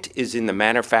 Tint is in the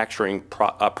manufacturing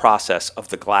process of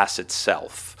the glass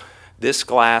itself. This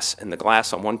glass and the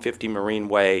glass on 150 Marine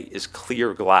Way is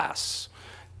clear glass.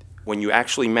 When you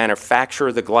actually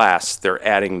manufacture the glass, they're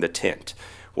adding the tint.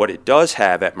 What it does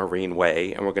have at Marine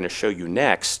Way, and we're going to show you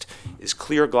next, is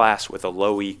clear glass with a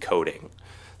low E coating.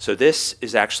 So this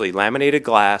is actually laminated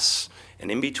glass,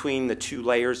 and in between the two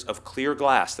layers of clear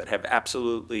glass that have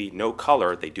absolutely no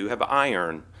color, they do have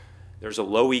iron, there's a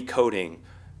low E coating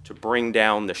to bring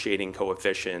down the shading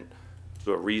coefficient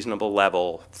to a reasonable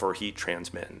level for heat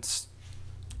transmittance.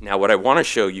 Now, what I want to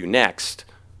show you next,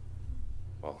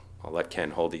 well, I'll let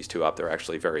Ken hold these two up. They're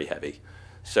actually very heavy.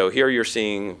 So here you're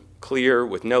seeing clear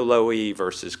with no low E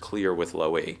versus clear with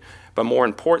low E. But more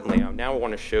importantly, now I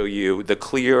want to show you the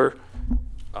clear,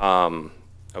 now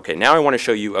I want to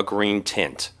show you a green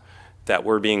tint that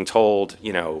we're being told,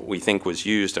 we think was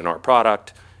used in our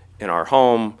product, in our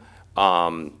home.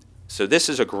 So this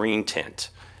is a green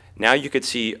tint. Now you could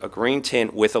see a green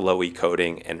tint with a low E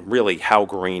coating and really how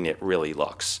green it really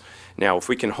looks. Now, if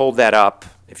we can hold that up,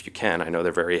 if you can, I know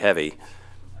they're very heavy.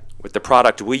 With the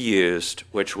product we used,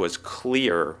 which was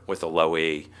clear with a low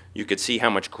E, you could see how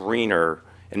much greener,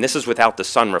 and this is without the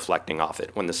sun reflecting off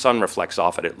it. When the sun reflects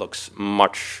off it, it looks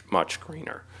much, much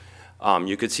greener.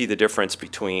 You could see the difference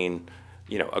between,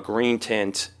 a green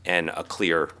tint and a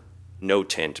clear, no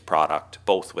tint product,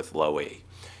 both with low E.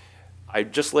 I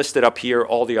just listed up here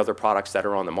all the other products that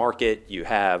are on the market. You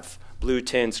have blue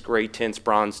tints, gray tints,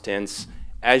 bronze tints.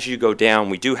 As you go down,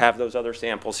 we do have those other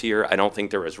samples here. I don't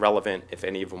think they're as relevant. If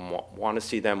any of them want to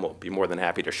see them, we'll be more than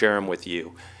happy to share them with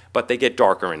you. But they get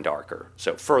darker and darker,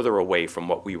 so further away from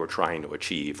what we were trying to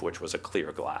achieve, which was a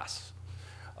clear glass.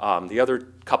 The other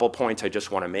couple points I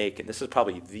just want to make, and this is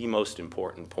probably the most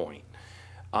important point.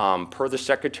 Per the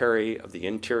Secretary of the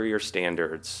Interior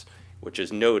Standards, which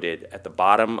is noted at the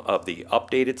bottom of the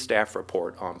updated staff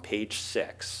report on page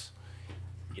 6,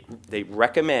 they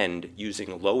recommend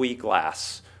using low E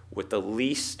glass with the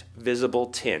least visible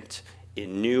tint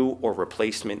in new or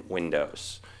replacement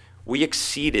windows. We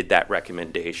exceeded that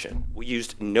recommendation. We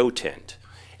used no tint,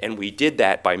 and we did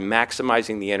that by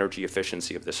maximizing the energy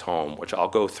efficiency of this home, which I'll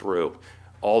go through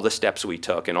all the steps we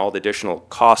took and all the additional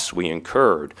costs we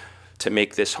incurred to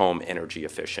make this home energy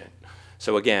efficient.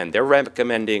 So again, they're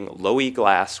recommending low E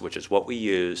glass, which is what we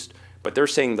used, but they're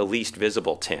saying the least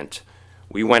visible tint.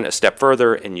 We went a step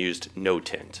further and used no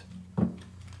tint.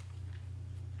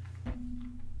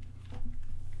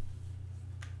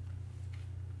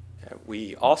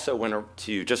 We also went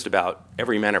to just about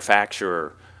every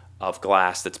manufacturer of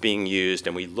glass that's being used,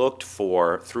 and we looked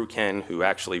for, through Ken, who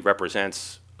actually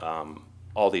represents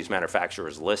all these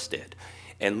manufacturers listed,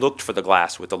 and looked for the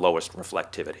glass with the lowest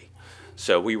reflectivity.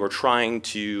 So we were trying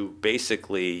to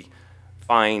basically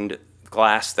find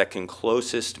glass that can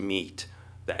closest meet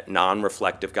that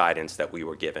non-reflective guidance that we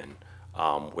were given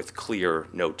with clear,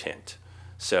 no tint.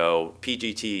 So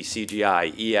PGT,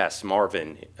 CGI, ES,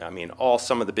 Marvin,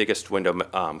 some of the biggest window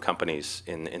companies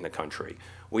in the country.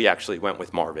 We actually went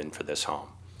with Marvin for this home.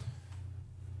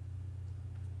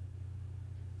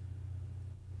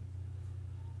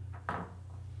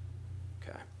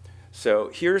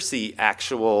 So here's the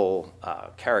actual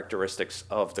characteristics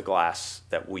of the glass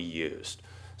that we used.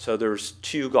 So there's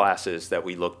two glasses that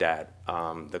we looked at.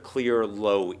 The clear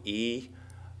low E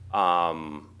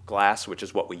glass, which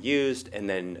is what we used, and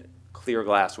then clear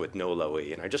glass with no low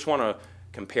E. And I just want to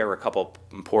compare a couple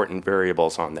important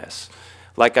variables on this.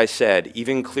 Like I said,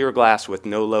 even clear glass with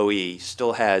no low E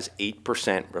still has 8%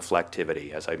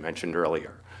 reflectivity, as I mentioned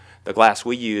earlier. The glass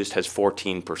we used has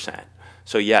 14%.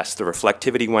 So yes, the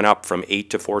reflectivity went up from 8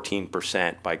 to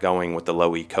 14% by going with the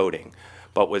low E coating.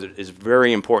 But what is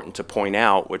very important to point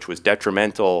out, which was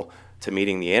detrimental to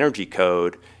meeting the energy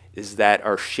code, is that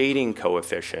our shading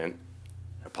coefficient,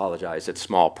 I apologize, it's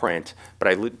small print, but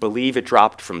I believe it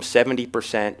dropped from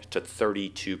 70% to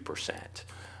 32%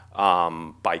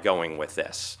 by going with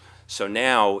this. So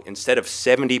now, instead of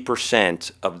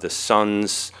 70% of the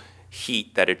sun's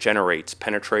heat that it generates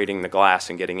penetrating the glass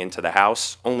and getting into the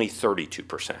house, only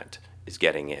 32% is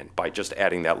getting in by just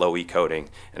adding that low E coating,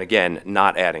 and again,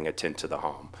 not adding a tint to the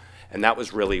home. And that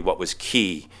was really what was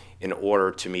key in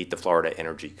order to meet the Florida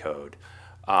Energy Code.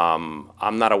 I'm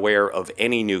not aware of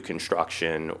any new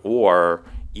construction or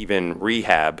even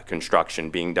rehab construction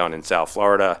being done in South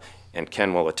Florida, and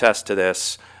Ken will attest to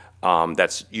this,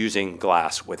 that's using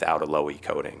glass without a low E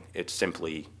coating. It's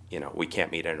simply, we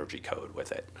can't meet energy code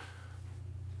with it.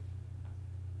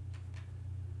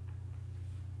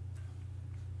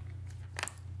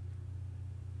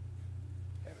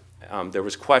 There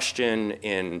was question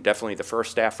in definitely the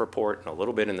first staff report and a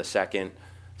little bit in the second,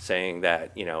 saying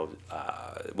that,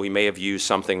 we may have used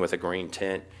something with a green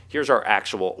tint. Here's our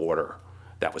actual order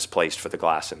that was placed for the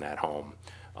glass in that home.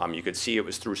 You could see it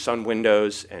was through sun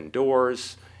windows and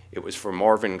doors, it was for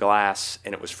Marvin glass,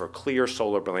 and it was for clear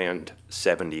Solar Band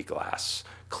 70 glass.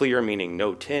 Clear meaning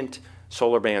no tint,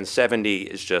 Solar Band 70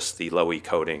 is just the low E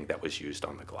coating that was used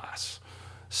on the glass.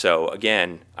 So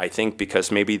again, I think because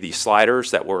maybe the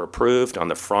sliders that were approved on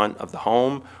the front of the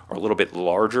home are a little bit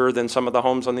larger than some of the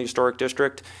homes on the historic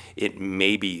district, it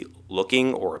may be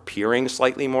looking or appearing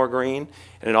slightly more green.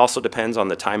 And it also depends on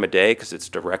the time of day, because it's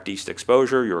direct east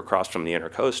exposure, you're across from the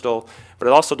intercoastal, but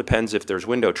it also depends if there's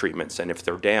window treatments, and if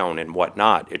they're down and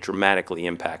whatnot, it dramatically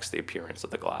impacts the appearance of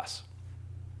the glass.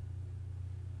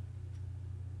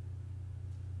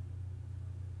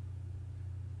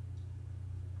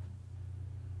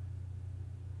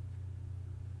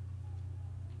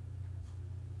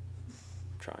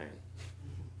 Trying.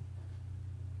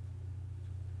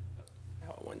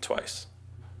 Oh, it went twice.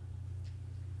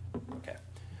 Okay.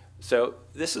 So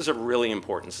this is a really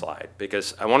important slide,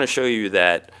 because I want to show you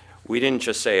that we didn't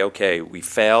just say, okay, we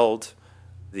failed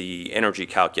the energy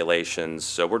calculations,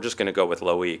 so we're just going to go with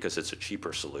low E because it's a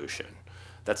cheaper solution.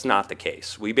 That's not the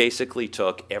case. We basically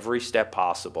took every step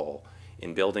possible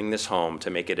in building this home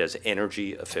to make it as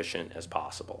energy efficient as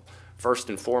possible. First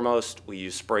and foremost, we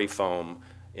use spray foam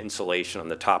insulation on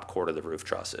the top cord of the roof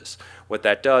trusses. What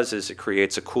that does is it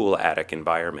creates a cool attic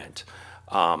environment,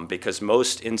 because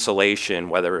most insulation,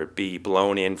 whether it be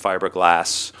blown in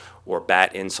fiberglass or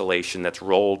batt insulation that's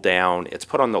rolled down, it's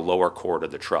put on the lower cord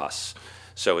of the truss.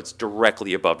 So it's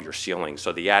directly above your ceiling,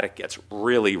 so the attic gets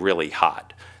really, really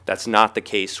hot. That's not the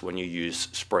case when you use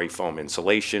spray foam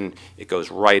insulation. It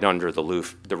goes right under the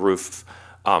roof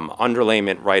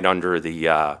underlayment, right under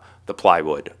the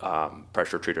plywood,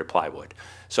 pressure-treated plywood.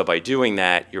 So by doing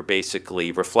that, you're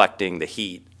basically reflecting the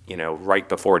heat, right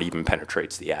before it even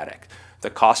penetrates the attic. The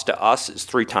cost to us is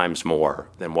 3 times more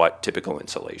than what typical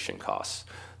insulation costs.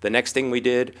 The next thing we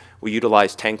did, we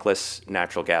utilized tankless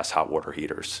natural gas hot water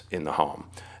heaters in the home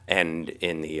and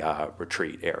in the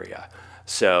retreat area.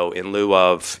 So in lieu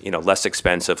of, less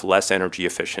expensive, less energy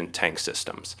efficient tank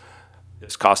systems,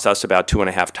 this cost us about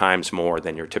 2.5 times more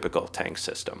than your typical tank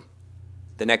system.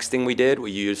 The next thing we did, we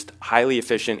used highly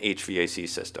efficient HVAC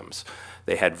systems.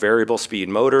 They had variable speed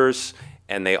motors,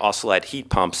 and they also had heat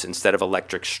pumps instead of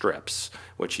electric strips,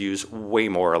 which use way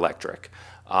more electric.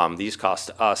 These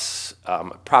cost us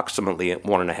approximately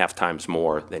 1.5 times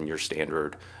more than your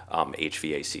standard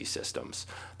HVAC systems.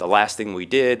 The last thing we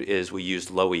did is we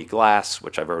used low E glass,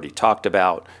 which I've already talked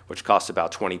about, which costs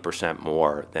about 20%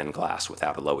 more than glass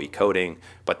without a low E coating,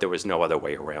 but there was no other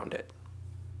way around it.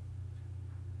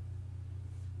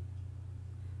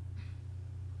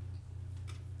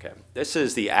 Okay, this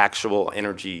is the actual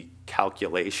energy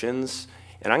calculations,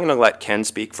 and I'm going to let Ken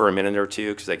speak for a minute or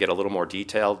two because they get a little more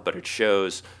detailed, but it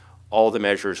shows all the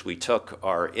measures we took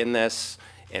are in this,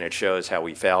 and it shows how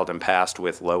we failed and passed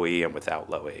with low E and without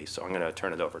low E. So I'm going to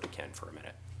turn it over to Ken for a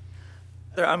minute.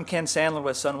 I'm Ken Sandlin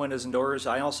with Sun Windows and Doors.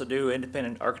 I also do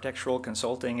independent architectural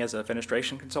consulting as a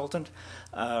fenestration consultant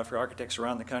for architects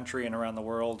around the country and around the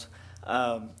world.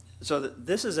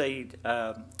 This is a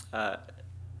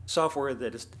software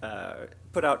that is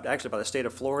put out actually by the state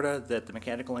of Florida that the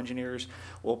mechanical engineers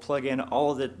will plug in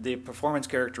all of the performance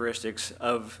characteristics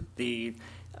of the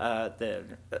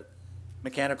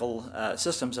mechanical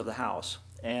systems of the house.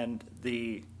 And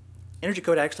the energy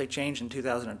code actually changed in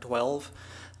 2012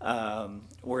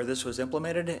 where this was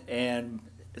implemented, and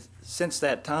since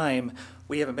that time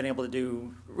we haven't been able to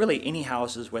do really any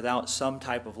houses without some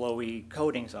type of low E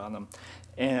coatings on them.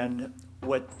 And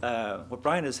what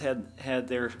Brian has had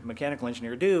their mechanical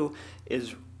engineer do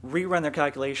is rerun their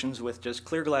calculations with just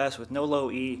clear glass with no low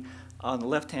E on the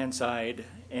left-hand side,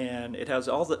 and it has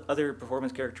all the other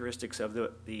performance characteristics of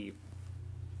the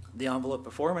the envelope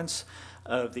performance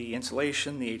of the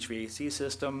insulation, the HVAC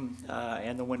system,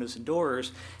 and the windows and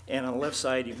doors. And on the left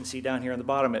side, you can see down here on the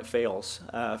bottom, it fails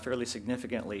fairly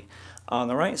significantly. On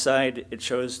the right side, it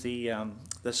shows the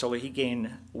solar heat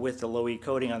gain with the low E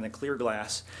coating on the clear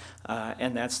glass,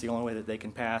 and that's the only way that they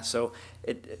can pass. So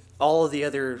all of the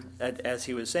other, as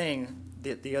he was saying,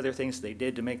 the other things they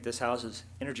did to make this house as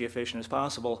energy efficient as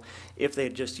possible, if they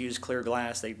had just used clear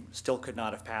glass, they still could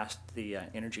not have passed the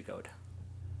energy code.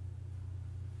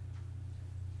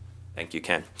 Thank you,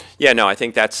 Ken. Yeah, no, I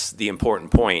think that's the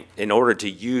important point. In order to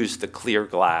use the clear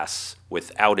glass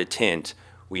without a tint,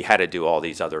 we had to do all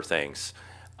these other things.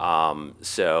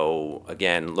 So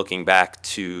again, looking back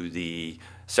to the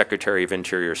Secretary of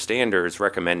Interior standards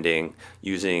recommending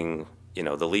using,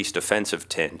 the least offensive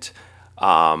tint,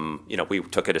 we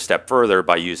took it a step further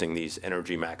by using these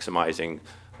energy maximizing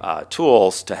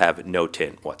tools to have no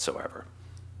tint whatsoever.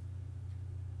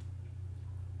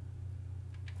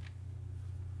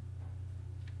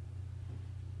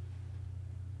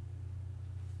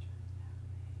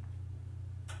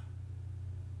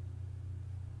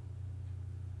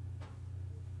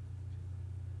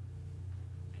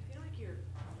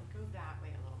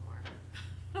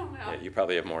 Yeah, you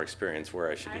probably have more experience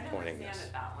where I should be pointing this.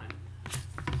 That one.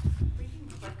 We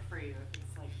can click for you if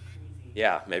it's like crazy.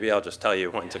 Yeah, maybe I'll just tell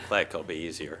you when to click, it'll be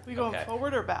easier. We going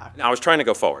forward or back? No, I was trying to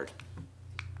go forward.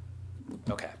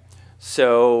 Okay.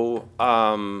 So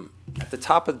at the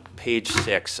top of page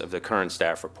 6 of the current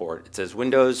staff report, it says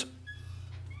windows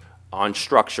on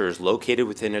structures located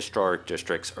within historic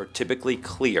districts are typically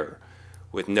clear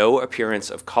with no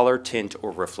appearance of color, tint,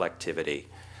 or reflectivity.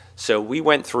 So we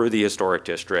went through the historic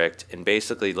district and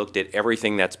basically looked at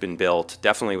everything that's been built,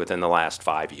 definitely within the last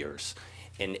 5 years.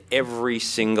 And every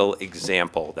single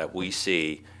example that we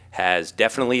see has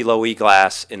definitely low E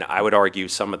glass, and I would argue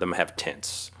some of them have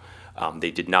tints. They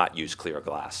did not use clear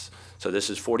glass. So this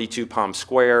is 42 Palm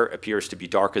Square, appears to be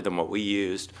darker than what we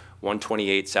used.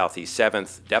 128 Southeast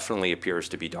 7th definitely appears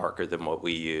to be darker than what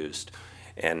we used.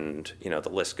 And, the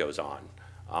list goes on.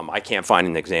 I can't find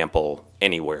an example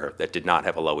anywhere that did not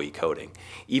have a low E coating.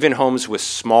 Even homes with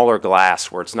smaller glass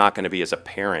where it's not going to be as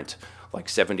apparent, like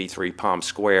 73 Palm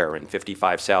Square and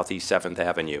 55 Southeast 7th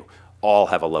Avenue, all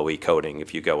have a low E coating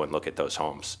if you go and look at those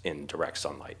homes in direct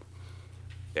sunlight.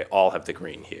 They all have the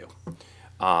green hue.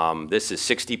 This is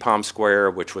 60 Palm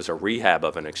Square, which was a rehab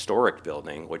of an historic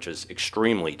building, which is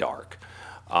extremely dark.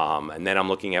 And then I'm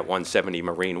looking at 170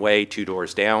 Marine Way, 2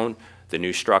 doors down, the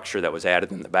new structure that was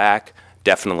added in the back.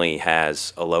 Definitely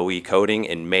has a low E coating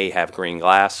and may have green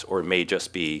glass, or it may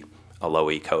just be a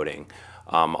low E coating.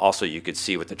 Also, you could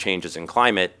see with the changes in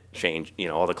climate change,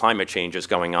 all the climate changes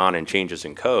going on and changes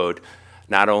in code,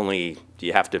 not only do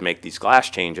you have to make these glass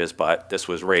changes, but this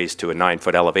was raised to a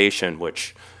 9-foot elevation,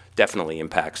 which definitely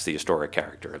impacts the historic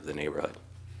character of the neighborhood.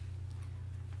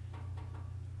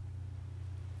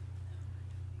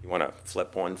 You want to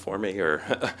flip one for me, or?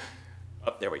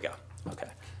 Oh, there we go. Okay.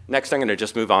 Next, I'm going to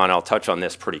just move on. I'll touch on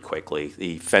this pretty quickly,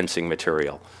 the fencing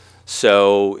material.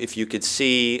 So if you could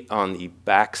see on the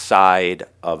back side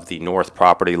of the north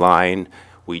property line,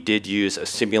 we did use a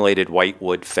simulated white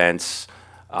wood fence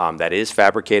that is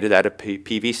fabricated out of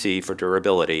PVC for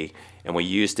durability, and we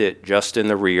used it just in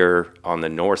the rear on the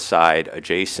north side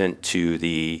adjacent to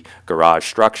the garage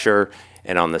structure,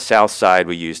 and on the south side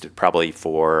we used it probably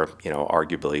for,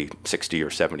 arguably 60 or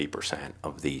 70%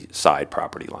 of the side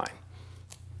property line.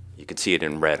 You can see it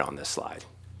in red on this slide.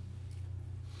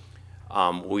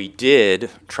 We did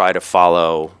try to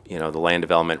follow, the land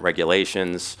development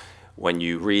regulations. When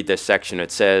you read this section,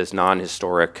 it says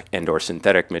non-historic and/or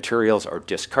synthetic materials are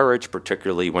discouraged,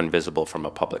 particularly when visible from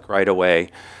a public right-of-way.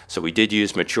 So we did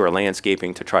use mature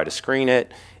landscaping to try to screen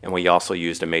it, and we also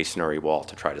used a masonry wall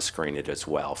to try to screen it as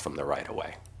well from the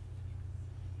right-of-way.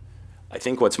 I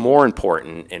think what's more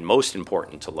important and most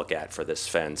important to look at for this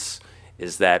fence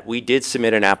is that we did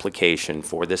submit an application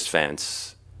for this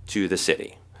fence to the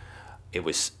city. It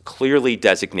was clearly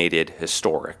designated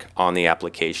historic on the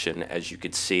application, as you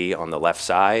could see on the left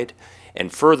side.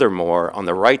 And furthermore, on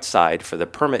the right side for the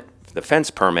permit, the fence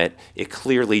permit, it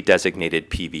clearly designated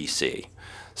PVC.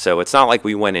 So it's not like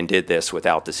we went and did this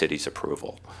without the city's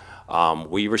approval.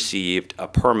 We received a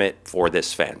permit for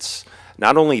this fence.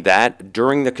 Not only that,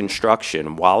 during the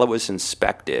construction, while it was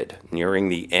inspected, nearing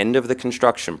the end of the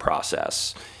construction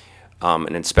process,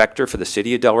 an inspector for the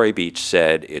city of Delray Beach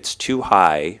said it's too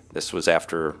high. This was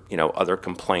after, other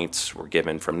complaints were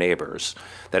given from neighbors,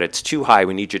 that it's too high,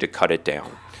 we need you to cut it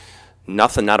down.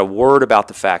 Nothing, not a word about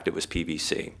the fact it was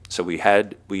PVC. So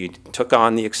we took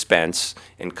on the expense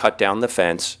and cut down the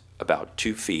fence about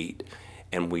 2 feet,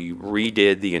 and we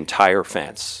redid the entire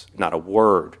fence. Not a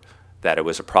word that it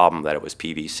was a problem, that it was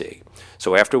PVC.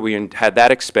 So after we had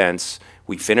that expense,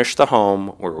 we finished the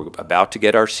home, we were about to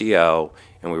get our CO,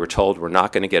 and we were told we're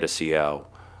not going to get a CO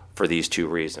for these two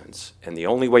reasons. And the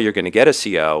only way you're going to get a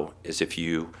CO is if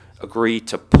you agree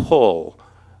to pull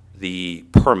the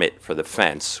permit for the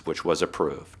fence, which was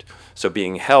approved. So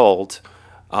being held,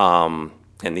 and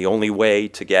the only way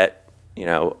to get, you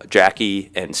know,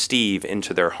 Jackie and Steve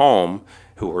into their home,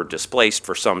 who were displaced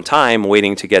for some time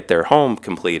waiting to get their home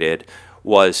completed,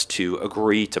 was to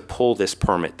agree to pull this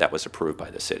permit that was approved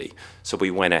by the city. So we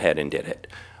went ahead and did it,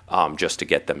 just to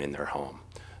get them in their home.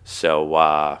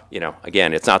 So, you know,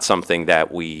 again, it's not something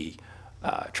that we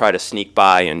try to sneak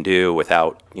by and do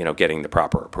without, you know, getting the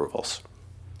proper approvals.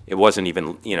 It wasn't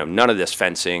even, you know, none of this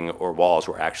fencing or walls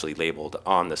were actually labeled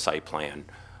on the site plan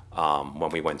when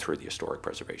we went through the Historic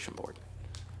Preservation Board.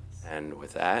 And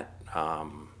with that,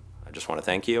 I just want to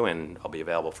thank you, and I'll be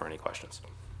available for any questions.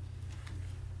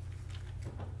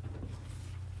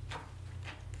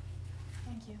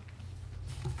 Thank you.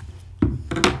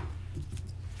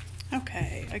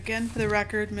 Okay, again, for the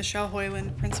record, Michelle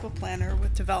Hoyland, Principal Planner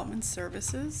with Development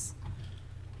Services.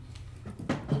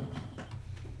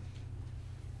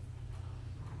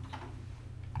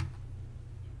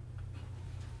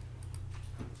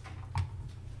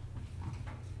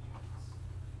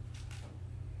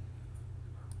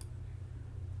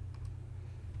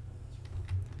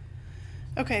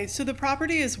 Okay, so the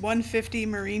property is 150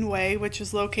 Marine Way, which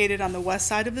is located on the west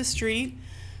side of the street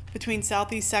between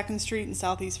Southeast 2nd Street and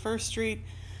Southeast 1st Street.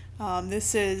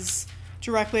 This is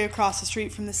directly across the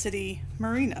street from the city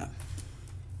marina.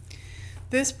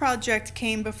 This project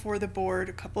came before the board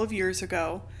a couple of years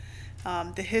ago.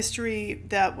 The history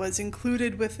that was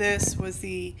included with this was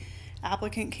the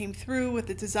applicant came through with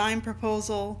a design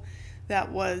proposal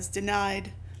that was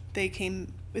denied.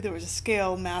 There was a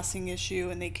scale massing issue,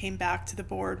 and they came back to the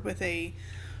board with a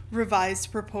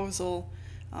revised proposal,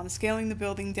 scaling the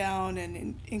building down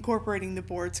and incorporating the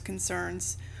board's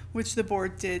concerns, which the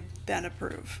board did then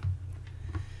approve.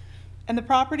 And the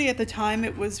property at the time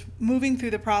it was moving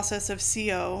through the process of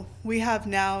CO, we have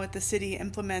now at the city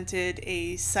implemented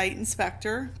a site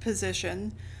inspector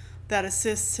position that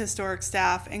assists historic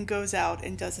staff and goes out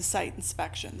and does a site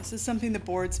inspection. This is something the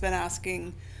board's been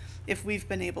asking if we've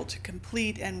been able to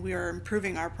complete, and we are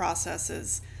improving our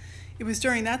processes. It was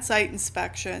during that site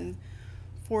inspection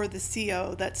for the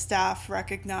CO that staff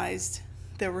recognized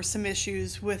there were some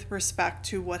issues with respect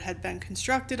to what had been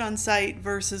constructed on site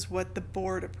versus what the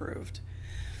board approved.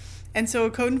 And so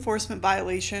a code enforcement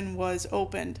violation was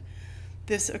opened.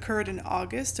 This occurred in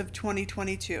August of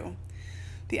 2022.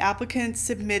 The applicant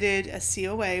submitted a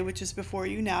COA, which is before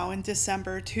you now, in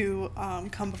December to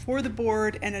come before the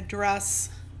board and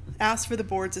ask for the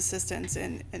board's assistance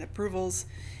and approvals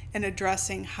in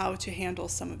addressing how to handle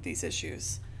some of these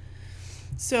issues.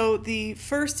 So the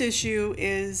first issue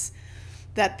is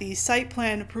that the site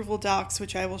plan approval docs,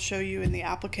 which I will show you and the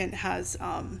applicant has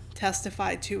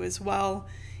testified to as well,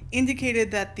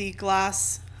 indicated that the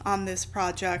glass on this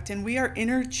project, and we are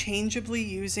interchangeably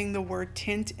using the word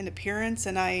tint and appearance,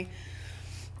 and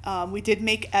we did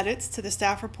make edits to the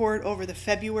staff report over the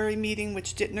February meeting,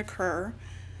 which didn't occur,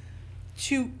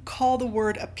 to call the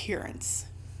word appearance,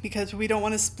 because we don't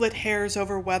want to split hairs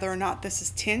over whether or not this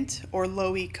is tint or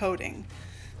low-E coating.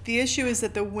 The issue is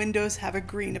that the windows have a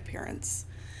green appearance.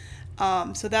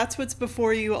 So that's what's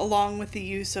before you, along with the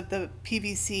use of the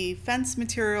PVC fence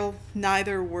material.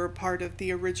 Neither were part of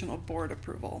the original board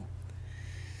approval.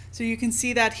 So you can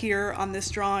see that here on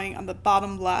this drawing on the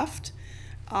bottom left,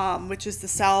 which is the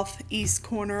southeast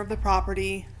corner of the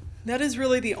property. That is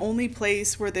really the only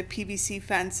place where the PVC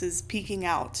fence is peeking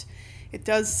out. It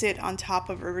does sit on top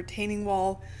of a retaining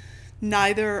wall.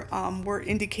 Neither were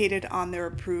indicated on their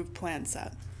approved plan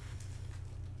set.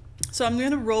 So I'm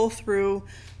going to roll through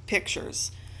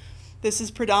pictures. This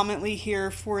is predominantly here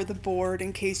for the board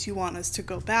in case you want us to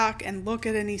go back and look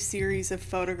at any series of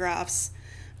photographs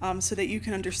so that you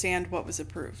can understand what was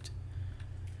approved.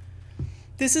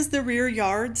 This is the rear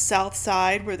yard, south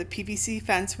side, where the PVC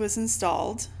fence was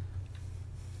installed.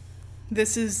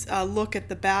 This is a look at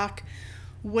the back.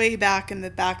 Way back in the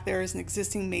back there is an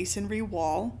existing masonry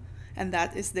wall, and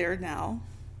that is there now.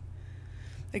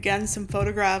 Again, some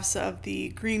photographs of the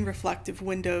green reflective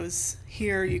windows.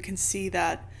 Here you can see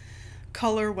that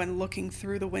color when looking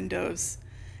through the windows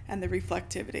and the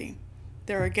reflectivity.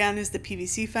 There again is the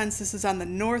PVC fence. This is on the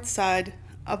north side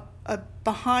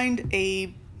behind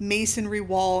a masonry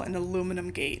wall and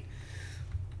aluminum gate.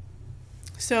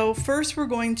 So first we're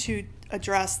going to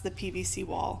address the PVC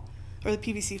wall or the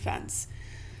PVC fence.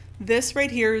 This right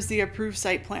here is the approved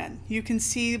site plan. You can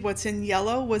see what's in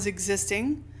yellow was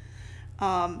existing.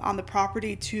 On the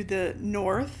property to the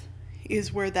north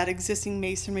is where that existing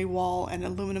masonry wall and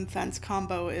aluminum fence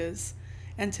combo is.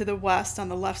 And to the west, on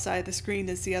the left side of the screen,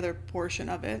 is the other portion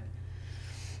of it.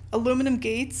 Aluminum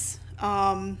gates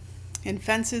and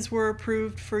fences were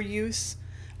approved for use,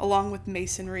 along with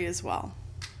masonry as well.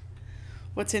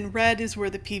 What's in red is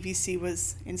where the PVC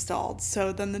was installed.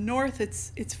 So then the north,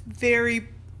 it's very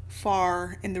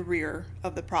far in the rear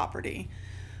of the property.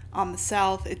 On the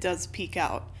south, it does peek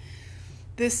out.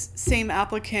 This same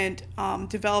applicant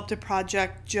developed a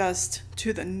project just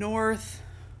to the north,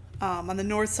 on the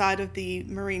north side of the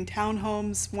Marine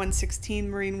Townhomes, 116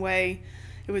 Marine Way.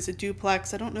 It was a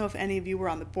duplex. I don't know if any of you were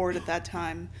on the board at that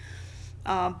time.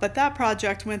 But that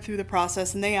project went through the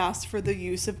process, and they asked for the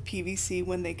use of PVC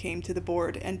when they came to the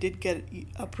board and did get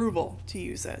approval to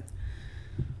use it.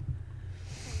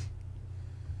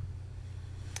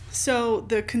 So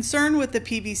the concern with the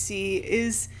PVC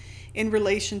is in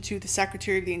relation to the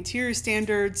Secretary of the Interior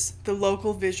standards, the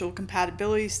local visual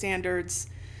compatibility standards,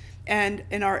 and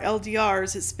in our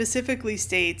LDRs, it specifically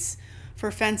states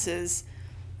for fences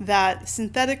that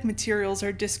synthetic materials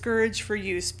are discouraged for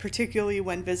use, particularly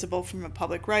when visible from a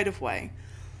public right-of-way.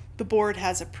 The board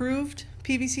has approved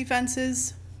PVC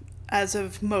fences. As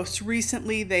of most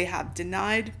recently, they have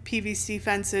denied PVC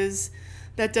fences.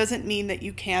 That doesn't mean that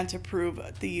you can't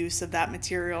approve the use of that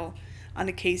material on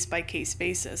a case-by-case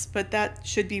basis, but that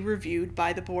should be reviewed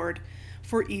by the board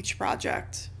for each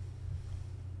project.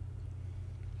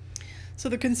 So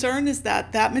the concern is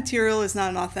that that material is not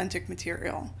an authentic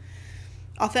material.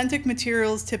 Authentic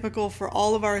materials typical for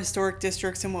all of our historic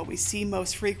districts, and what we see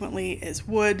most frequently is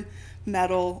wood,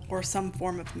 metal, or some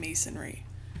form of masonry.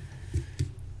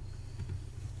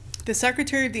 The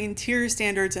Secretary of the Interior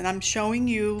standards, and I'm showing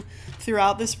you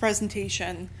throughout this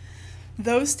presentation,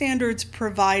 those standards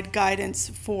provide guidance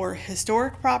for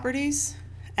historic properties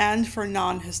and for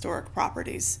non-historic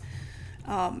properties.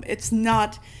 It's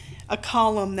not a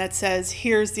column that says,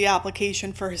 here's the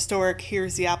application for historic,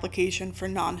 here's the application for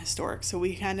non-historic. So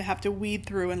we kind of have to weed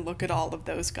through and look at all of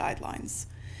those guidelines.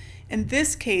 In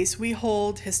this case, we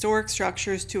hold historic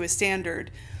structures to a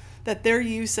standard that their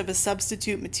use of a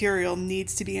substitute material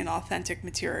needs to be an authentic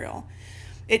material.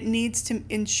 It needs to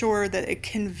ensure that it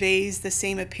conveys the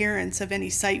same appearance of any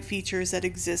site features that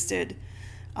existed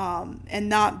and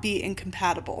not be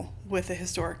incompatible with a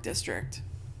historic district.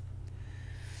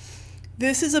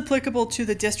 This is applicable to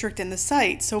the district and the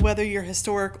site, so whether you're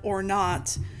historic or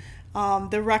not,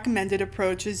 the recommended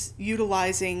approach is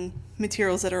utilizing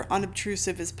materials that are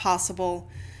unobtrusive as possible,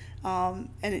 and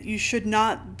you should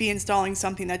not be installing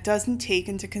something that doesn't take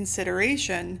into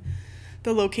consideration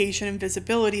the location and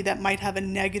visibility that might have a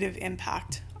negative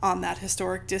impact on that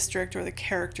historic district or the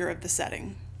character of the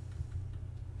setting.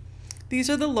 These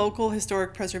are the local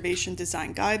historic preservation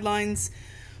design guidelines.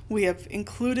 We have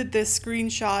included this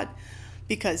screenshot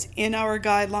because in our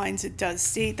guidelines it does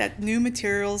state that new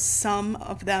materials, some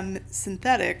of them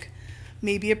synthetic,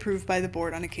 may be approved by the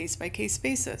board on a case-by-case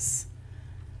basis.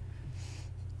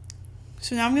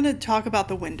 So now I'm going to talk about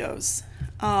the windows.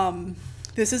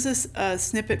 This is a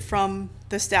snippet from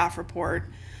the staff report.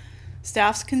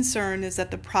 Staff's concern is that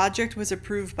the project was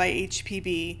approved by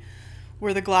HPB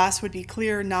where the glass would be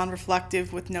clear,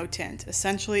 non-reflective with no tint.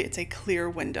 Essentially, it's a clear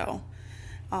window.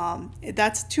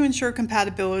 That's to ensure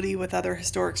compatibility with other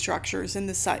historic structures in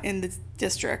the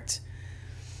district.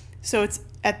 So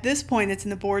at this point, it's in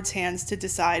the board's hands to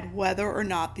decide whether or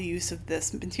not the use of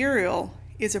this material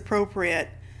is appropriate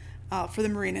for the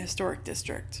Marina Historic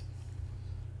District.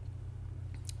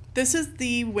 This is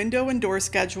the window and door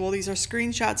schedule. These are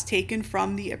screenshots taken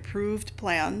from the approved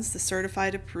plans, the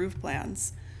certified approved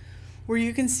plans, where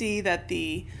you can see that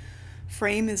the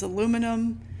frame is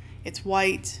aluminum, it's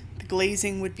white, the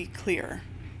glazing would be clear.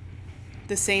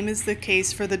 The same is the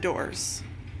case for the doors.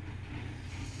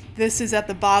 This is at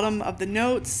the bottom of the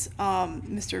notes.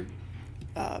 Mr.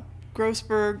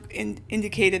 Grossberg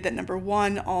indicated that number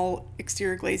 1, all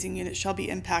exterior glazing units shall be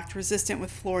impact resistant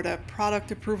with Florida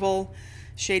product approval,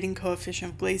 shading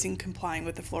coefficient of glazing complying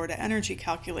with the Florida energy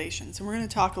calculations. And we're going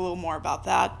to talk a little more about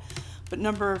that. But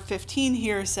number 15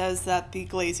 here says that the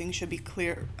glazing should be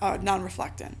clear,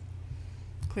 non-reflectant.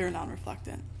 Clear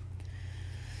non-reflectant.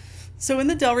 So in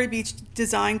the Delray Beach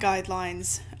design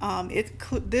guidelines,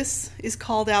 this is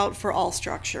called out for all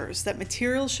structures, that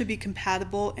materials should be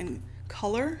compatible in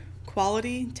color,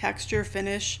 quality, texture,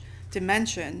 finish,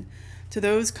 dimension to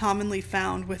those commonly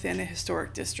found within a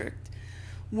historic district.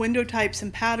 Window types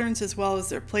and patterns as well as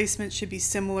their placement should be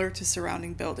similar to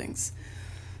surrounding buildings.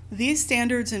 These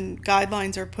standards and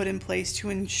guidelines are put in place to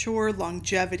ensure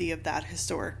longevity of that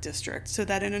historic district, so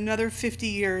that in another 50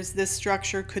 years, this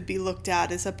structure could be looked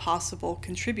at as a possible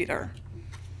contributor.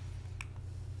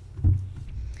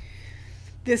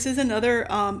 This is another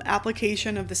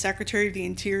application of the Secretary of the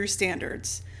Interior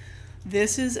standards.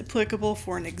 This is applicable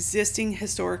for an existing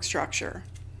historic structure,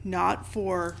 not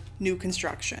for new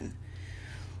construction,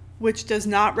 which does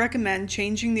not recommend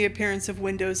changing the appearance of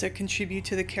windows that contribute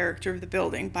to the character of the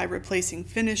building by replacing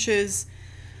finishes,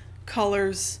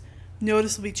 colors,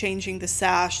 noticeably changing the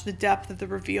sash, the depth of the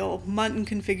reveal, muntin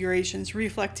configurations,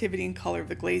 reflectivity and color of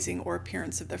the glazing, or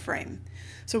appearance of the frame.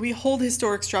 So we hold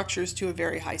historic structures to a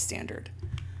very high standard.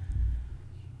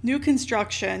 New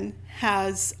construction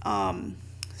has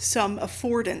some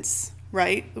affordance,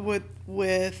 right,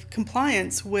 with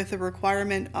compliance with the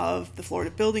requirement of the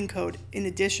Florida Building Code in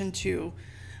addition to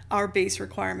our base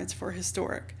requirements for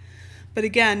historic. But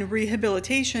again,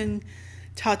 rehabilitation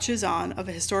of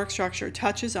a historic structure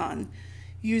touches on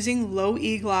using low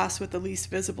E glass with the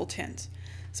least visible tint.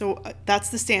 So that's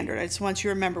the standard. I just want you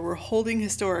to remember we're holding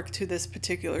historic to this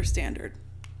particular standard.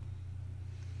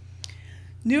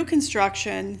 New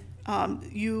construction,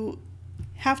 you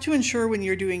have to ensure when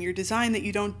you're doing your design that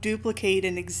you don't duplicate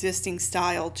an existing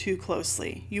style too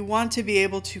closely. You want to be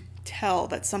able to tell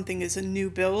that something is a new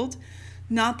build,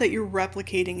 not that you're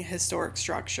replicating a historic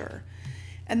structure.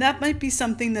 And that might be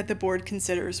something that the board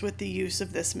considers with the use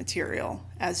of this material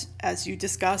as you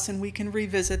discuss, and we can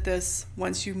revisit this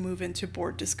once you move into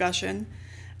board discussion.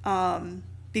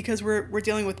 Because we're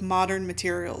dealing with modern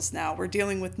materials now. We're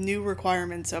dealing with new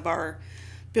requirements of our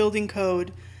building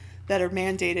code that are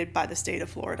mandated by the state of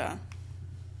Florida.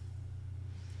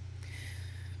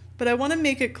 But I want to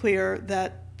make it clear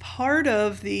that part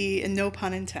of the, and no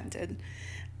pun intended,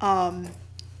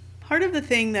 part of the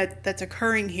thing that's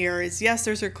occurring here is, yes,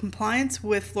 there's a compliance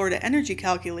with Florida energy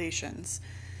calculations,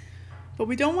 but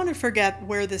we don't want to forget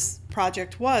where this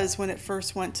project was when it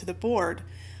first went to the board.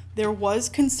 There was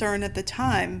concern at the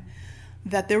time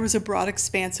that there was a broad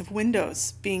expanse of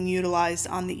windows being utilized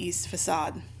on the east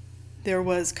facade. There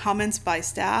was comments by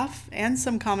staff and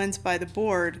some comments by the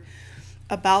board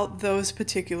about those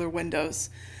particular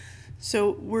windows.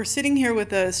 So we're sitting here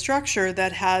with a structure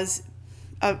that has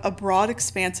a broad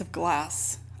expanse of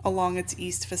glass along its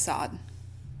east facade.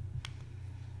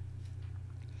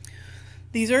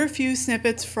 These are a few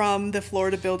snippets from the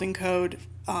Florida Building Code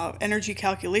energy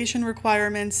calculation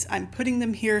requirements. I'm putting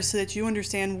them here so that you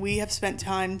understand we have spent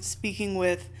time speaking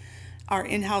with our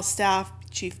in-house staff,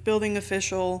 chief building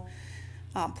official,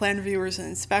 plan reviewers and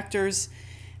inspectors,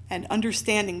 and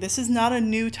understanding this is not a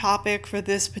new topic for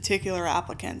this particular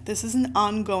applicant. This is an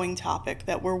ongoing topic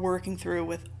that we're working through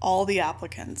with all the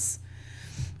applicants.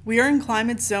 We are in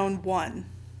climate zone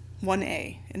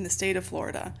 1A in the state of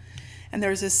Florida, and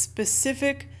there's a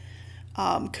specific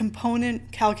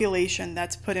component calculation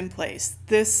that's put in place.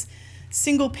 This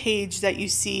single page that you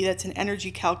see that's an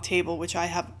energy calc table, which I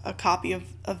have a copy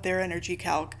of their energy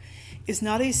calc, is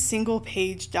not a single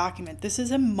page document. This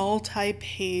is a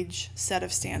multi-page set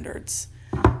of standards.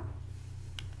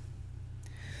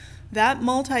 That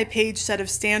multi-page set of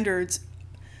standards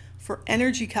for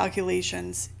energy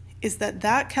calculations is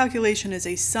that calculation is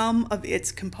a sum of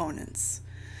its components.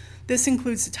 This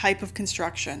includes the type of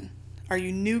construction. Are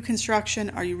you new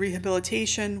construction? Are you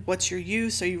rehabilitation? What's your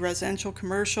use? Are you residential,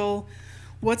 commercial?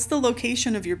 What's the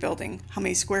location of your building? How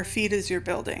many square feet is your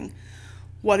building?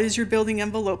 What is your building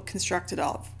envelope constructed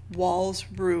of? Walls,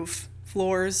 roof,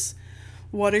 floors?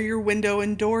 What are your window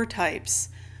and door types?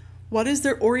 What is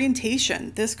their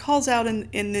orientation? This calls out in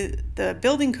the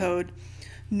building code,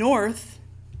 north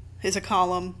is a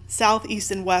column, south, east,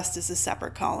 and west is a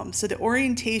separate column. So the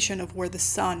orientation of where the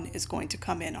sun is going to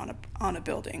come in on a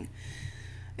building,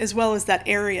 as well as that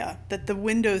area that the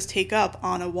windows take up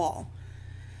on a wall.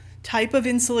 Type of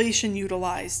insulation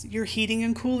utilized, your heating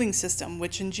and cooling system,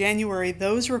 which in January,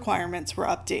 those requirements were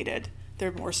updated.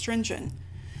 They're more stringent.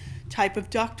 Type of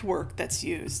ductwork that's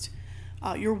used.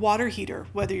 Your water heater,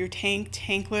 whether you're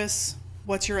tankless,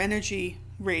 what's your energy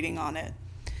rating on it?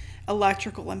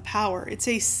 Electrical and power. It's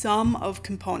a sum of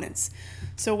components.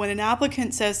 So when an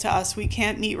applicant says to us, we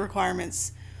can't meet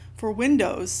requirements for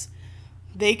windows,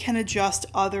 they can adjust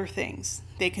other things.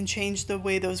 They can change the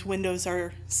way those windows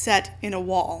are set in a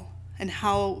wall and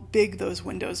how big those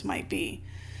windows might be.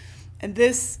 And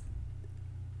this,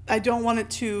 I don't want it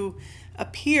to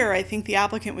appear, I think the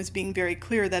applicant was being very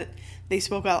clear that they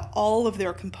spoke out all of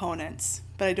their components,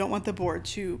 but I don't want the board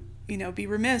to, be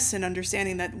remiss in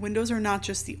understanding that windows are not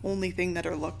just the only thing that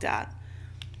are looked at.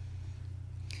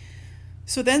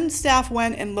 So then staff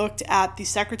went and looked at the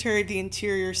Secretary of the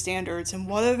Interior standards and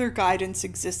what other guidance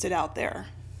existed out there.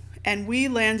 And we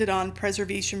landed on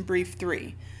Preservation Brief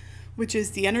 3, which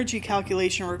is the energy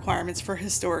calculation requirements for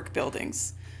historic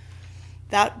buildings.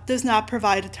 That does not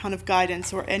provide a ton of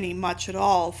guidance or any much at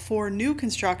all for new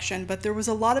construction, but there was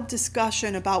a lot of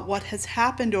discussion about what has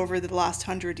happened over the last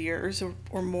 100 years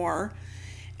or more,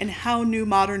 and how new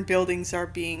modern buildings are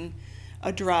being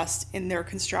addressed in their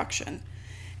construction.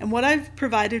 And what I've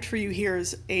provided for you here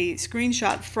is a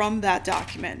screenshot from that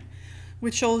document,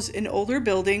 which shows an older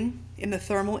building in the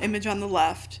thermal image on the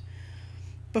left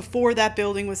before that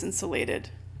building was insulated.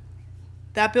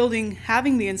 That building,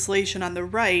 having the insulation on the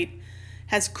right,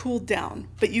 has cooled down,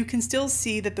 but you can still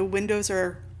see that the windows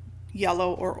are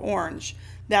yellow or orange.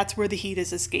 That's where the heat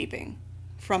is escaping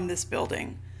from this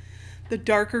building. The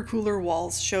darker, cooler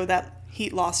walls show that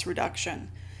heat loss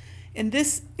reduction. In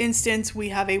this instance, we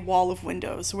have a wall of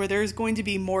windows where there's going to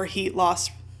be more heat loss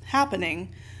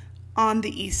happening on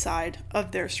the east side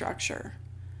of their structure.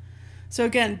 So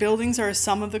again, buildings are a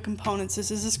sum of the components. This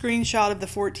is a screenshot of the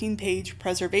 14-page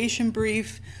preservation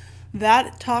brief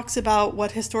that talks about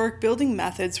what historic building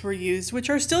methods were used, which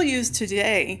are still used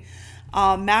today,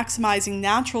 maximizing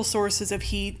natural sources of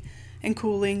heat and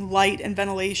cooling, light and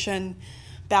ventilation.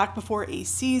 Back before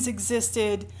ACs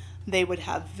existed, they would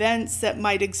have vents that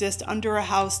might exist under a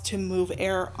house to move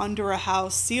air under a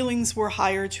house. Ceilings were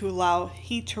higher to allow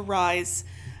heat to rise.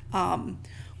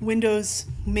 Windows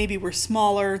maybe were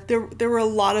smaller. There were a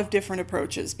lot of different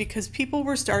approaches because people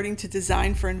were starting to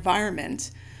design for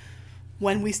environment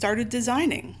when we started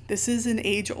designing. This is an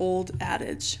age-old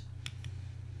adage.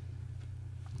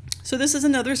 So this is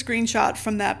another screenshot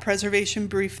from that Preservation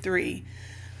Brief 3.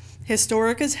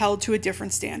 Historic is held to a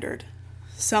different standard.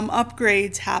 Some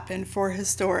upgrades happen for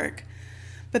historic,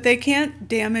 but they can't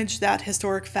damage that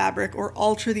historic fabric or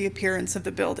alter the appearance of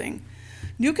the building.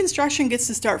 New construction gets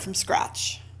to start from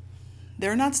scratch.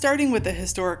 They're not starting with a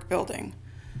historic building.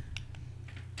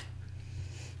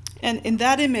 And in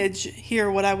that image here,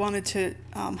 what I wanted to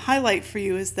highlight for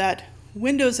you is that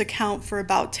windows account for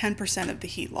about 10% of the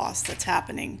heat loss that's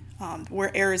happening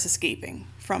where air is escaping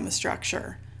from the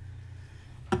structure.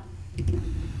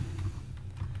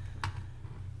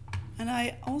 And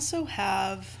I also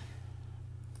have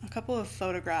a couple of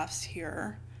photographs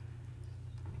here.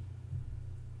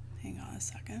 Hang on a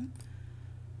second.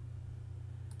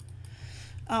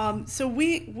 So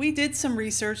we did some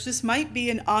research. This might be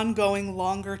an ongoing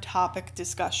longer topic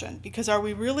discussion because are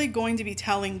we really going to be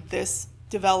telling this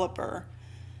developer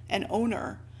and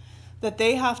owner that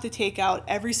they have to take out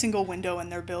every single window in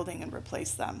their building and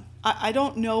replace them? I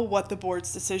don't know what the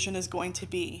board's decision is going to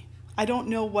be. I don't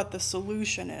know what the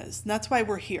solution is. And that's why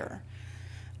we're here.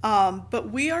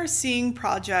 But we are seeing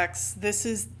projects. This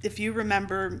is, if you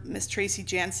remember Miss Tracy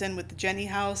Jansen with the Jenny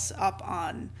House up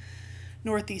on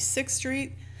Northeast 6th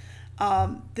Street.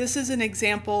 This is an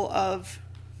example of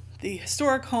the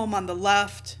historic home on the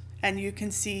left, and you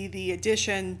can see the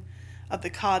addition of the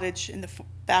cottage in the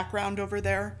background over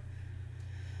there.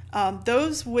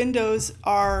 Those windows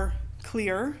are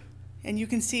clear, and you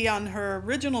can see on her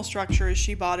original structure as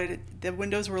she bought it, the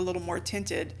windows were a little more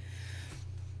tinted.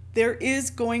 There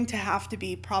is going to have to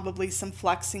be probably some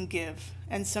flex and give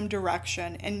and some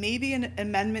direction and maybe an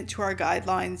amendment to our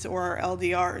guidelines or our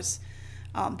LDRs.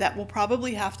 That will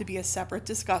probably have to be a separate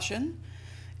discussion,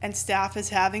 and staff is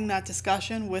having that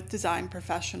discussion with design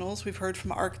professionals. We've heard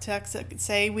from architects that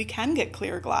say we can get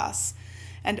clear glass,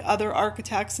 and other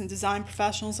architects and design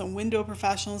professionals and window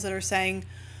professionals that are saying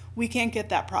we can't get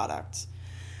that product.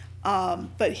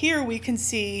 But here we can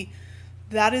see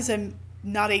that is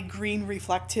not a green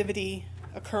reflectivity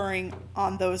occurring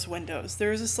on those windows.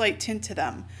 There is a slight tint to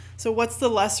them. So what's the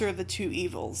lesser of the two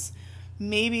evils?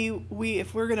 Maybe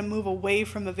if we're going to move away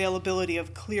from availability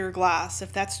of clear glass,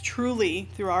 if that's truly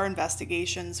through our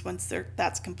investigations, once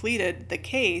that's completed, the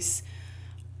case,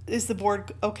 is the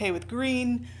board okay with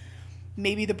green?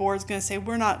 Maybe the board's going to say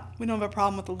we don't have a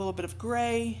problem with a little bit of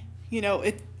gray.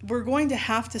 We're going to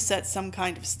have to set some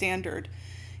kind of standard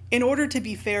in order to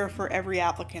be fair for every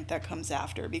applicant that comes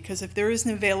after, because if there is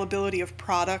an availability of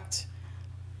product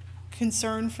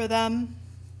concern for them,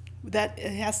 that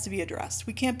it has to be addressed.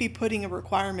 We can't be putting a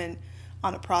requirement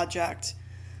on a project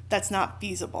that's not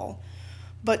feasible.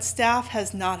 But staff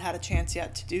has not had a chance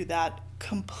yet to do that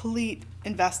complete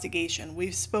investigation.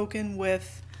 We've spoken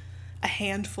with a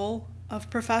handful of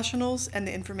professionals and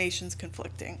the information's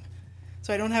conflicting.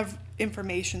 So I don't have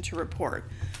information to report.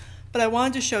 But I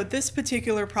wanted to show this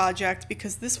particular project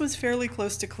because this was fairly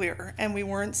close to clear and we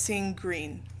weren't seeing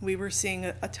green. We were seeing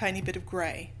a tiny bit of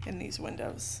gray in these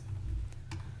windows.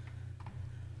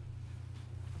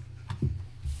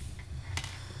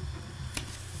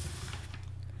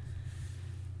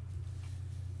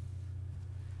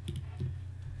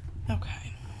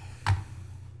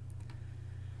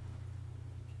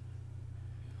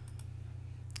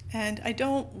 And I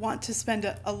don't want to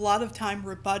spend a lot of time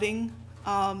rebutting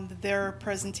their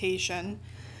presentation.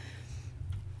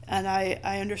 And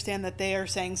I understand that they are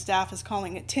saying staff is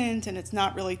calling it tint, and it's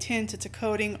not really tint, it's a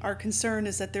coating. Our concern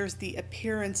is that there's the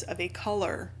appearance of a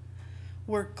color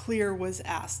where clear was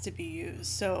asked to be used.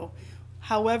 So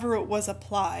however it was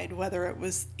applied, whether it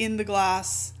was in the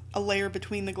glass, a layer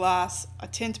between the glass, a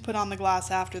tint put on the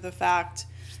glass after the fact,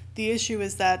 the issue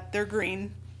is that they're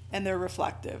green and they're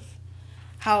reflective.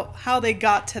 How they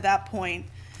got to that point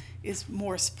is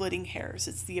more splitting hairs.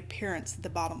 It's the appearance, the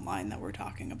bottom line that we're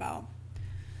talking about.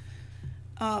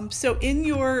 So in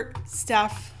your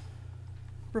staff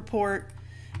report,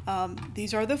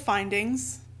 these are the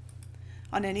findings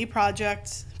on any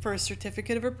project for a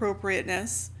certificate of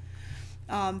appropriateness,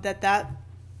 that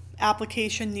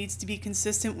application needs to be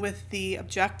consistent with the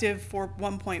objective for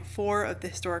 1.4 of the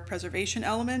historic preservation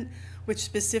element, which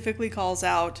specifically calls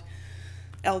out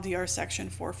LDR section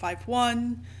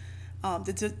 451,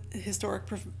 the historic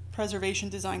preservation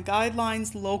design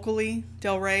guidelines locally,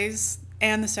 Del Rey's,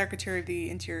 and the Secretary of the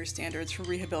Interior standards for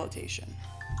rehabilitation.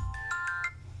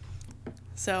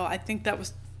 So I think that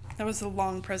was a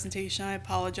long presentation. I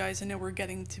apologize. I know we're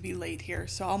getting to be late here,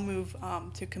 so I'll move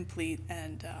to complete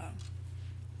and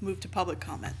move to public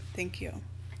comment. Thank you.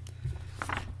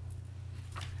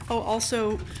 Oh,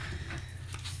 also,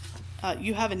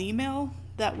 you have an email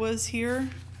that was here,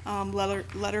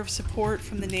 letter of support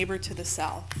from the neighbor to the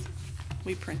south.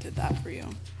 We printed that for you.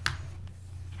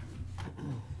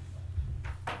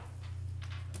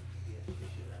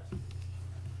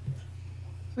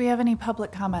 Do we have any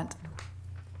public comment?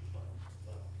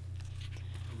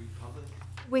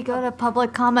 We go to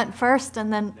public comment first,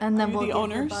 and then we'll the give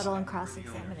owners? rebuttal and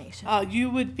cross-examination. You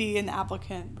would be an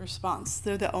applicant response.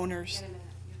 They're the owners.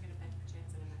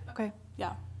 Okay.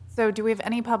 Yeah. So do we have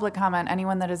any public comment?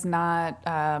 Anyone that is not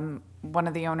one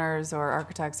of the owners or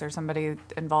architects or somebody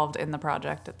involved in the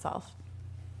project itself?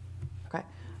 Okay.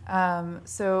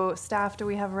 So staff, do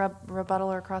we have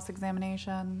rebuttal or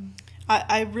cross-examination?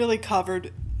 I really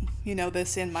covered,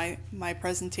 this in my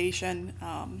presentation,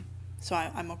 so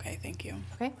I'm okay, thank you.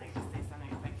 Okay.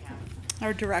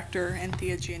 Our director,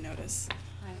 Anthea Giannotis.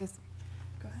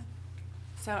 Go ahead.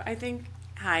 So I think,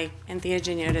 hi, Anthea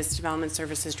Giannotis, Development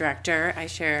Services Director. I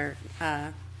share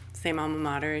same alma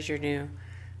mater as your new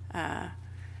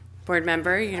board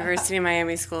member, University of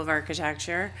Miami School of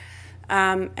Architecture.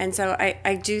 And so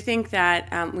I do think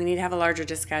that we need to have a larger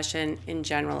discussion in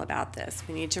general about this.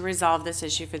 We need to resolve this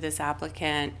issue for this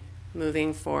applicant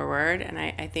moving forward. And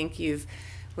I think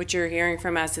what you're hearing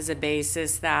from us is a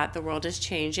basis that the world is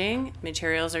changing,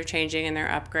 materials are changing and they're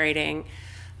upgrading.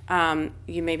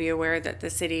 You may be aware that the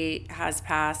city has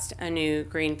passed a new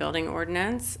green building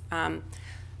ordinance.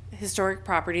 Historic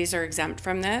properties are exempt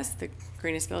from this. The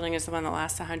greenest building is the one that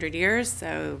lasts 100 years,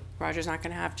 so Roger's not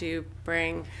going to have to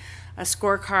bring a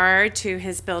scorecard to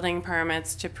his building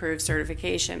permits to prove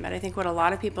certification. But I think what a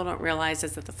lot of people don't realize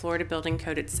is that the Florida Building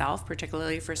Code itself,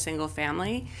 particularly for single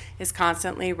family, is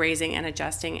constantly raising and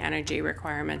adjusting energy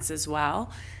requirements as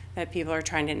well that people are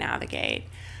trying to navigate.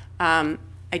 I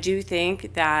do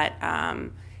think that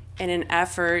in an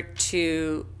effort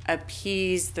to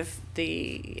appease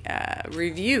the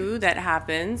review that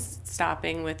happens,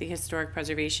 stopping with the historic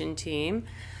preservation team,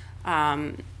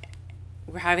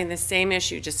 we're having the same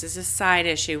issue, just as a side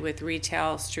issue, with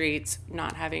retail streets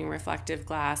not having reflective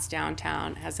glass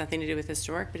downtown. It has nothing to do with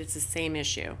historic, but it's the same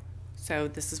issue. So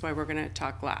this is why we're going to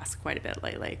talk glass quite a bit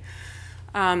lately.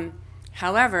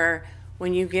 However,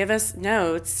 when you give us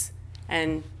notes,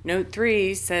 and note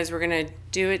 3 says we're going to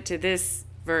do it to this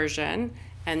version,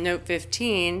 and note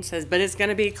 15 says, but it's going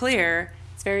to be clear,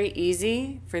 it's very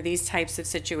easy for these types of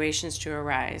situations to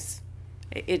arise.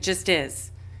 It just is.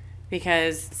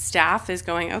 Because staff is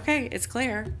going, okay, it's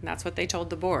clear, and that's what they told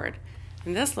the board.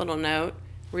 And this little note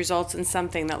results in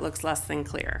something that looks less than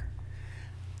clear.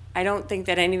 I don't think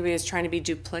that anybody is trying to be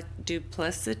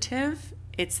duplicative.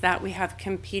 It's that we have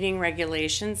competing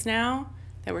regulations now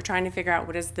that we're trying to figure out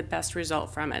what is the best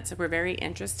result from it. So we're very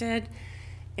interested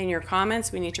in your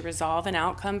comments. We need to resolve an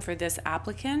outcome for this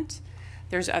applicant.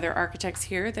 There's other architects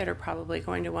here that are probably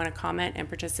going to want to comment and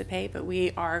participate, but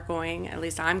we are going, at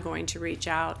least I'm going to reach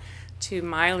out to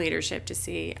my leadership to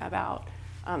see about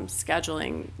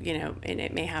scheduling, and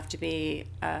it may have to be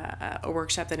a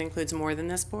workshop that includes more than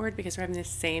this board, because we're having the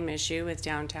same issue with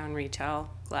downtown retail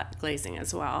glazing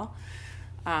as well.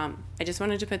 I just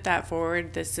wanted to put that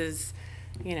forward. This is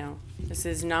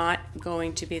not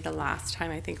going to be the last time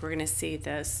I think we're going to see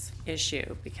this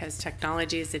issue, because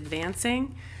technology is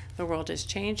advancing. The world is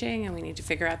changing, and we need to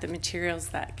figure out the materials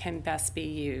that can best be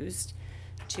used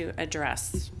to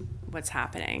address what's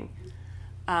happening.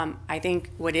 I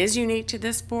think what is unique to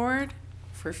this board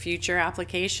for future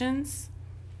applications,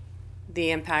 the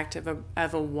impact of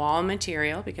a wall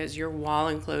material, because your wall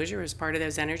enclosure is part of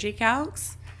those energy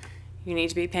calcs. You need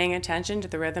to be paying attention to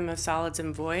the rhythm of solids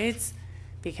and voids,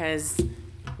 because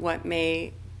what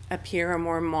may appear a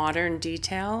more modern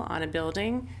detail on a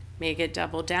building may get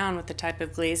doubled down with the type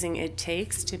of glazing it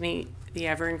takes to meet the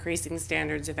ever-increasing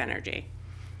standards of energy,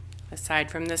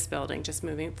 aside from this building, just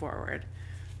moving forward.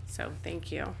 So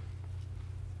thank you. I'm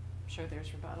sure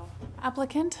there's rebuttal.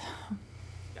 Applicant?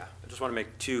 Yeah, I just want to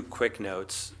make two quick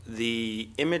notes. The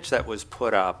image that was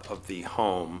put up of the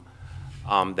home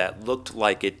that looked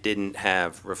like it didn't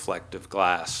have reflective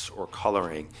glass or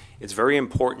coloring, it's very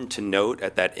important to note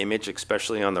at that image,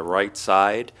 especially on the right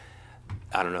side.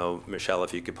 I don't know, Michelle,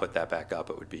 if you could put that back up,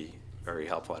 it would be very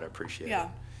helpful. I'd appreciate it.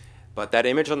 But that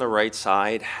image on the right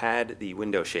side had the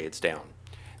window shades down.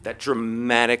 That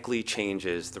dramatically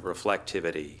changes the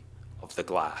reflectivity of the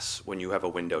glass when you have a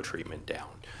window treatment down.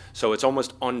 So it's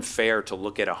almost unfair to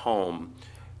look at a home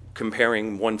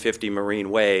comparing 150 Marine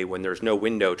Way when there's no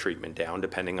window treatment down,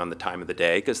 depending on the time of the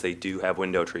day, because they do have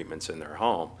window treatments in their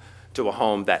home, to a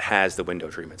home that has the window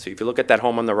treatment. So if you look at that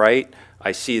home on the right,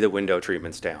 I see the window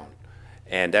treatments down.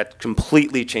 And that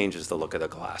completely changes the look of the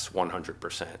glass,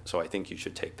 100%. So I think you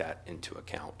should take that into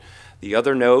account. The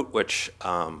other note, which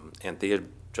Anthea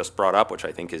just brought up, which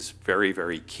I think is very,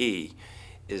 very key,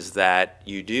 is that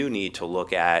you do need to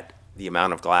look at the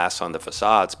amount of glass on the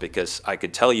facades, because I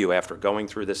could tell you after going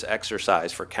through this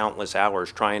exercise for countless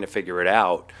hours trying to figure it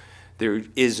out, there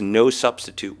is no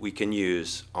substitute we can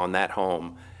use on that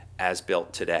home as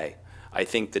built today. I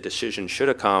think the decision should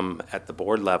have come at the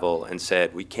board level and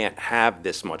said, we can't have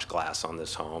this much glass on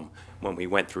this home when we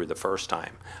went through the first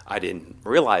time. I didn't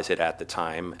realize it at the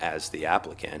time as the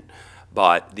applicant,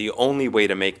 but the only way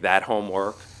to make that home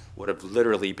work would have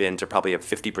literally been to probably have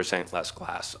 50% less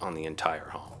glass on the entire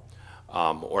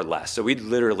home, or less. So we'd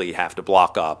literally have to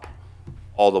block up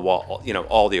all the wall,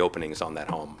 all the openings on that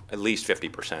home, at least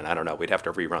 50%. I don't know, we'd have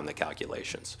to rerun the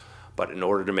calculations. But in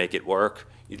order to make it work,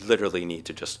 you'd literally need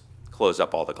to just close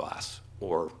up all the glass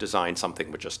or design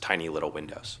something with just tiny little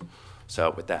windows.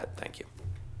 So with that, thank you.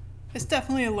 It's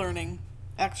definitely a learning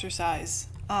exercise.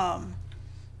 I'm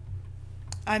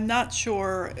not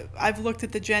sure. I've looked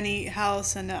at the Jenny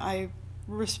house and I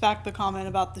respect the comment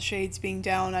about the shades being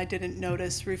down. I didn't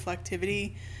notice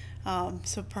reflectivity.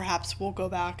 So perhaps we'll go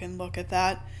back and look at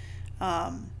that.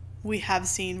 We have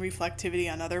seen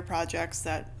reflectivity on other projects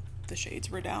that the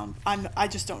shades were down. I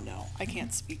just don't know. I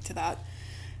can't speak to that.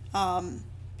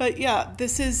 But yeah,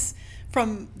 this is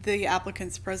from the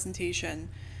applicant's presentation.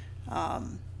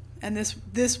 And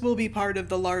this will be part of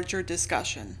the larger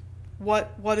discussion.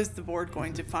 What is the board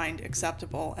going to find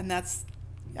acceptable? And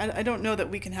I don't know that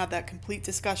we can have that complete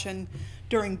discussion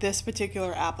during this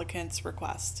particular applicant's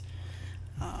request.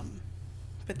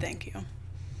 But thank you.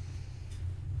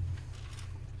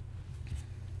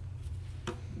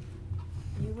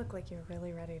 You look like you're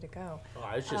really ready to go. Oh,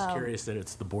 I was just curious that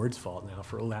it's the board's fault now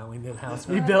for allowing that house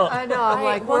to be built. I know, I'm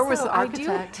like, where was the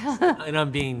architect? And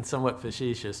I'm being somewhat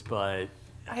facetious, but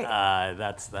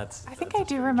that's. I think I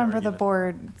do remember the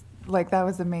board, like that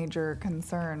was a major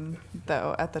concern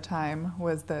though at the time,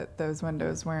 was that those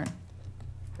windows weren't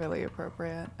really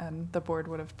appropriate and the board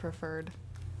would have preferred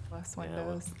less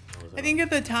windows. I think at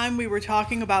the time we were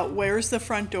talking about where's the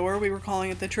front door. We were calling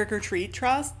it the trick-or-treat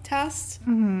test.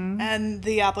 Mm-hmm. And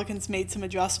the applicants made some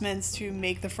adjustments to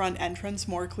make the front entrance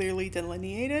more clearly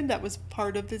delineated. That was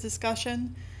part of the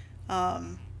discussion.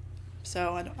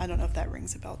 So I don't know if that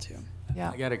rings a bell too.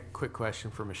 Yeah. I got a quick question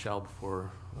for Michelle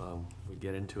before we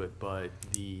get into it, but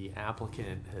the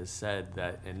applicant has said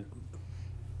that, and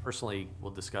personally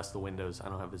we'll discuss the windows. I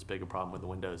don't have as big a problem with the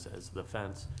windows as the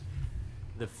fence.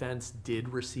 The fence did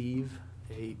receive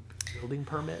a building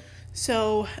permit?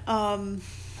 So, let me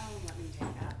take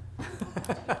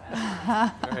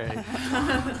that. All right.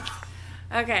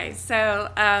 Okay, so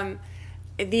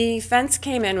the fence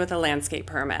came in with a landscape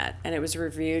permit, and it was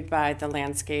reviewed by the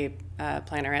landscape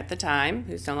planner at the time,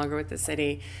 who's no longer with the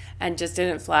city, and just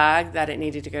didn't flag that it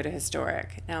needed to go to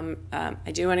historic. Now,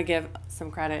 I do want to give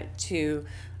some credit to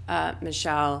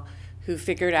Michelle, who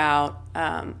figured out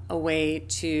a way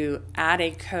to add a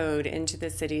code into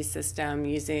the city system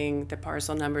using the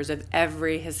parcel numbers of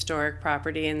every historic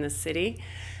property in the city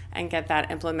and get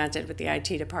that implemented with the IT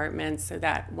department so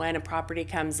that when a property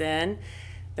comes in,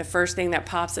 the first thing that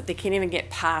pops up, they can't even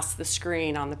get past the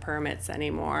screen on the permits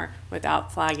anymore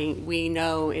without flagging, we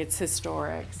know it's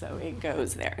historic, so it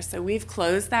goes there. So we've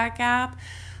closed that gap.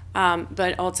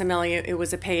 But ultimately, it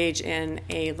was a page in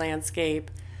a landscape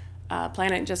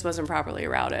plan. It just wasn't properly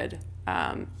routed.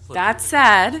 That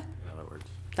said,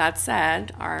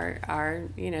 our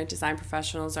design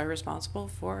professionals are responsible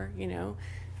for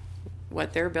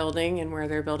what they're building and where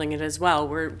they're building it as well.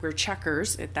 We're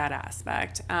checkers at that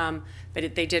aspect.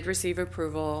 But they did receive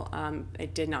approval.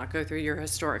 It did not go through your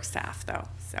historic staff though.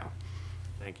 So,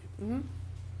 Thank you.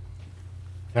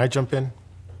 Can I jump in?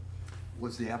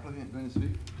 Was the applicant going to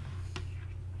speak?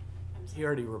 He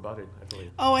already rebutted, I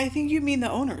believe. Oh, I think you mean the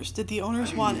owners. Did the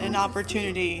owners want an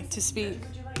opportunity to speak?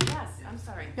 Yes, I'm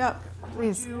sorry. Yep.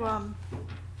 Please. You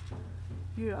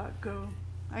go.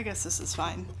 I guess this is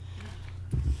fine.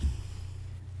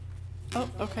 Oh,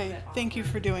 okay. Thank you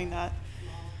for doing that.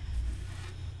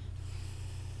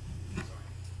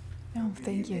 No,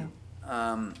 thank you.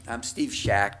 I'm Steve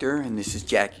Schachter, and this is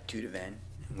Jackie Tudovan.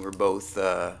 We're both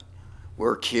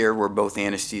work here. We're both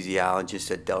anesthesiologists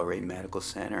at Delray Medical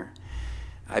Center.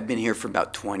 I've been here for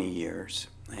about 20 years,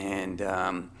 and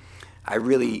I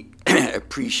really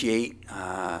appreciate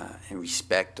and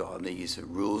respect all these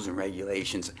rules and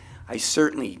regulations. I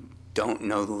certainly don't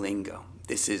know the lingo.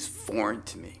 This is foreign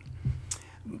to me.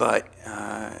 But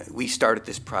we started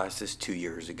this process 2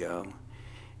 years ago,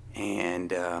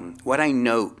 and what I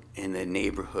note in the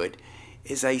neighborhood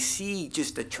is I see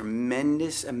just a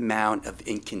tremendous amount of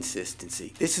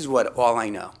inconsistency. This is all I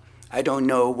know. I don't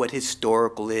know what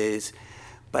historical is,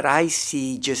 but I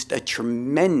see just a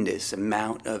tremendous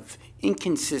amount of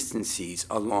inconsistencies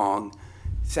along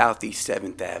Southeast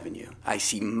 7th Avenue. I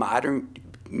see modern,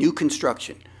 new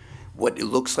construction, what it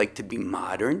looks like to be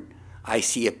modern. I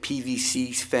see a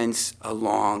PVC fence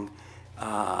along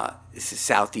this is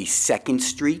Southeast 2nd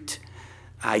Street.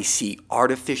 I see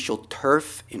artificial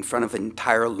turf in front of an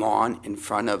entire lawn in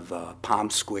front of Palm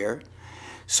Square.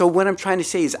 So what I'm trying to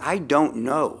say is I don't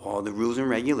know all the rules and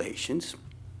regulations,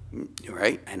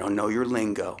 right? I don't know your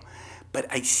lingo. But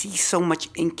I see so much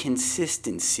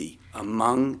inconsistency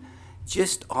among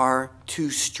just our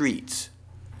two streets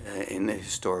in the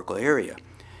historical area.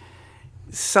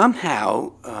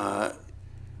 Somehow,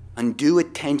 undue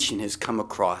attention has come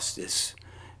across this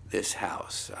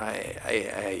house.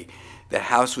 The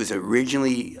house was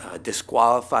originally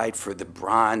disqualified for the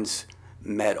bronze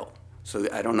medal. So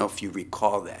I don't know if you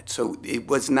recall that. So it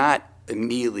was not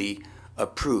immediately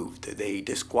approved. They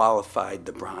disqualified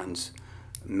the bronze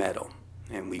medal,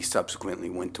 and we subsequently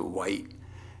went to white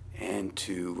and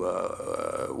to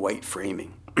white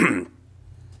framing.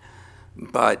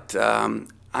 But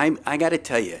I got to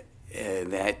tell you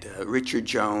that Richard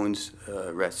Jones,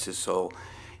 rest his soul,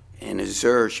 and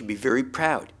Azur should be very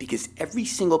proud, because every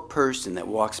single person that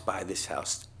walks by this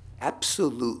house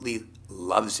absolutely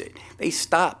loves it. They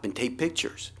stop and take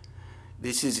pictures.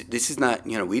 This is not,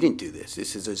 we didn't do this.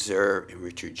 This is Azur and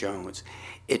Richard Jones.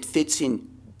 It fits in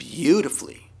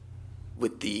beautifully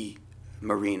with the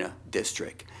Marina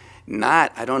District.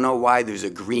 I don't know why there's a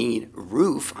green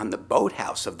roof on the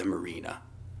boathouse of the marina.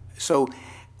 So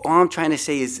all I'm trying to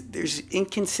say is there's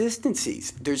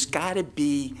inconsistencies. There's got to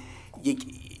be,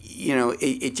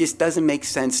 it just doesn't make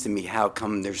sense to me how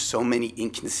come there's so many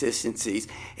inconsistencies.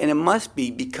 And it must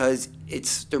be because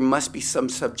there must be some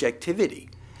subjectivity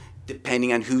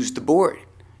depending on who's the board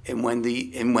and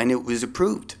when it was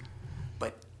approved.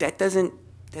 But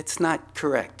that's not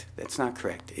correct. That's not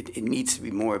correct. It needs to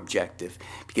be more objective,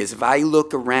 because if I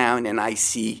look around and I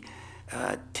see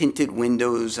tinted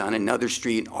windows on another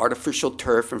street, artificial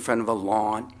turf in front of a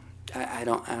lawn, I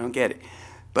don't get it.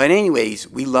 But anyways,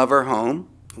 we love our home.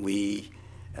 The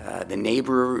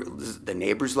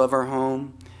neighbors love our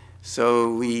home.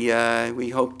 So we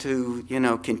hope to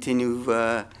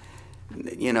continue.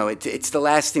 It's the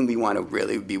last thing we want to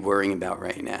really be worrying about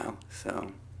right now.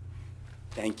 So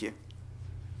thank you.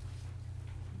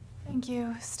 Thank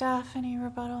you. Staff, any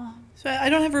rebuttal? So I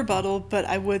don't have rebuttal, but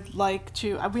I would like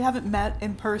to, we haven't met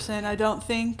in person, I don't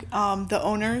think, the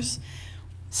owners.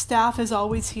 Staff is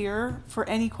always here for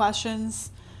any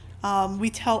questions. We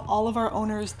tell all of our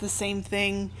owners the same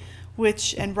thing,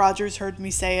 and Roger's heard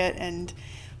me say it, and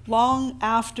long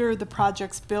after the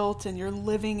project's built and you're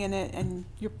living in it and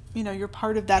you're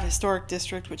part of that historic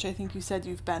district, which I think you said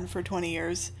you've been for 20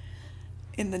 years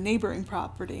in the neighboring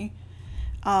property,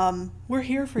 we're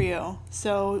here for you.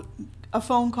 So a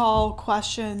phone call,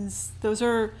 questions,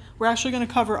 we're actually going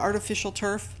to cover artificial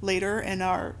turf later in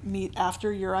our meet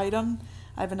after your item.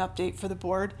 I have an update for the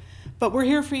board, but we're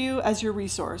here for you as your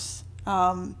resource.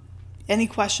 Any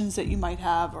questions that you might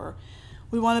have, or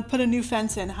we want to put a new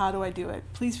fence in, how do I do it?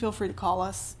 Please feel free to call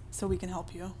us so we can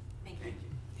help you. Thank you.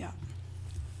 Yeah.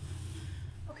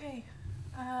 Okay.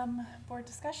 Board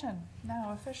discussion,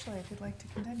 now officially, if you'd like to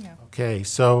continue. Okay,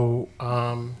 so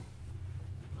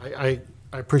I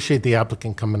appreciate the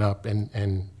applicant coming up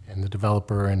and the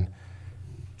developer and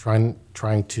trying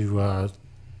to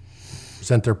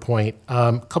present their point.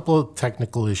 A couple of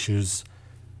technical issues.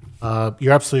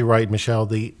 You're absolutely right, Michelle.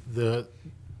 The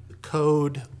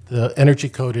code, the energy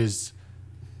code is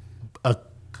a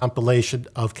compilation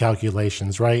of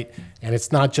calculations, right? And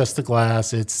it's not just the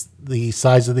glass, it's the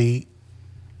size of the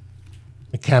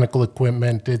mechanical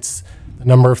equipment, it's the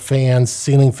number of fans,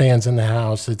 ceiling fans in the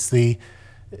house, it's the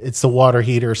water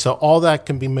heater. So all that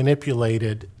can be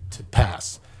manipulated to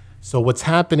pass. So what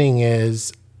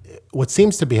seems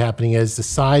to be happening is the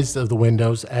size of the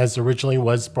windows, as originally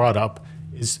was brought up,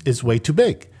 is way too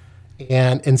big.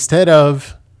 And instead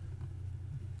of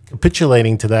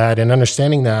capitulating to that and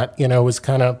understanding that, it was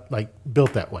kind of like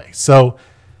built that way. So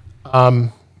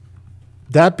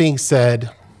that being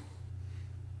said,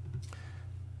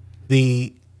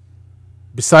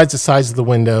 besides the size of the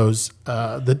windows,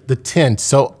 the tint.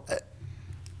 So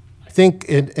I think,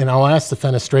 and I'll ask the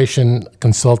fenestration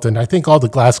consultant, I think all the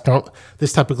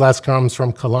this type of glass comes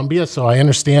from Colombia. So I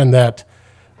understand that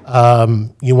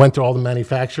you went through all the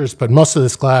manufacturers, but most of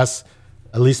this glass,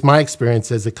 at least my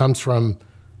experience is, it comes from,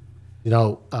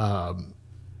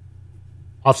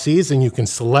 off-seas, and you can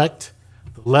select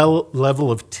the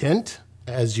level of tint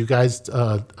as you guys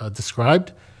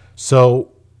described.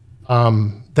 So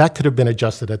that could have been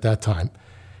adjusted at that time.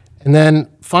 And then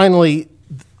finally,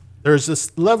 there's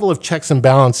this level of checks and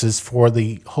balances for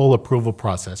the whole approval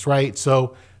process, right?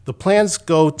 So the plans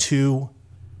go to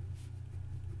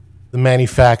the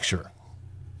manufacturer,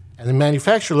 and the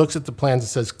manufacturer looks at the plans and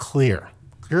says clear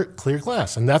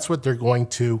glass, and that's what they're going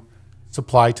to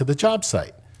supply to the job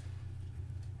site.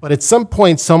 But at some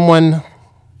point, someone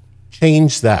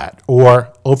changed that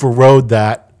or overrode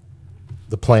the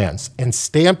plans and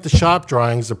stamped the shop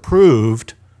drawings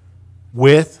approved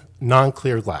with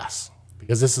non-clear glass,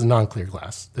 because this is non-clear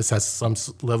glass. This has some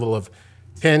level of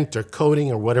tint or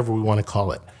coating or whatever we want to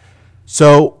call it.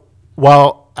 So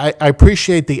while I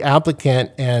appreciate the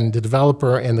applicant and the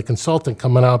developer and the consultant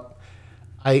coming up,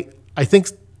 I think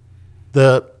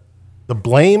the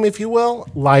blame, if you will,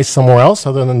 lies somewhere else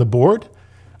other than the board.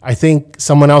 I think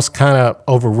someone else kind of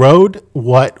overrode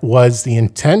what was the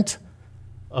intent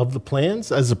of the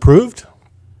plans as approved.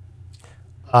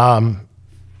 And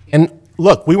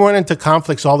look, we run into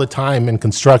conflicts all the time in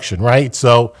construction, right?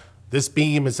 So this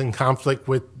beam is in conflict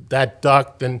with that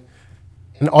duct, and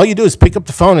all you do is pick up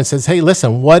the phone and says, hey,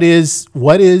 listen, what's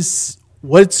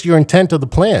your intent of the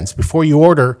plans before you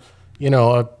order, a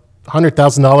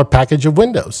 $100,000 package of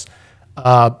windows?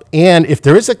 And if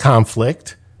there is a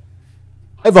conflict,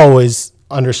 I've always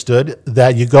understood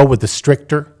that you go with the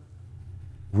stricter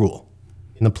rule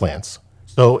in the plans.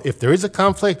 So if there is a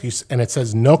conflict and it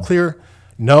says no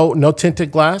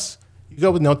tinted glass, you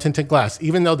go with no tinted glass,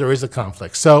 even though there is a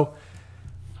conflict. So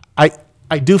I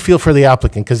do feel for the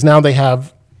applicant, because now they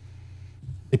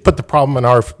put the problem in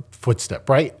our footstep,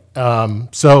 right?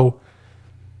 So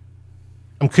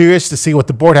I'm curious to see what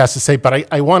the board has to say,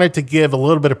 but I wanted to give a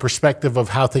little bit of perspective of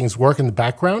how things work in the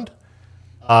background.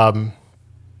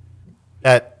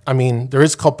 There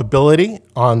is culpability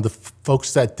on the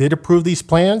folks that did approve these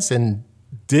plans and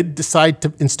did decide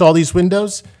to install these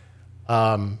windows.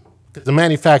 The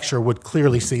manufacturer would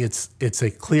clearly see it's a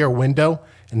clear window,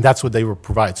 and that's what they would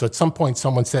provide. So at some point,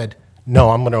 someone said, no,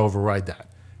 I'm going to override that.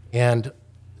 And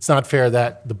it's not fair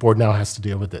that the board now has to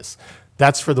deal with this.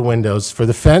 That's for the windows. For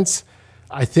the fence,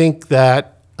 I think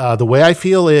that the way I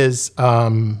feel is,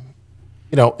 in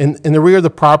the rear of the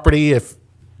property, if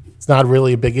it's not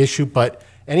really a big issue, but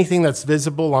anything that's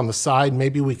visible on the side,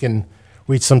 maybe we can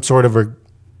reach some sort of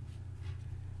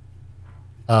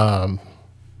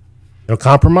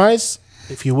compromise,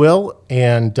 if you will,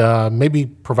 and maybe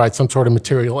provide some sort of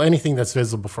material, anything that's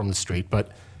visible from the street.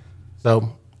 But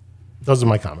so those are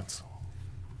my comments.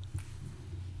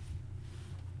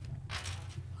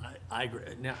 I agree.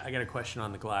 Now, I got a question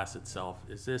on the glass itself.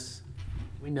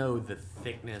 We know the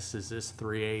thickness, is this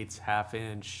 3/8,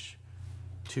 half-inch,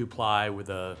 2-ply with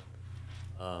a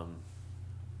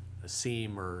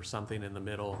seam or something in the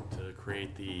middle to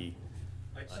create the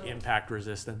impact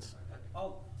resistance?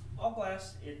 All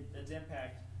glass, its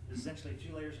impact is essentially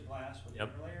 2 layers of glass with an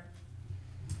upper layer.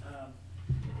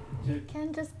 You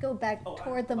can just go back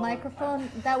toward the microphone.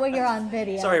 That way you're on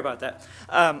video. Sorry about that.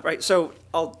 Right. So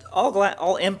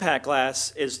all impact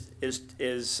glass is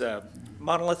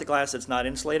monolithic glass that's not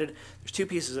insulated. There's two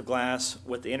pieces of glass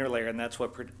with the inner layer, and that's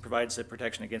what provides the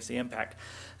protection against the impact.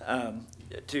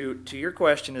 To your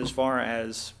question, as far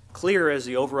as clear as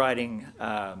the overriding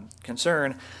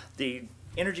concern, the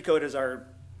energy code is our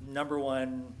number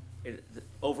one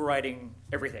overriding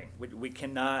everything. We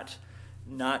cannot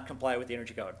not comply with the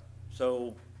energy code.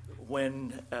 So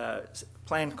when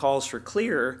plan calls for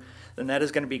clear, then that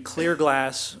is going to be clear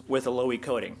glass with a low E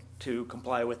coating to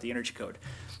comply with the energy code.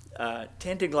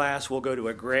 Tinted glass will go to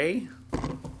a gray.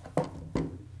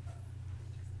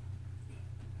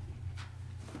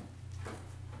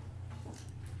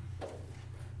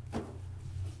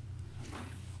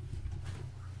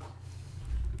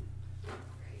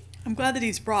 I'm glad that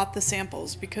he's brought the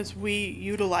samples because we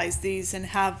utilize these and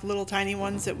have little tiny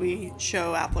ones that we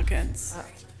show applicants.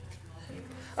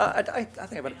 I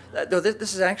think about it. Though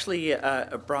this is actually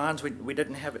a bronze. We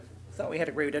didn't have it. Thought we had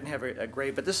a gray. We didn't have a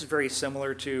gray, but this is very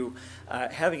similar to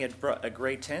having a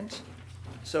gray tint.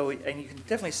 So, and you can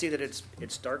definitely see that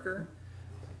it's darker.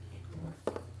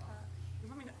 You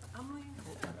want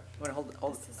to hold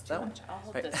that one? I'll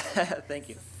hold Right. this. Thank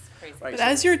you. Crazy. Right, But so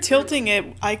as you're tilting it,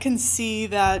 I can see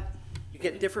that you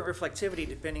get different reflectivity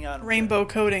depending on rainbow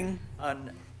coating.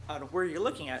 on where you're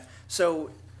looking at. So,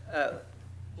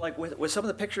 like with some of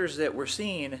the pictures that we're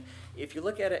seeing, if you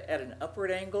look at it at an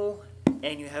upward angle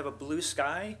and you have a blue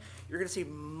sky, you're going to see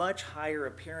much higher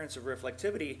appearance of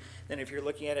reflectivity than if you're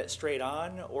looking at it straight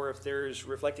on or if there's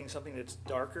reflecting something that's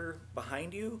darker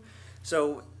behind you.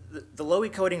 So the low E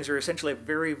coatings are essentially a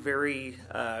very, very,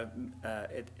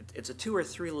 it's a 2 or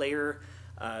 3 layer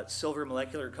silver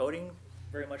molecular coating,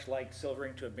 very much like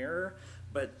silvering to a mirror,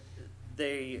 but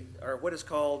they are what is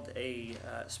called a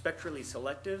spectrally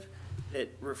selective.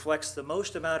 It reflects the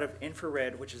most amount of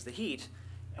infrared, which is the heat,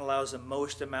 and allows the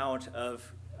most amount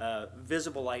of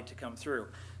visible light to come through.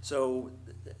 So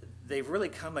they've really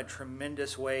come a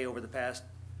tremendous way over the past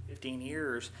 15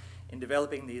 years in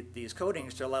developing these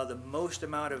coatings to allow the most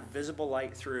amount of visible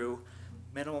light through,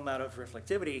 minimal amount of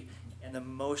reflectivity, and the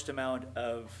most amount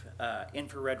of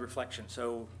infrared reflection.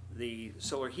 So the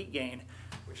solar heat gain,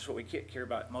 which is what we care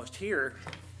about most here,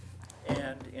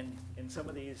 and in some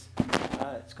of these,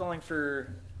 it's calling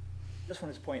for, this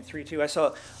one is 0.32. I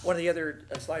saw one of the other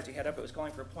slides you had up, it was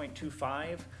calling for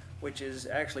 0.25, which is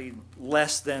actually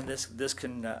less than this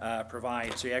can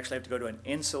provide. So you actually have to go to an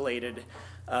insulated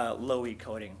low E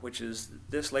coating, which is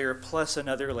this layer plus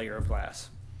another layer of glass.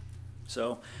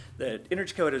 So the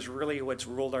energy code is really what's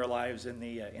ruled our lives in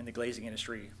the glazing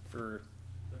industry for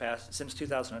the past, since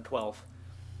 2012.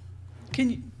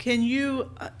 Can you,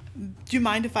 do you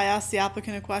mind if I ask the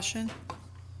applicant a question?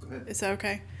 Go ahead. Is that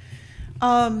okay?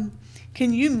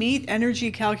 Can you meet energy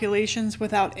calculations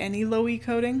without any low E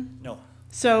coating? No.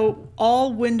 So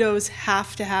all windows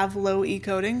have to have low E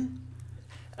coating?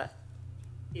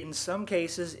 In some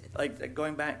cases, like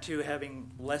going back to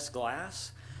having less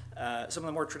glass, some of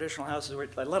the more traditional houses,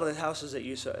 a lot of the houses that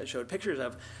you showed pictures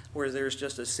of, where there's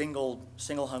just a single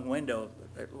hung window,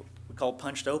 we call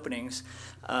punched openings,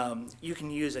 you can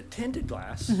use a tinted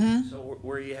glass. Mm-hmm. So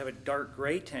where you have a dark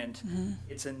gray tint,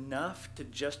 it's enough to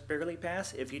just barely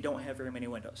pass if you don't have very many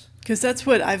windows. Because that's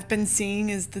what I've been seeing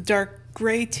is the dark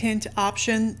gray tint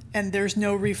option and there's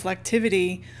no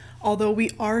reflectivity, although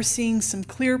we are seeing some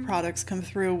clear products come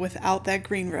through without that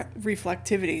green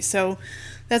reflectivity. So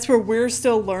that's where we're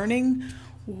still learning.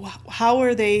 How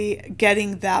are they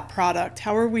getting that product?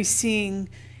 How are we seeing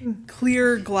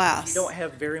clear glass? You don't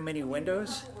have very many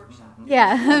windows.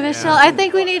 Yeah, Michelle, I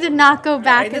think we need to not go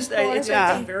back and forth. It's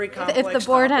a very complex If the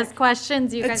board topic. has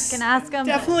questions, you guys can ask them.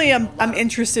 Definitely, I'm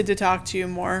interested to talk to you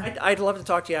more. I'd love to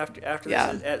talk to you after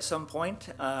Yeah. this at some point,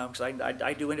 because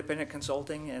I do independent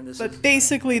consulting, and this is. But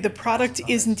basically, the product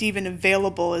isn't even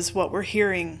available is what we're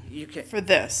hearing for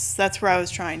this. That's where I was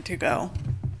trying to go.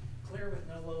 Clear with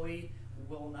no low E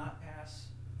will not pass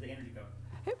the energy code.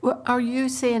 Well, are you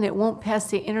saying it won't pass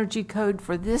the energy code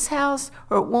for this house,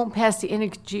 or it won't pass the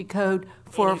energy code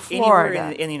for Florida?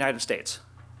 Anywhere in the United States.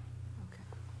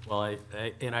 Well,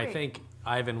 I think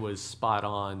Ivan was spot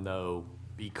on, though,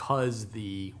 because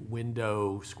the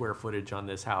window square footage on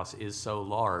this house is so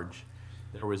large,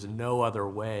 there was no other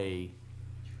way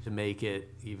to make it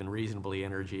even reasonably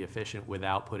energy efficient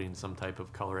without putting some type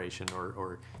of coloration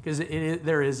or because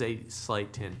there is a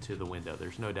slight tint to the window.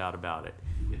 There's no doubt about it.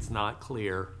 It's not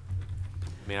clear.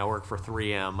 I mean, I work for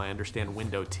 3M. I understand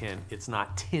window tint. It's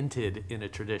not tinted in a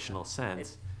traditional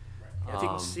sense. If you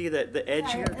can see the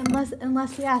edge here.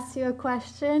 Unless he asks you a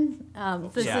question,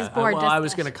 this is board well, I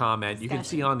was going to discussion. comment. You can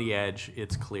see on the edge,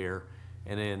 it's clear.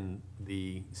 And in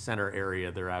the center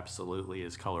area, there absolutely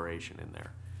is coloration in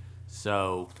there.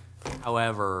 So,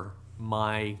 however,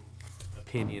 my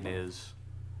opinion is,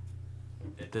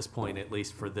 at this point, at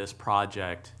least for this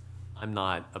project, I'm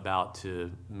not about to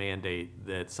mandate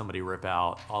that somebody rip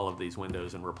out all of these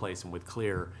windows and replace them with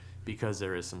clear because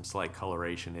there is some slight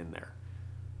coloration in there.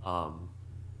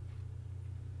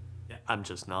 I'm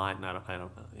just not, and I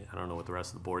don't know what the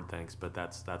rest of the board thinks, but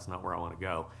that's not where I want to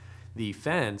go. The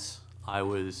fence, I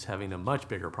was having a much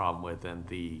bigger problem with than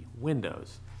the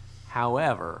windows.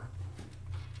 However,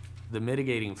 the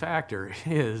mitigating factor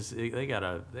is they got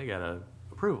a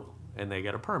approval and they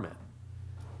got a permit.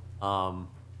 You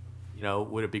know,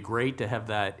 would it be great to have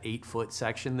that 8-foot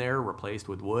section there replaced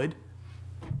with wood?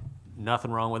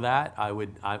 Nothing wrong with that.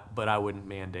 But I wouldn't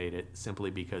mandate it simply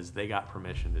because they got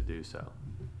permission to do so.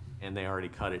 And they already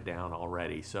cut it down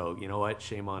already. So you know what?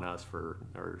 Shame on us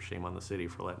or shame on the city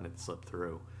for letting it slip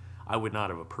through. I would not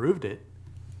have approved it.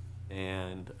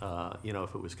 And, you know,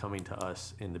 if it was coming to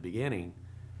us in the beginning,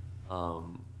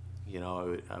 you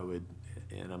know, I would,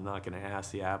 and I'm not going to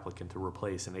ask the applicant to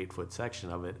replace an 8-foot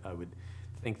section of it. I would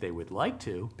think they would like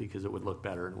to because it would look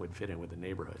better and would fit in with the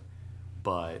neighborhood.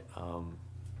 But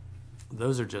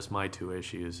those are just my two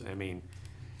issues. I mean,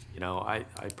 you know, I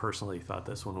personally thought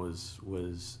this one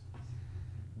was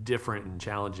different and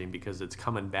challenging because it's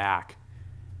coming back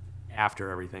after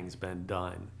everything's been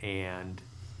done. And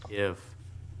if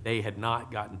they had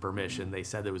not gotten permission, they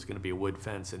said there was going to be a wood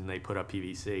fence and they put up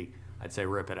PVC, I'd say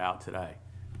rip it out today.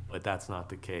 But that's not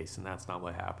the case, and that's not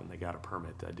what happened. They got a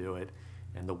permit to do it.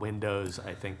 And the windows,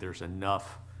 I think there's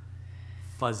enough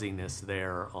fuzziness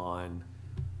there on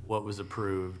what was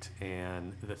approved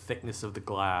and the thickness of the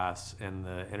glass and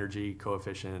the energy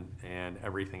coefficient and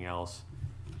everything else.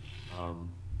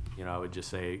 You know, I would just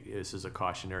say this is a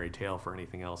cautionary tale for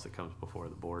anything else that comes before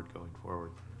the board going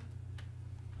forward.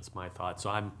 That's my thought. So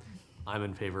I'm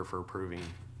in favor for approving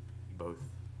both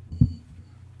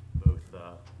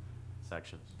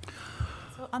sections.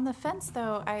 So on the fence,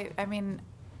 though, I mean,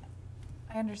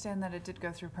 I understand that it did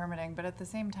go through permitting, but at the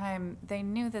same time, they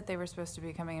knew that they were supposed to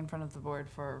be coming in front of the board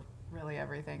for really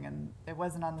everything, and it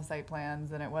wasn't on the site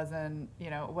plans, and it wasn't, you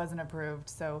know, it wasn't approved.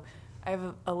 So I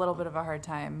have a little bit of a hard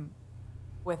time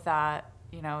with that.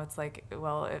 You know, it's like,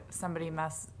 well, if somebody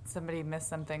missed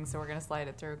something, so we're going to slide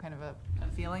it through, kind of a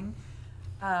feeling.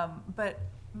 But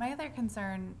my other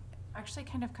concern actually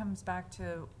kind of comes back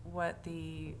to what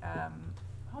the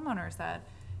homeowner said,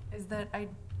 is that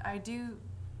I do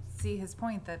see his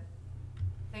point that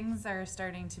things are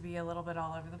starting to be a little bit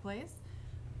all over the place.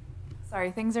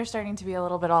 Sorry, things are starting to be a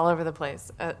little bit all over the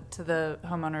place, to the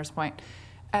homeowner's point.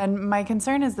 And my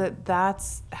concern is that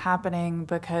that's happening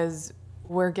because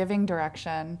we're giving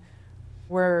direction,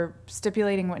 we're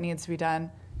stipulating what needs to be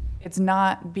done, it's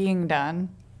not being done,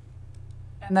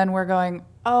 and then we're going,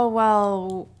 oh,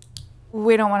 well,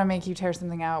 we don't want to make you tear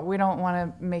something out, we don't want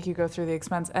to make you go through the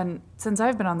expense. And since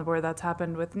I've been on the board, that's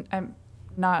happened with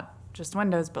not just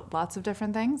windows, but lots of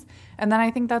different things. And then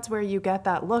I think that's where you get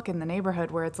that look in the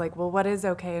neighborhood where it's like, well, what is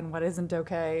okay and what isn't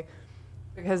okay?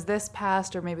 Because this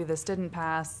passed or maybe this didn't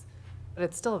pass, but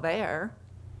it's still there.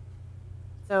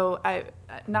 So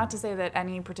not to say that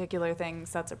any particular thing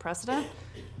sets a precedent,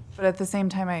 but at the same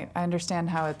time, I understand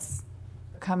how it's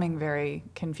becoming very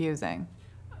confusing.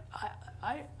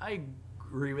 I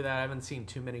agree with that. I haven't seen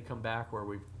too many come back where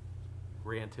we've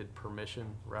granted permission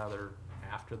rather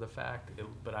after the fact,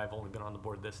 but I've only been on the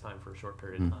board this time for a short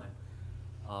period of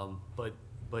time.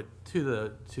 But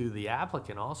to the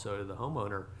applicant also, to the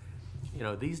homeowner, you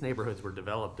know, these neighborhoods were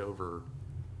developed over,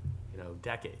 you know,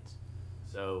 decades.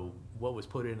 So what was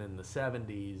put in the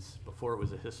 70s before it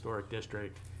was a historic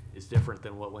district is different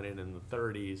than what went in the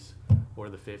 30s or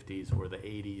the 50s or the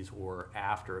 80s or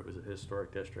after it was a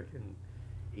historic district in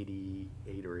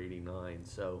 88 or 89.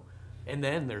 So, and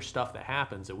then there's stuff that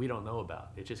happens that we don't know about.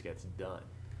 It just gets done.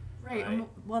 Right.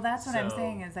 Well, that's what I'm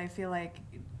saying is I feel like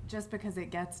just because it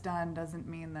gets done doesn't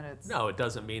mean that it's... No, it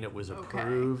doesn't mean it was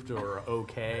approved or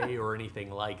okay or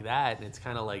anything like that. And it's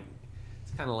kind of like,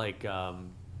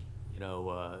 you know,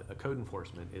 a code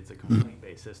enforcement. It's a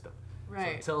complaint-based system.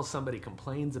 Right. So until somebody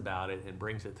complains about it and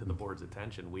brings it to the board's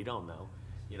attention, we don't know.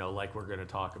 You know, like we're going to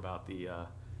talk about the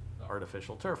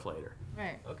artificial turf later.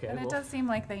 Right. Okay. And it does seem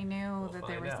like they knew that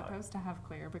they find were out. supposed to have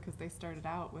clear because they started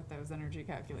out with those energy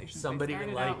calculations. Somebody, they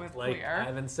like clear.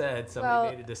 Ivan said,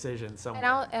 somebody made a decision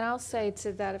somewhere. And I'll say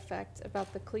to that effect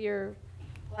about the clear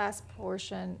glass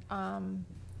portion,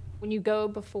 when you go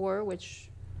before, which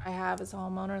I have as a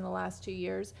homeowner in the last 2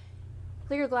 years,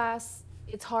 clear glass,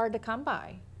 it's hard to come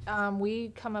by. We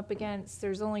come up against,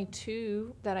 there's only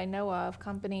 2 that I know of,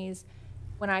 companies,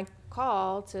 when I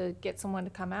call to get someone to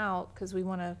come out, because we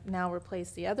want to now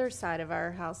replace the other side of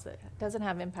our house that doesn't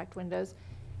have impact windows,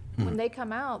 when they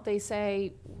come out, they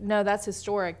say, no, that's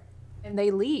historic, and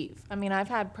they leave. I mean, I've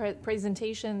had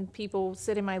presentation people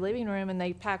sit in my living room and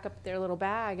they pack up their little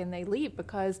bag and they leave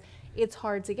because it's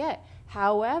hard to get.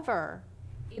 However,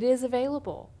 it is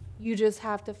available. You just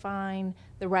have to find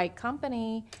the right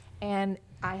company, and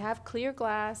I have clear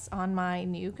glass on my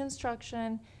new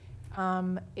construction.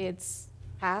 It's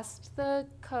past the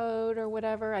code or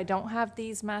whatever. I don't have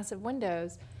these massive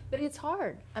windows, but it's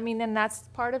hard. I mean, and that's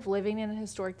part of living in a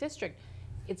historic district.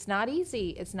 It's not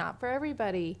easy. It's not for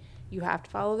everybody. You have to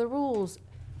follow the rules.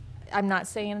 I'm not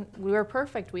saying we're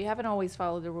perfect. We haven't always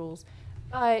followed the rules.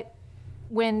 But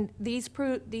when these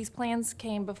plans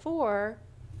came before,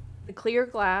 the clear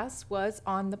glass was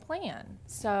on the plan.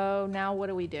 So now what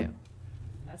do we do?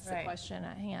 That's the question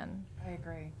at hand. I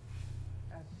agree.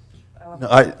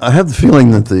 I have the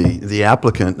feeling that the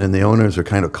applicant and the owners are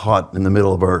kind of caught in the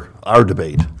middle of our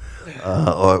debate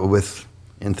or with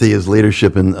Anthea's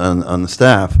leadership on the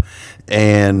staff,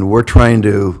 and we're trying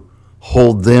to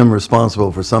hold them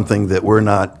responsible for something that we're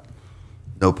not,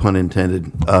 no pun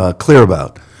intended, clear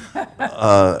about.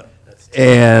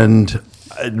 And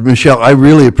Michelle, I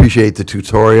really appreciate the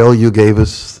tutorial you gave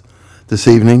us this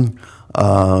evening.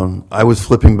 I was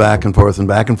flipping back and forth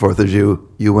as you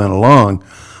went along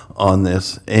on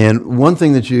this. And one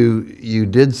thing that you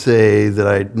did say that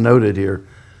I noted here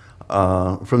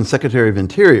from the Secretary of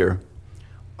Interior,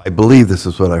 I believe this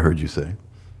is what I heard you say,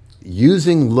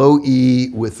 using low E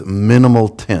with minimal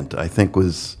tint, I think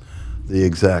was the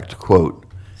exact quote.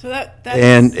 So that's...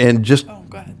 And just oh,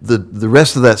 go ahead. the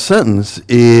rest of that sentence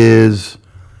is,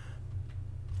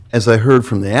 as I heard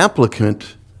from the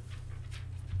applicant,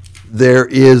 there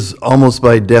is almost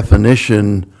by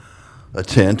definition a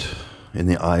tint in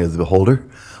the eye of the beholder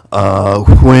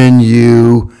when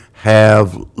you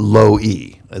have low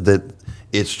E, that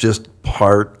it's just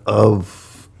part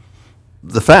of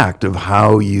the fact of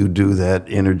how you do that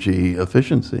energy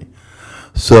efficiency.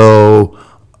 So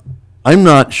I'm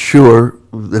not sure,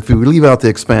 if we leave out the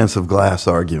expansive glass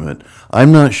argument,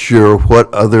 I'm not sure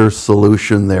what other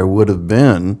solution there would have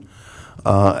been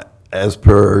as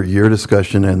per your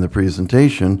discussion and the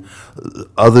presentation,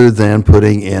 other than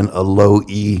putting in a low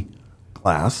E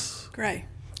glass. Gray.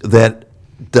 That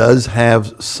does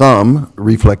have some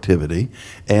reflectivity,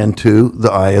 and to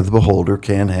the eye of the beholder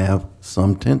can have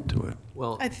some tint to it.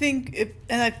 Well, I think,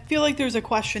 and I feel like there's a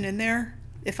question in there,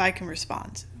 if I can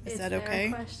respond. Is that there okay?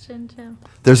 a question, Tim?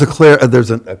 There's a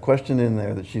question in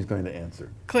there that she's going to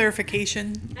answer.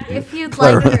 Clarification. If you'd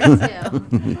like her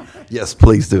to. Yes,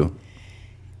 please do.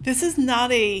 This is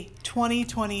not a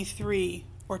 2023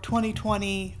 or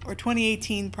 2020 or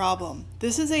 2018 problem.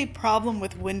 This is a problem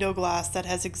with window glass that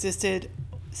has existed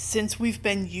since we've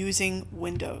been using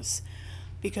windows.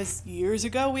 Because years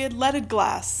ago we had leaded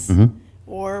glass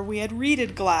or we had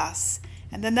reeded glass,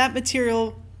 and then that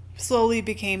material slowly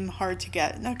became hard to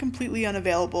get. Not completely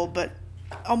unavailable, but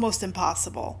almost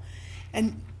impossible.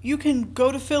 And you can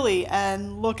go to Philly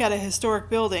and look at a historic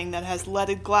building that has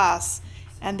leaded glass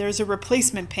and there's a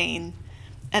replacement pane,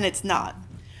 and it's not.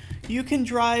 You can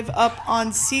drive up on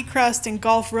Seacrest and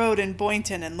Gulf Road in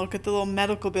Boynton and look at the little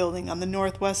medical building on the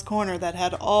northwest corner that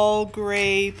had all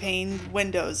gray paned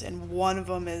windows, and one of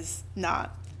them is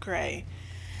not gray.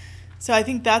 So I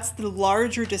think that's the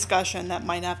larger discussion that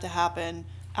might have to happen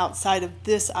outside of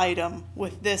this item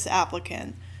with this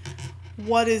applicant.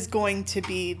 What is going to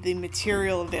be the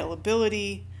material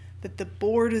availability that the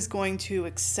board is going to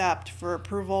accept for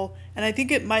approval? And I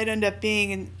think it might end up being,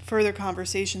 in further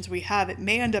conversations we have, it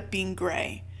may end up being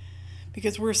gray,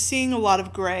 because we're seeing a lot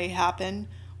of gray happen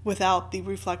without the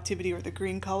reflectivity or the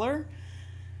green color.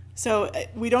 So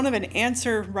we don't have an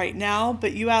answer right now,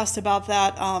 but you asked about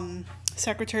that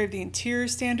Secretary of the Interior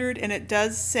standard, and it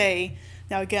does say,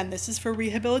 now again, this is for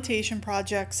rehabilitation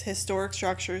projects, historic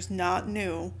structures, not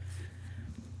new,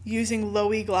 using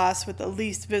low E glass with the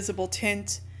least visible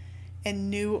tint and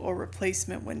new or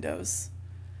replacement windows.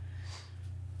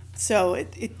 So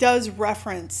it does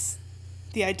reference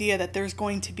the idea that there's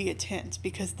going to be a tint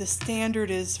because the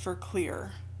standard is for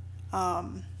clear.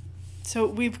 So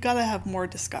we've got to have more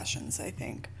discussions, I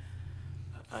think.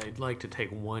 I'd like to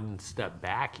take one step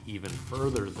back even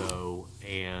further, though,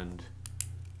 and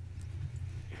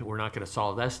we're not going to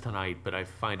solve this tonight, but I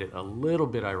find it a little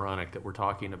bit ironic that we're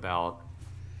talking about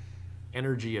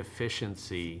energy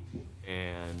efficiency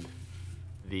and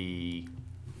the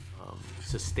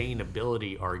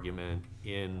sustainability argument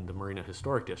in the Marina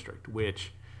Historic District,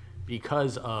 which,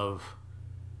 because of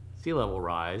sea level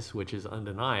rise, which is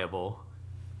undeniable,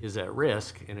 is at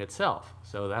risk in itself.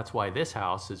 So that's why this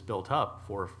house is built up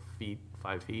 4 feet,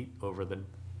 5 feet over the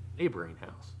neighboring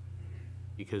house,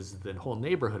 because the whole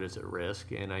neighborhood is at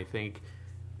risk. And I think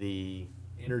the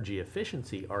energy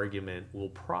efficiency argument will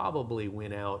probably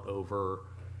win out over,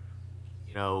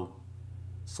 you know,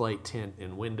 slight tint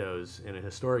in windows in a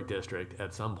historic district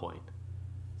at some point.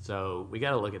 So we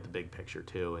got to look at the big picture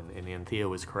too. And Anthea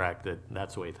was correct that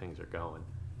that's the way things are going.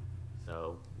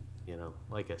 So, you know,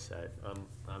 like I said,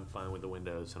 I'm fine with the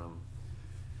windows, and I'm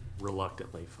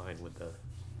reluctantly fine with the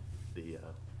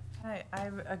I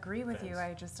agree with you.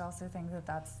 I just also think that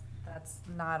that's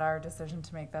not our decision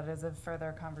to make. That is a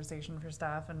further conversation for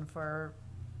staff and for,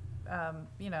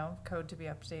 you know, code to be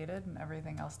updated and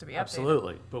everything else to be updated.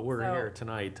 Absolutely, but we're So- here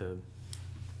tonight to.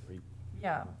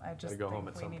 Yeah, I just go think home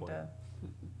at we some need point. to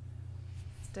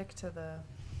stick to the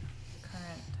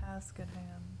current task at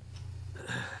hand.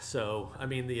 So, I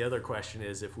mean, the other question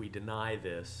is, if we deny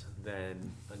this,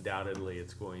 then undoubtedly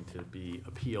it's going to be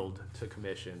appealed to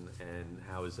commission, and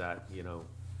how is that, you know,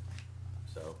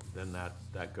 so then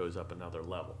that goes up another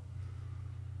level.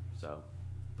 So.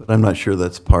 But I'm not sure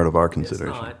that's part of our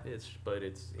consideration. It's not, but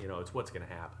it's, you know, it's what's gonna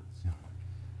happen.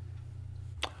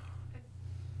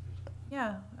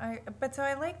 Yeah, but so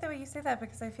I like the way you say that,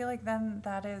 because I feel like then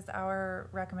that is our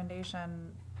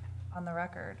recommendation on the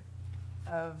record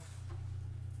of,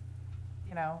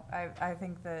 you know, I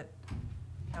think that,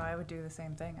 you know, I would do the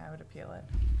same thing. I would appeal it,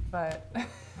 but.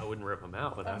 I wouldn't rip them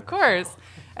out without. Of course.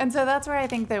 And so that's where I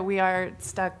think that we are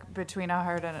stuck between a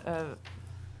hard and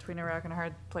between a rock and a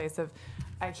hard place of,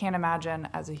 I can't imagine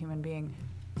as a human being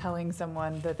telling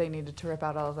someone that they needed to rip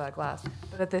out all of that glass.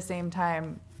 But at the same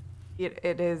time,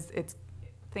 it's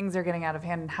things are getting out of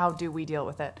hand, and how do we deal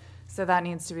with it? So that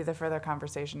needs to be the further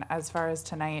conversation. As far as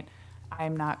tonight,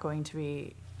 I'm not going to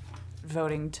be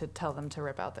voting to tell them to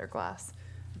rip out their glass.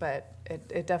 But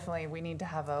it definitely, we need to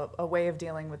have a way of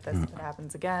dealing with this if it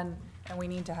happens again, and we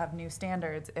need to have new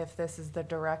standards if this is the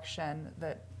direction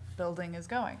that building is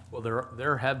going. Well,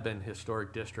 there have been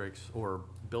historic districts or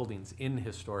buildings in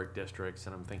historic districts,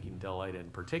 and I'm thinking Delita in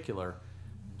particular,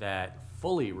 that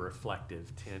fully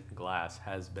reflective tint glass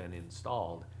has been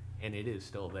installed, and it is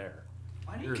still there.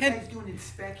 Why don't you guys do an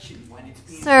inspection when it's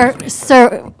being... Sir,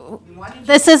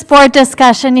 this is board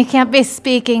discussion. You can't be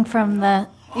speaking from the,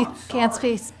 you can't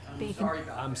be speaking.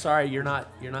 I'm sorry, you're not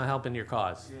helping your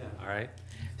cause, all right?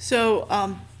 So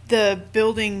that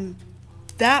building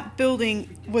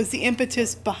was the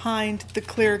impetus behind the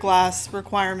clear glass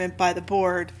requirement by the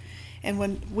board. And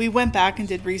when we went back and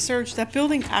did research, that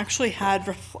building actually had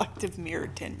reflective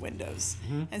mirrored tint windows.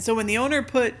 Mm-hmm. And so when the owner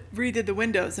redid the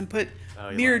windows and put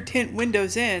mirrored tint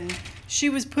windows in, she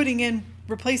was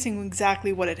replacing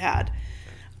exactly what it had.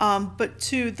 But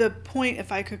to the point,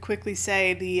 if I could quickly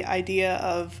say, the idea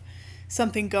of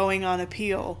something going on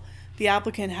appeal, the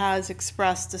applicant has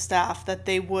expressed to staff that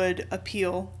they would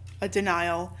appeal a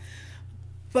denial,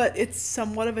 but it's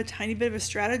somewhat of a tiny bit of a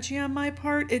strategy on my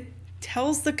part. It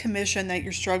tells the commission that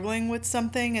you're struggling with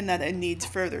something and that it needs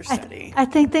further study. I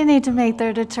think they need to make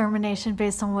their determination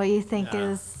based on what you think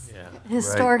is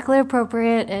historically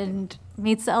appropriate and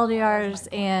meets the LDRs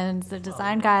and the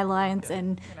design guidelines,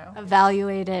 and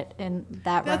evaluate it in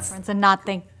that reference, and not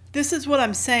think. This is what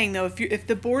I'm saying, though. If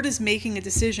the board is making a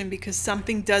decision because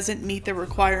something doesn't meet the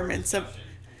requirements of,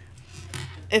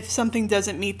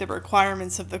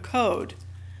 the code,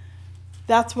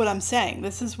 that's what I'm saying.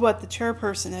 This is what the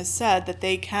chairperson has said, that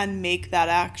they can make that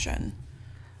action.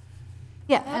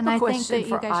 Yeah, I have and a I think question that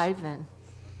for you guys. Ivan,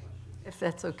 if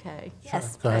that's okay.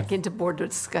 Yes. Go ahead. Back into board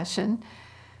discussion.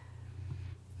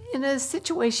 In a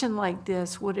situation like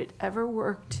this, would it ever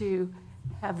work to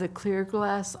have the clear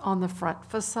glass on the front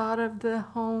facade of the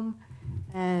home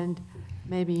and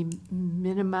maybe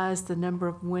minimize the number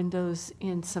of windows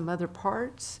in some other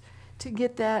parts to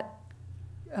get that,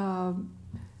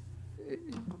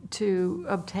 to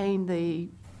obtain the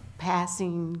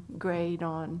passing grade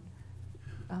on?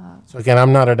 So again,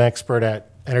 I'm not an expert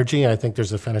at energy. I think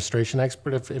there's a fenestration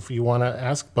expert if you want to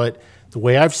ask. But the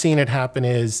way I've seen it happen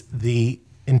is the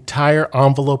entire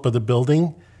envelope of the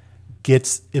building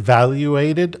gets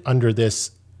evaluated under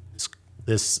this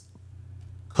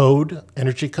code,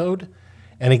 energy code.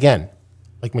 And again,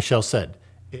 like Michelle said,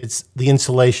 it's the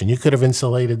insulation. You could have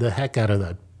insulated the heck out of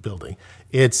that building.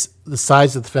 It's the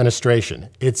size of the fenestration.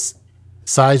 It's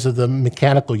size of the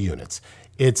mechanical units.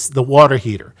 It's the water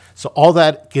heater. So all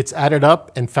that gets added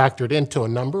up and factored into a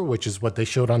number, which is what they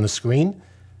showed on the screen.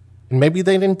 And maybe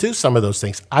they didn't do some of those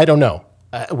things. I don't know.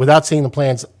 Without seeing the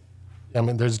plans, I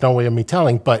mean, there's no way of me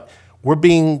telling, but we're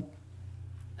being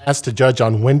asked to judge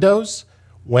on windows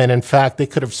when in fact they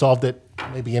could have solved it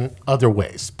maybe in other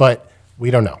ways, but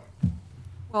we don't know.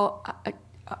 Well,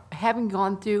 having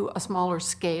gone through a smaller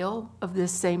scale of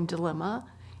this same dilemma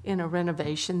in a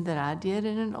renovation that I did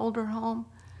in an older home,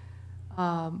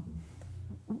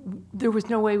 there was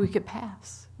no way we could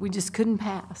pass. We just couldn't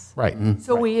pass. Right.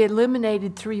 So we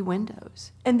eliminated 3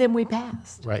 windows, and then we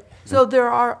passed. Right. So there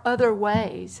are other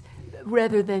ways,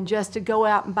 rather than just to go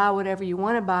out and buy whatever you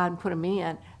want to buy and put them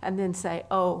in, and then say,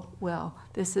 oh, well,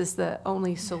 this is the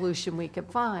only solution we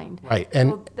could find. Right,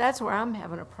 and- So that's where I'm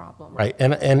having a problem. Right,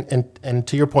 and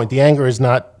to your point, the anger is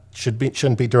not,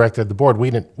 shouldn't be directed at the board. We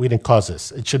didn't cause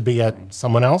this. It should be at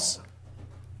someone else,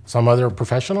 some other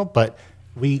professional, but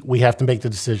we have to make the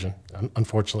decision,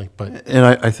 unfortunately, but. And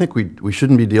I think we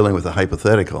shouldn't be dealing with a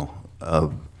hypothetical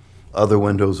of other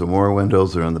windows or more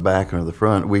windows or in the back or the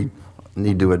front. We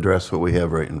need to address what we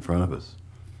have right in front of us.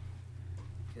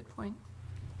 Good point.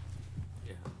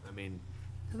 Yeah, I mean,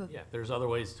 yeah, there's other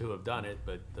ways to have done it,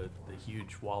 but the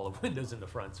huge wall of windows in the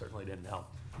front certainly didn't help,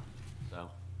 so.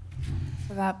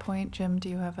 To that point, Jim, do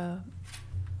you have a?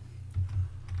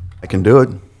 I can do it.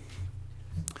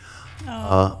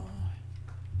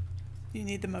 You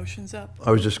need the motions up?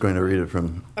 I was just going to read it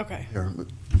from Okay. here.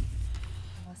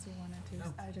 Unless you wanted to,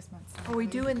 I just meant. Are we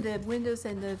doing the windows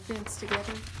and the fence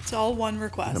together? It's all one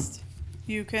request.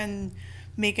 You can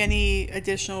make any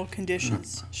additional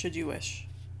conditions, should you wish.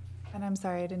 And I'm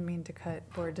sorry, I didn't mean to cut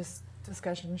board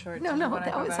discussion short. No, Did you no, wanna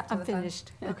that go was, back to I'm the fence?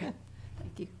 finished. Okay,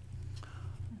 thank you.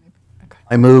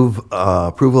 I move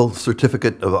approval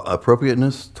certificate of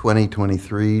appropriateness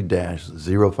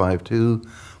 2023-052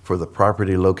 for the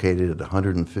property located at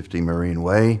 150 Marine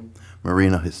Way,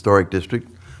 Marina Historic District,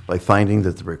 by finding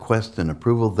that the request and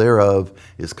approval thereof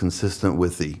is consistent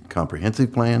with the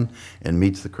comprehensive plan and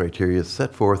meets the criteria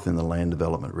set forth in the land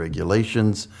development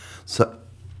regulations.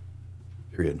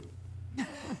 Period.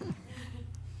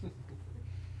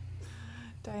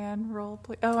 Diane, roll,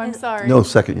 please. Oh, I'm sorry. No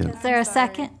second yet. Is there a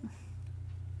second?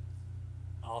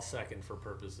 I'll second for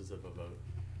purposes of a vote.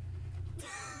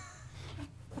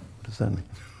 What does that mean?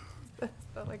 That's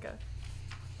not like a.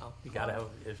 Well, you gotta have,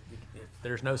 if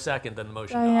there's no second, then the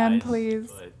motion Diane, dies.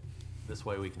 please. But this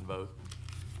way we can vote.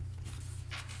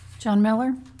 John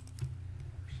Miller?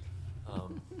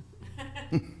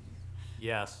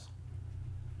 Yes.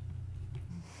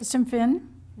 Kristen Finn?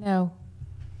 No.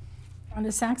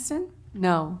 Rhonda Saxton?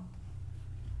 No.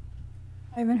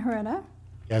 Ivan Herrera?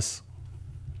 Yes.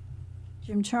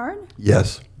 Jim Chard?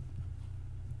 Yes.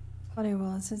 Claudia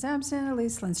Willis is absent.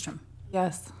 Elise Lindstrom?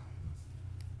 Yes.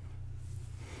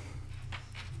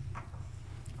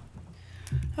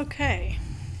 Okay.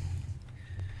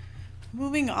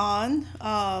 Moving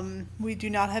on, we do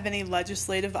not have any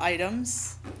legislative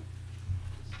items.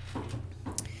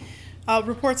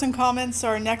 Reports and comments,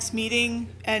 our next meeting,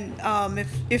 and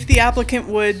if the applicant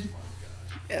would,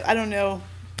 I don't know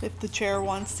if the chair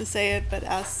wants to say it, but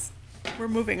we're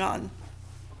moving on.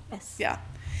 Yes. Yeah.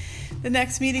 The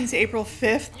next meeting's April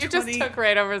 5th. You just took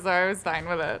right over, so I was fine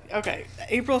with it. Okay,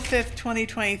 April 5th,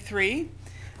 2023.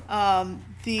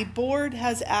 The board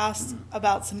has asked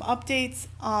about some updates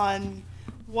on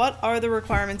what are the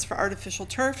requirements for artificial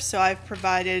turf, so I've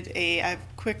provided a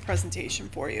quick presentation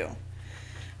for you.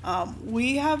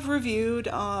 We have reviewed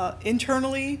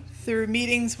internally through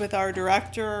meetings with our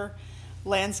director,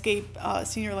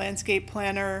 senior landscape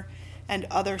planner, and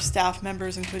other staff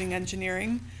members, including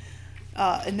engineering,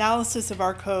 analysis of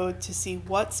our code to see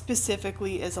what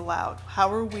specifically is allowed.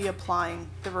 How are we applying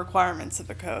the requirements of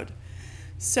the code?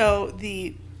 So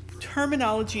the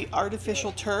terminology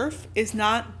artificial turf is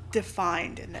not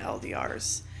defined in the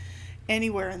LDRs,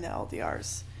 anywhere in the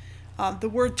LDRs. The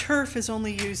word turf is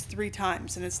only used 3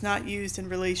 times, and it's not used in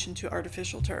relation to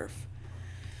artificial turf.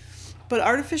 But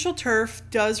artificial turf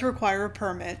does require a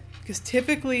permit, because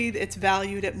typically it's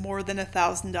valued at more than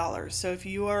 $1,000. So if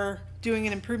you are doing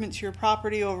an improvement to your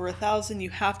property over $1,000,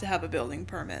 you have to have a building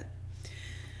permit.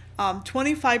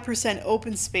 25%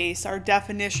 open space, our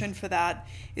definition for that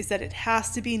is that it has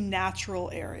to be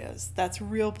natural areas. That's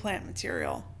real plant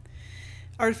material.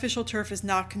 Artificial turf is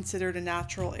not considered a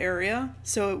natural area,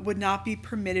 so it would not be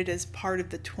permitted as part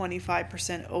of the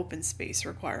 25% open space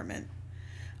requirement.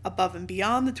 Above and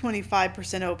beyond the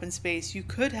 25% open space, you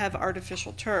could have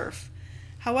artificial turf.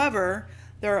 However,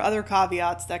 there are other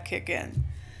caveats that kick in.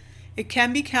 It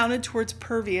can be counted towards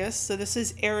pervious, so this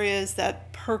is areas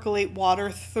that percolate water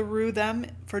through them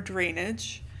for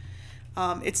drainage.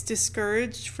 It's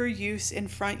discouraged for use in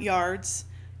front yards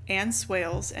and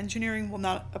swales. Engineering will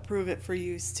not approve it for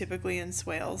use typically in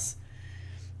swales.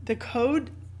 The code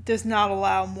does not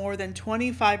allow more than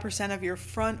 25% of your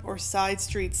front or side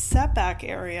street setback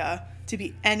area to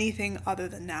be anything other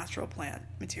than natural plant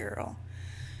material.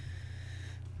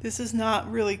 This is not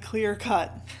really clear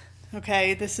cut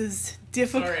okay? This is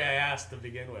difficult. Sorry I asked to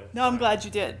begin with. No, I'm glad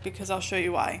you did, because I'll show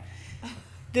you why.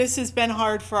 This has been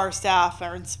hard for our staff,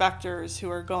 our inspectors who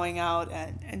are going out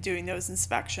and doing those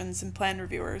inspections, and plan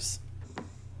reviewers.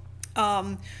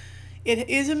 It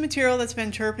is a material that's been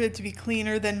interpreted to be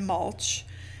cleaner than mulch.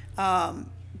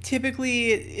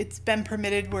 Typically, it's been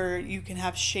permitted where you can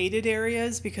have shaded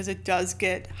areas because it does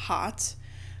get hot.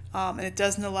 And it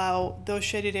doesn't allow, those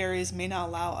shaded areas may not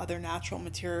allow other natural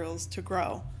materials to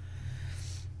grow.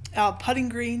 Putting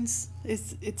greens,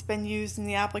 it's been used in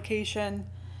the application.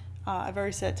 I've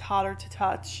already said it's hotter to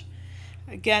touch.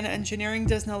 Again, engineering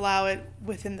doesn't allow it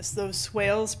within those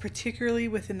swales, particularly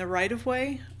within the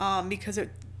right-of-way, because it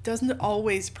doesn't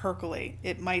always percolate.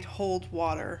 It might hold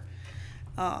water.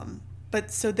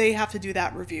 But so they have to do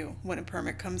that review when a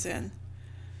permit comes in.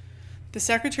 The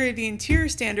Secretary of the Interior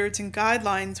Standards and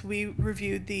Guidelines, we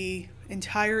reviewed the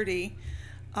entirety.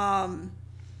 And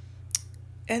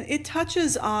it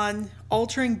touches on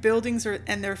altering buildings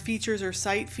and their features or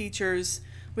site features,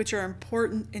 which are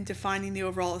important in defining the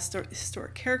overall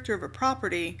historic character of a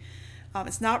property.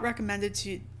 It's not recommended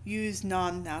to use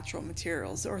non-natural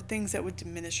materials or things that would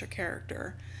diminish a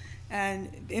character.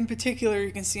 And in particular,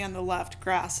 you can see on the left,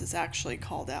 grass is actually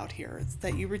called out here. It's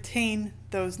that you retain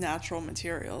those natural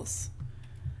materials.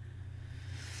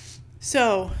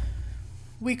 So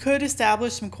we could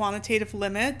establish some quantitative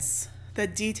limits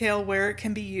that detail where it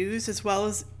can be used, as well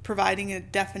as providing a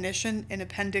definition in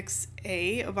Appendix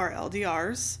A of our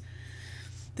LDRs.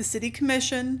 The City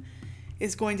Commission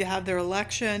is going to have their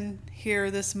election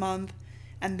here this month,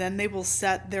 and then they will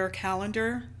set their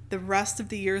calendar. The rest of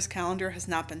the year's calendar has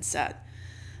not been set.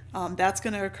 That's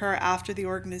going to occur after the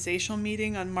organizational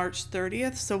meeting on March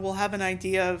 30th, so we'll have an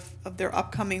idea of their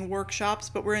upcoming workshops,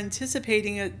 but we're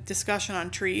anticipating a discussion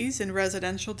on trees in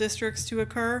residential districts to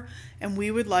occur, and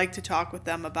we would like to talk with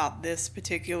them about this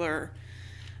particular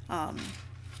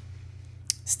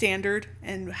standard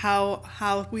and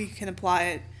how we can apply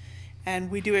it.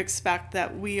 And we do expect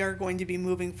that we are going to be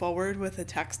moving forward with a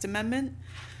text amendment.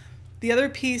 The other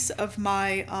piece of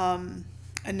my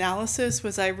analysis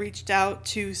was I reached out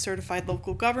to certified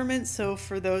local governments. So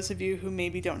for those of you who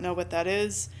maybe don't know what that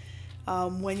is,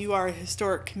 when you are a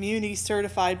historic community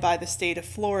certified by the state of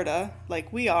Florida,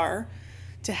 like we are,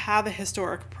 to have a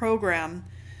historic program,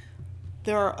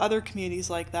 there are other communities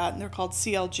like that, and they're called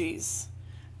CLGs.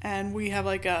 And we have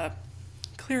like a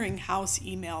clearinghouse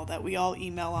email that we all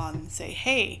email on and say,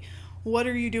 hey, what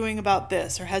are you doing about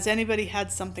this? Or has anybody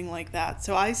had something like that?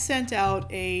 So I sent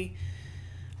out a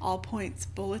all points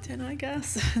bulletin, I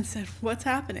guess, and said, what's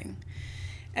happening?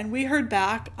 And we heard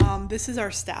back, this is our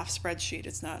staff spreadsheet.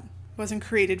 Wasn't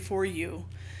created for you.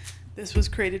 This was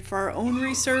created for our own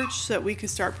research so that we could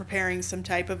start preparing some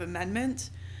type of amendment.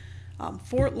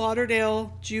 Fort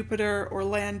Lauderdale, Jupiter,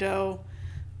 Orlando,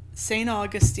 St.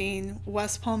 Augustine,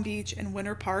 West Palm Beach, and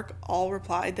Winter Park all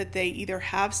replied that they either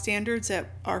have standards that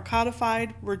are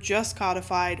codified, were just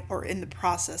codified, or in the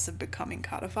process of becoming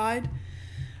codified.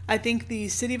 I think the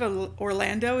city of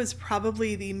Orlando is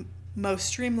probably the most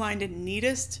streamlined and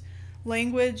neatest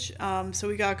language. So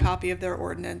we got a copy of their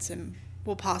ordinance, and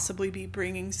we'll possibly be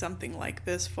bringing something like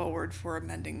this forward for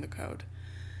amending the code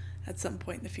at some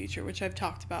point in the future, which I've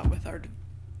talked about with our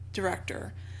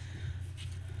director.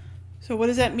 So what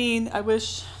does that mean? I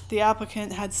wish the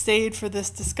applicant had stayed for this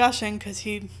discussion because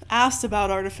he asked about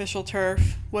artificial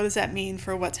turf. What does that mean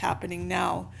for what's happening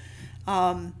now?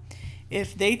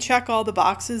 If they check all the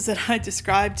boxes that I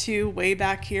described to you way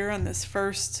back here on this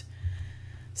first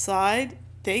slide,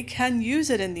 they can use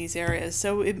it in these areas.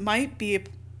 So it might be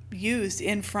used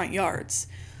in front yards.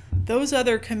 Those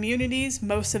other communities,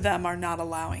 most of them are not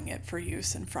allowing it for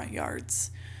use in front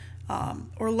yards.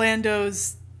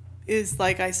 Orlando's is,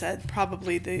 like I said,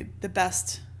 probably the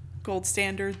best gold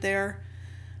standard there.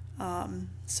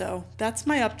 So that's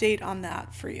my update on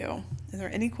that for you. Is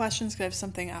there any questions? 'Cause I have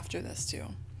something after this too.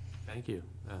 Thank you.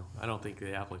 No, I don't think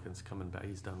the applicant's coming back.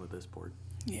 He's done with this board.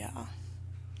 Yeah.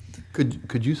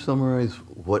 Could you summarize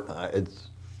what, it's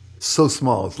so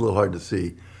small, it's a little hard to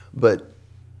see, but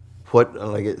what,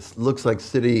 like, it looks like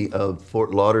City of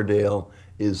Fort Lauderdale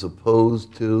is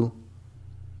opposed to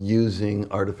using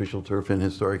artificial turf in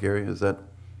historic areas, that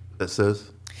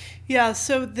says? Yeah,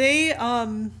 so they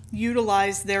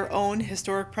utilize their own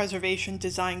historic preservation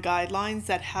design guidelines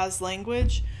that has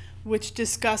language which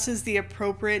discusses the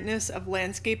appropriateness of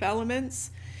landscape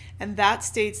elements, and that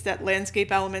states that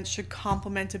landscape elements should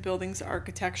complement a building's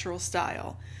architectural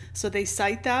style. So they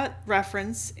cite that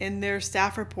reference in their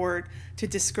staff report to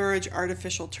discourage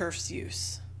artificial turf's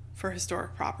use for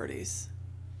historic properties.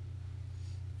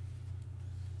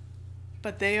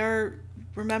 But they are,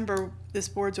 remember, This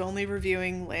board's only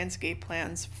reviewing landscape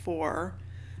plans for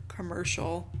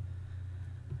commercial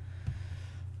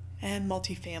and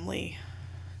multifamily,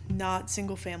 not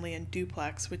single family and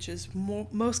duplex, which is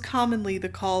most commonly the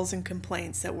calls and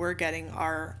complaints that we're getting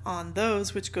are on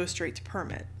those, which go straight to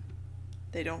permit.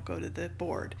 They don't go to the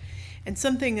board. And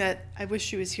something that I wish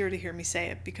she was here to hear me say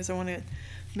it, because I want to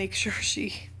make sure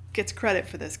she gets credit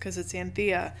for this, because it's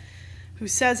Anthea who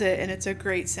says it, and it's a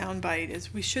great soundbite,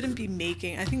 is we shouldn't be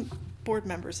making, I think board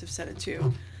members have said it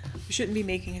too, we shouldn't be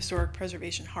making historic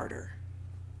preservation harder,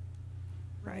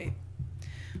 right?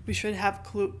 We should have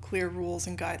clear rules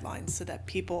and guidelines so that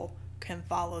people can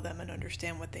follow them and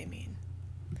understand what they mean.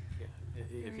 Yeah.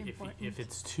 If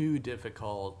it's too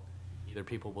difficult, either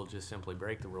people will just simply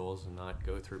break the rules and not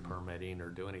go through permitting or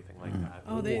do anything like that,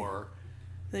 or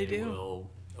they will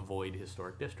avoid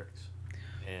historic districts,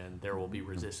 and there will be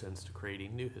resistance to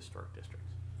creating new historic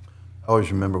districts. I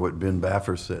always remember what Ben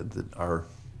Baffer said, that our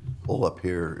pull up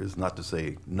here is not to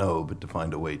say no, but to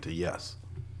find a way to yes.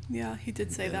 Yeah, he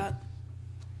did say that.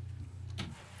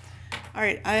 All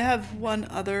right, I have one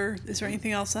other. Is there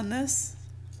anything else on this?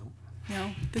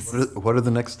 No. What are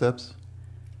the next steps?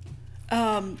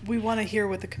 We want to hear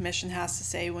what the commission has to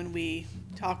say when we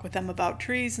talk with them about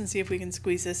trees and see if we can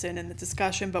squeeze this in the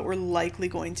discussion, but we're likely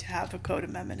going to have a code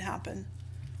amendment happen.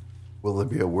 Will there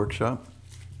be a workshop?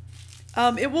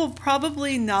 It will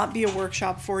probably not be a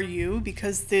workshop for you,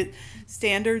 because the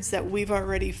standards that we've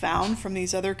already found from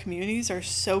these other communities are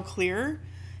so clear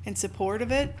in support of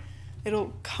it.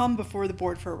 It'll come before the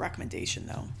board for a recommendation,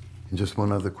 though. And just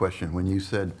one other question. When you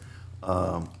said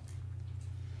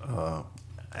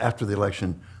after the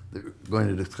election, they're going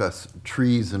to discuss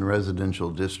trees in residential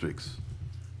districts,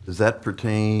 does that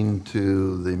pertain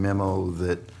to the memo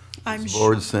that the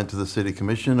board sent to the city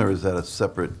commission, or is that a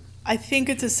separate? I think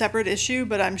it's a separate issue,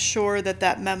 but I'm sure that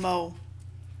that memo,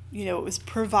 it was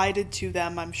provided to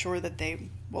them. I'm sure that they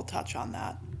will touch on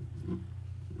that.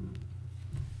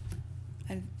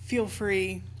 And feel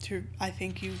free to, I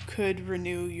think you could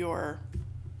renew your,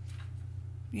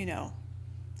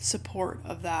 support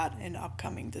of that in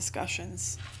upcoming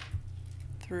discussions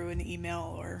through an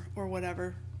email or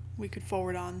whatever we could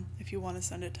forward on if you want to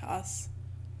send it to us.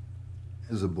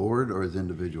 As a board or as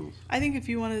individuals? I think if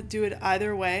you want to do it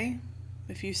either way,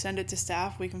 if you send it to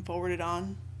staff, we can forward it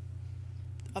on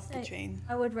up the chain.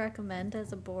 I would recommend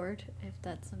as a board, if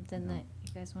that's something that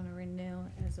you guys want to renew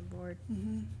as a board.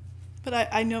 Mm-hmm. But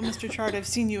I know, Mr. Chard, I've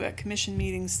seen you at commission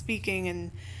meetings speaking,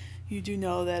 and you do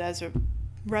know that as a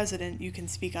resident, you can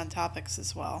speak on topics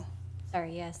as well.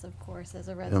 Sorry, yes, of course, as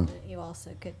a resident, you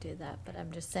also could do that, but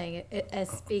I'm just saying, as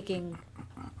speaking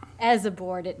as a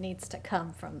board, it needs to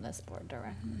come from this board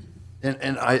directly.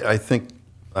 And I think,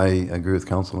 I agree with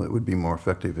council, it would be more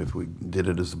effective if we did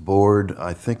it as a board.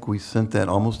 I think we sent that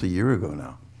almost a year ago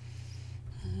now.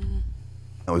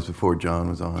 That was before John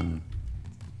was on.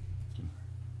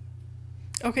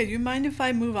 Okay, do you mind if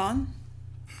I move on?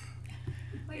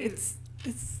 Please.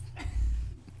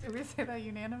 Did we say that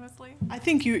unanimously? I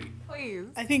think Please.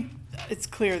 I think it's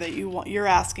clear that you're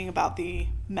asking about the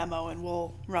memo, and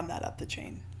we'll run that up the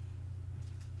chain.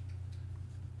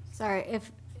 Sorry,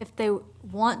 if they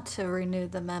want to renew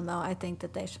the memo, I think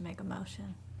that they should make a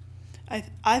motion.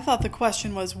 I thought the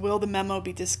question was, will the memo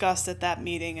be discussed at that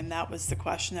meeting? And that was the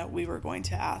question that we were going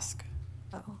to ask.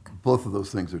 Oh, okay. Both of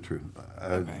those things are true.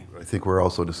 I think we're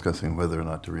also discussing whether or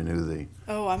not to renew the.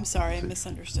 Oh, I'm sorry, I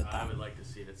misunderstood that. I would like to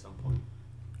see it at some point.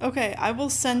 Okay, I will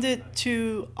send it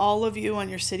to all of you on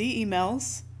your city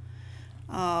emails.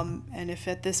 And if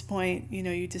at this point,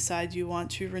 you decide you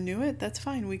want to renew it, that's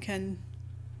fine. We can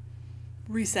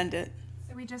resend it.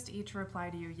 So we just each reply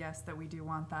to you, yes, that we do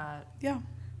want that. Yeah.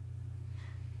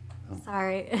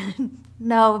 Sorry.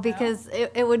 No, because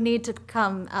it would need to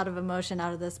come out of a motion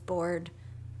out of this board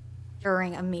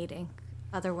during a meeting.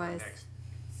 Otherwise,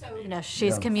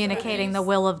 she's communicating the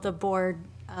will of the board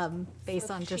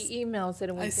based on just. She emails it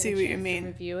and we I get see a what you chance to mean.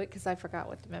 review it, because I forgot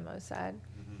what the memo said.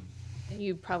 And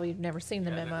you probably have never seen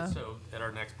the memo. So at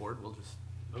our next board, we'll just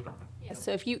vote on it. Yeah,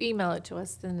 so if you email it to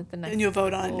us, then at the next. And you'll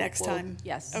vote on it we'll- next we'll- time?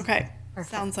 Yes. Okay,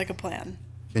 Perfect. sounds like a plan.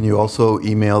 Can you also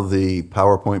email the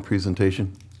PowerPoint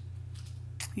presentation?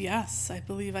 Yes, I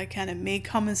believe I can. It may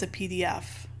come as a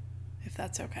PDF, if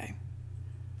that's okay.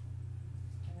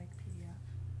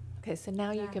 Okay, so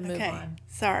now you can move Okay, on.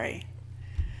 sorry.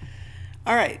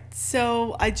 All right,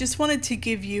 so I just wanted to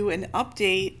give you an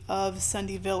update of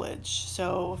Sunday Village.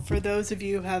 So for those of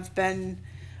you who have been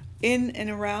in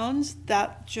and around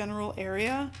that general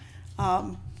area,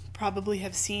 probably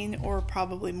have seen or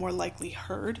probably more likely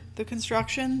heard the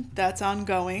construction that's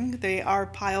ongoing. They are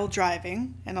pile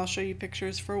driving, and I'll show you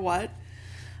pictures for what.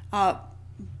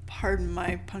 Pardon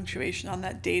my punctuation on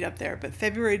that date up there, but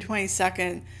February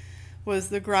 22nd was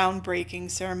the groundbreaking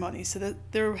ceremony. So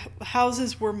that their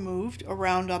houses were moved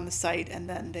around on the site and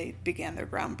then they began their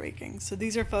groundbreaking. So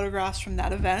these are photographs from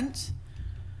that event.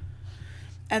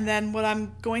 And then what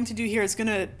I'm going to do here is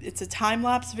it's a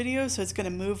time-lapse video, so it's gonna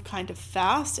move kind of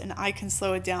fast, and I can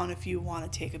slow it down if you wanna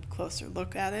take a closer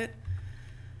look at it.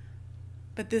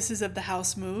 But this is of the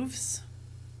house moves.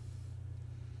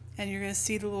 And you're gonna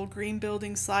see the little green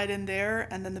building slide in there,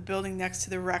 and then the building next to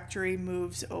the rectory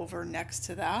moves over next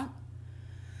to that.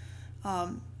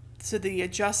 So the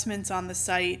adjustments on the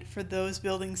site for those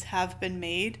buildings have been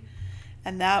made.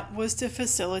 And that was to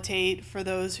facilitate, for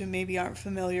those who maybe aren't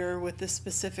familiar with the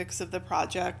specifics of the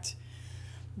project.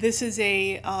 This is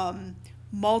a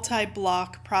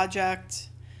multi-block project.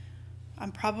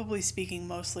 I'm probably speaking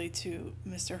mostly to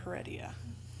Mr. Heredia,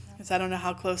 because I don't know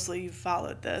how closely you've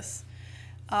followed this.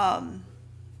 Yeah.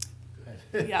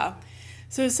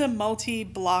 So it's a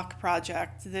multi-block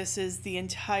project. This is the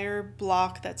entire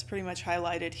block that's pretty much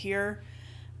highlighted here.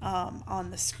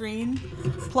 On the screen,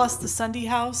 plus the Sunday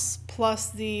house, plus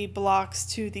the blocks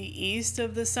to the east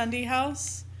of the Sunday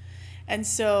house. And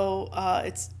so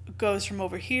it goes from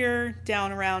over here,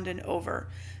 down, around, and over.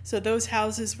 So those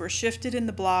houses were shifted in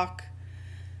the block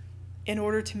in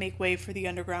order to make way for the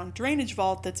underground drainage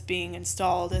vault that's being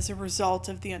installed as a result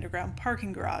of the underground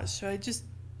parking garage. So just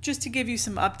to give you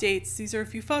some updates, these are a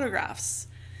few photographs.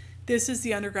 This is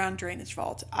the underground drainage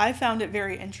vault. I found it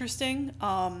very interesting.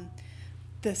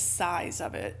 The size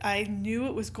of it. I knew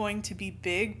it was going to be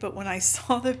big, but when I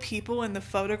saw the people in the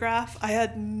photograph, I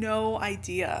had no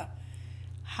idea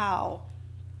how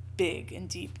big and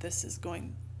deep this is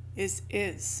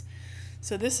is.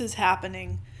 So this is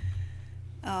happening,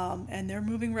 and they're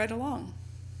moving right along.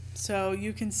 So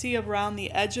you can see around the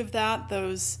edge of that,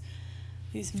 these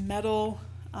metal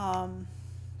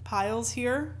piles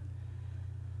here.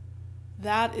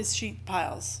 That is sheet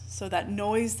piles. So that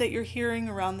noise that you're hearing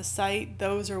around the site,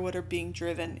 those are what are being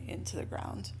driven into the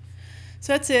ground.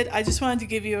 So that's it. I just wanted to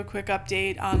give you a quick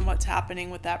update on what's happening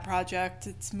with that project.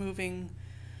 It's moving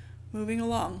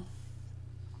along.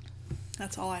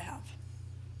 That's all I have.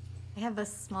 I have a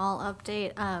small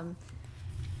update.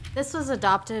 This was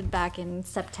adopted back in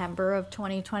September of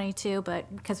 2022,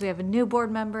 but because we have a new board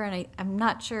member, and I'm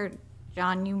not sure,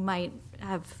 John, you might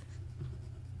have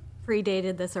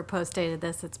predated this or postdated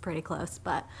this, it's pretty close,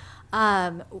 but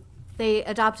they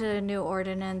adopted a new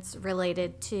ordinance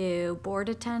related to board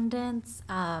attendance.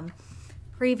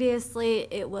 Previously,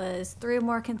 it was 3 or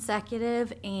more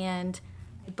consecutive, and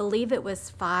I believe it was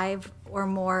 5 or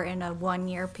more in a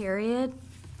 1-year period.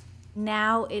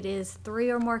 Now it is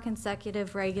 3 or more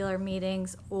consecutive regular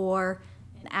meetings or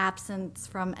an absence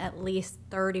from at least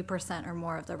 30% or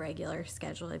more of the regular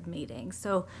scheduled meetings.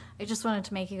 So I just wanted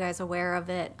to make you guys aware of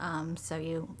it, so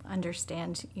you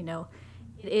understand,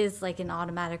 it is like an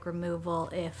automatic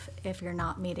removal if you're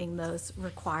not meeting those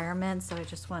requirements. So I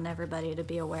just want everybody to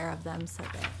be aware of them so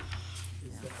that.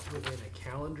 Is that within a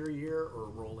calendar year or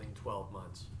rolling 12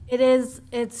 months?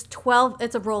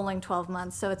 It's a rolling 12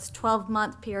 months, so it's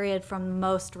 12-month period from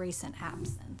most recent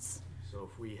absence. So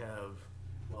if we have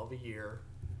 12 a year,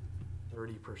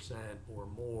 30% or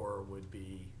more would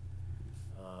be,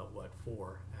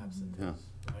 4 absences,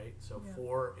 right? So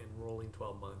 4 in rolling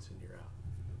 12 months and you're out.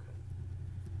 Okay.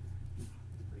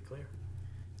 Pretty clear.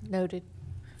 Noted.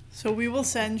 So we will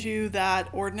send you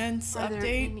that ordinance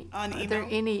update on email. Are there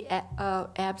any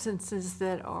absences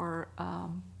that are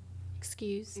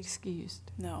Excused?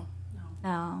 No.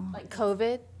 No. Like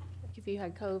COVID? Like if you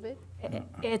had COVID? It's No,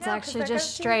 'cause actually that just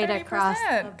goes to straight across the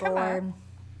 30%. Come on. board.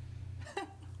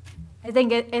 I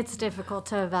think it's difficult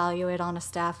to evaluate on a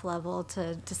staff level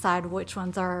to decide which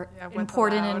ones are what's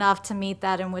important allowed. enough to meet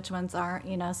that and which ones aren't,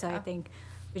 so I think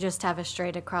we just have a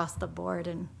straight across the board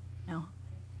and,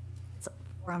 it's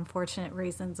for unfortunate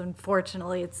reasons.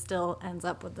 Unfortunately, it still ends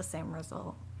up with the same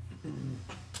result.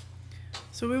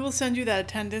 So we will send you that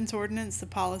attendance ordinance, the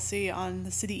policy on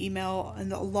the city email,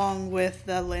 and along with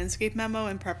the landscape memo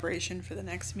in preparation for the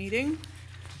next meeting.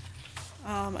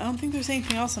 I don't think there's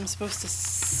anything else I'm supposed to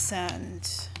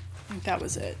send. I think that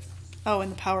was it. Oh,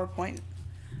 and the PowerPoint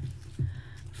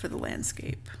for the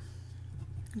landscape.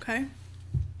 Okay.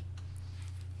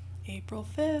 April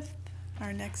 5th,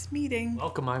 our next meeting.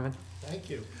 Welcome, Ivan.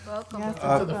 Thank you. Welcome.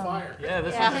 Welcome to the fire. Yeah,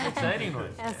 this is an exciting one.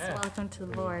 Yes, Yeah. welcome to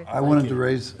the board. I wanted to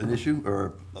raise an issue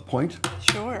or a point.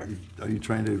 Sure. Are you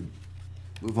trying to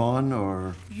move on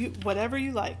or? Whatever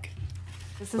you like.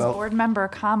 This is Well- board member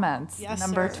comments, Yes,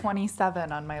 number sir.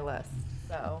 27 on my list,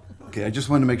 so, Okay, I just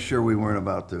wanted to make sure we weren't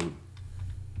about to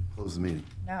close the meeting.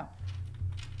 no.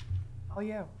 All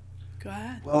you. Go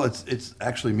ahead. Well, it's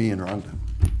actually me and Rhonda.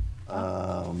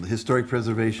 The Historic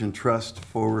Preservation Trust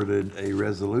forwarded a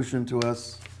resolution to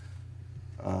us.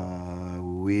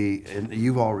 And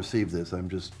you've all received this, I'm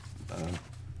just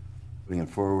putting it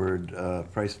forward.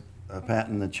 Price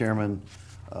Patton, the chairman,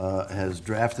 has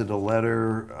drafted a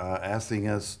letter asking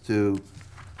us to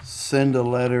send a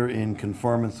letter in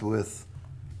conformance with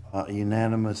a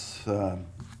unanimous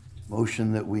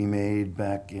motion that we made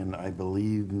back in, I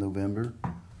believe, November.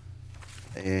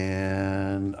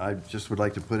 And I just would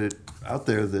like to put it out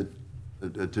there that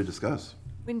to discuss.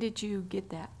 When did you get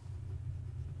that?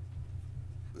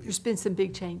 There's been some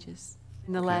big changes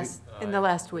in the last It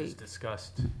was week.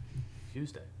 discussed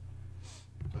Tuesday.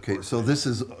 Okay, so this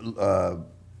is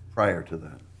prior to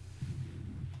that.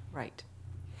 Right.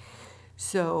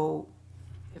 So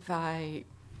if I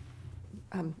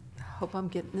hope I'm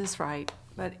getting this right,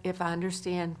 but if I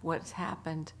understand what's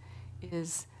happened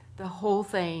is the whole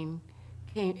thing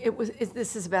came,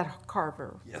 this is about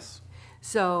Carver. Yes.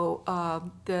 So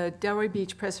the Delray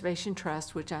Beach Preservation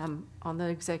Trust, which I'm on the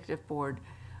executive board,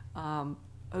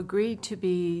 agreed to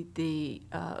be the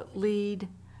lead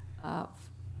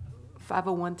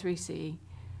 501(c)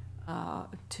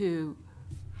 to,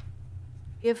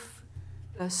 if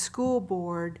the school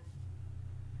board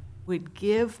would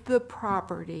give the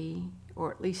property,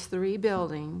 or at least 3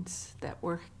 buildings that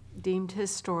were deemed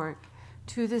historic,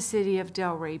 to the city of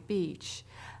Delray Beach,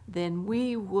 then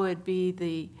we would be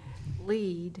the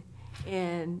lead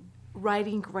in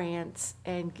writing grants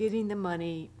and getting the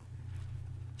money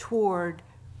toward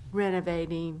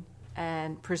renovating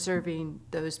and preserving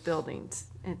those buildings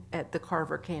at the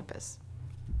Carver campus.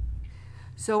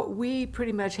 So we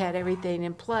pretty much had everything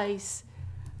in place,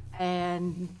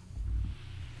 and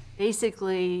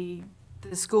basically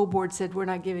the school board said, we're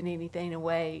not giving anything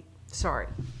away, sorry.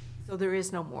 So there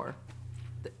is no more.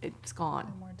 It's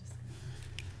gone.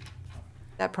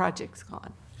 That project's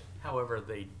gone. However,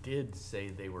 they did say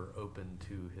they were open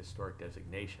to historic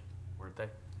designation, weren't they?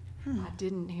 I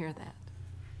didn't hear that.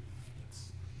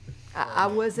 I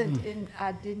wasn't in,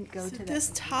 I didn't go So to that.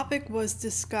 this topic was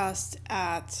discussed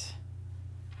at,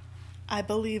 I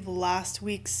believe, last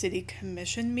week's city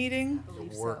commission meeting.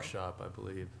 The workshop, I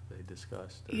believe, they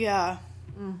discussed. Yeah.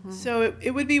 So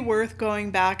it would be worth going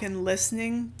back and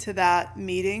listening to that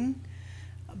meeting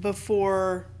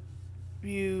before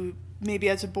you, maybe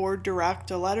as a board, direct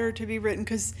a letter to be written,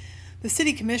 because the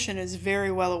city commission is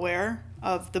very well aware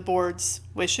of the board's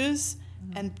wishes,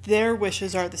 and their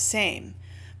wishes are the same.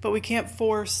 But we can't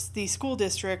force the school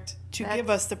district to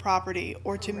give us the property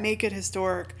or to make it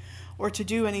historic or to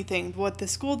do anything. What the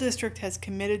school district has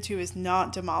committed to is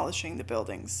not demolishing the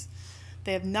buildings.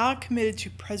 They have not committed to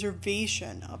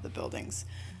preservation of the buildings.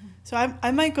 So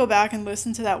I might go back and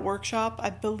listen to that workshop. I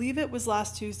believe it was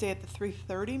last Tuesday at the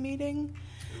 3:30 meeting.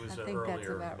 It was I think that's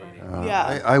about right.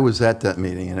 Yeah. I was at that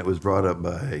meeting, and it was brought up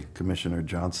by Commissioner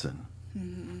Johnson.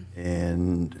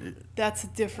 And That's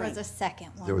There different. was a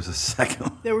second one. there was a second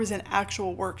one. There was an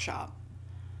actual workshop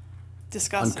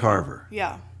discussing. On Carver.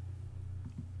 Yeah.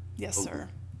 Yes, sir.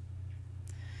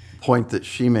 Point that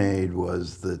she made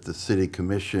was that the city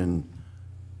commission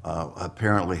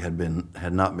apparently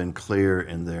had not been clear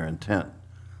in their intent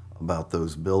about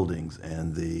those buildings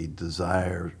and the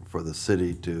desire for the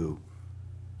city to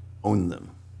own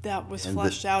them. That was And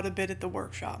fleshed out a bit at the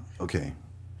workshop. Okay,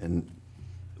 and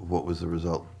what was the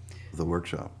result of the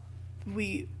workshop?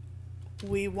 We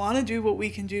want to do what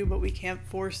we can do, but we can't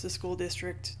force the school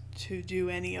district to do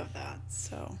any of that,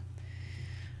 so.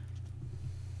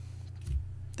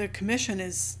 The commission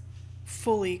is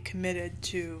fully committed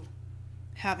to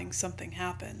having something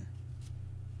happen.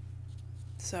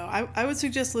 So I would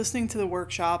suggest listening to the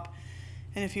workshop,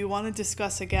 and if you want to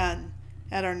discuss again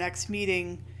at our next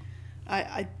meeting,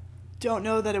 I don't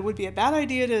know that it would be a bad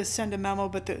idea to send a memo,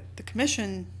 but the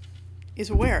commission is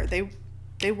aware.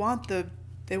 They want the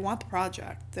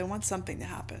project. They want something to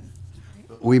happen.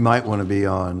 We might want to be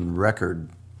on record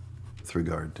with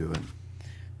regard to it.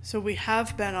 So we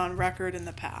have been on record in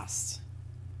the past,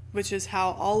 which is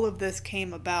how all of this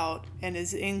came about and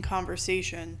is in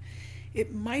conversation.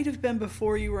 It might have been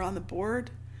before you were on the board,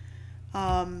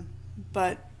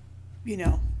 but, you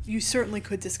know, you certainly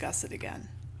could discuss it again.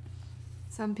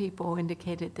 Some people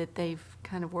indicated that they've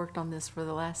kind of worked on this for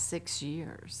the last 6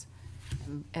 years.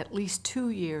 At least 2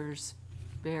 years,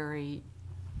 very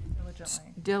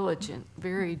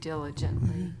very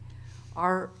diligently.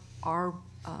 Our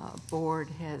board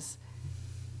has,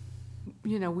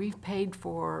 you know, we've paid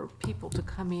for people to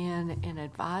come in and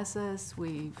advise us.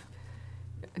 We've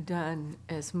done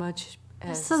as much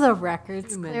as So the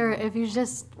record's human. clear, if you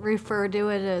just refer to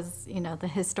it as, you know, the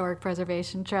Historic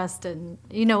Preservation Trust and,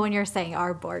 you know, when you're saying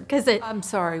our board, because it. I'm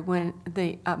sorry, when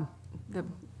the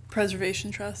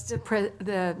Preservation Trust.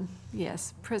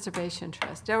 Yes, Preservation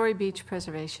Trust, Delray Beach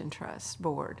Preservation Trust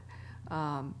Board.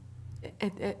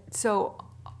 So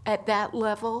at that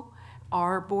level,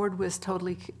 our board was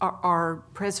totally, our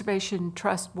Preservation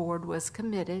Trust Board was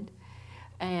committed,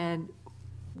 and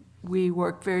we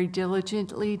worked very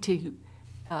diligently to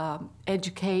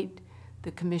educate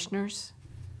the commissioners,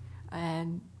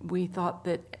 and we thought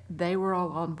that they were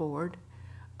all on board.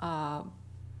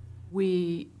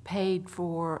 We paid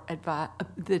for,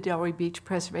 the Delray Beach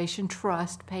Preservation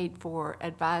Trust paid for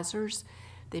advisors.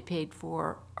 They paid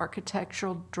for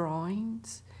architectural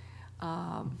drawings,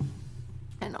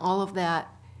 and all of that.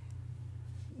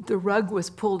 The rug was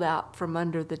pulled out from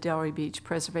under the Delray Beach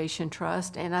Preservation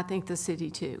Trust, and I think the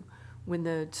city too, when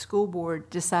the school board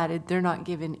decided they're not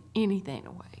giving anything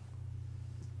away.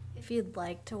 If you'd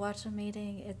like to watch a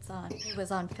meeting, it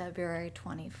was on February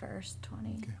 21st,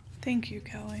 Thank you,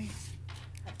 Kelly.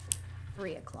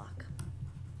 3 o'clock.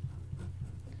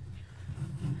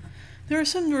 There are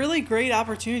some really great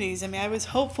opportunities. I mean, I was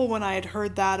hopeful when I had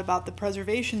heard that about the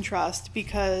Preservation Trust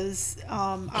because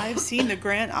I've seen the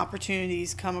grant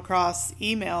opportunities come across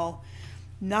email.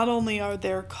 Not only are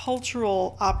there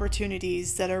cultural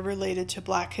opportunities that are related to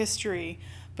Black history,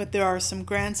 but there are some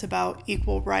grants about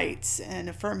equal rights and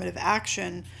affirmative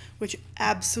action, which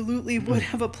absolutely would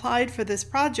have applied for this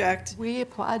project. We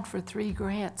applied for 3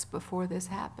 grants before this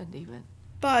happened even.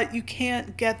 But you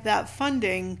can't get that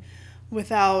funding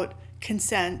without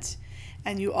consent,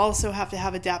 and you also have to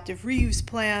have adaptive reuse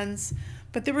plans.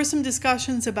 But there were some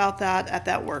discussions about that at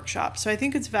that workshop. So I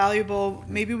think it's valuable.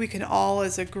 Maybe we can all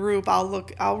as a group,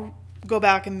 I'll go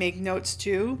back and make notes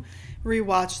too,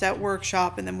 rewatch that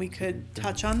workshop, and then we could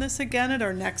touch on this again at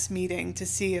our next meeting to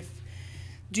see if,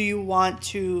 do you want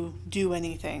to do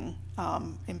anything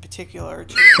in particular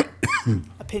to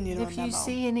opinion or If memo? you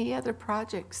see any other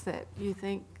projects that you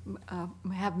think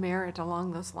have merit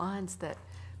along those lines that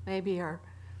maybe are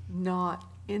not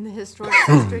in the historic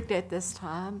district at this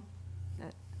time,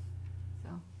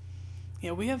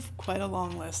 Yeah, we have quite a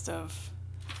long list of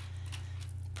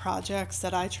projects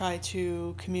that I try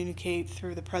to communicate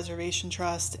through the Preservation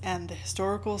Trust and the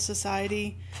Historical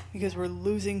Society because we're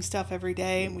losing stuff every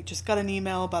day. And we just got an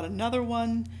email about another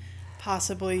one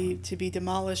possibly to be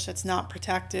demolished that's not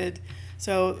protected.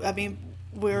 So, I mean,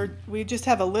 we just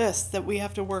have a list that we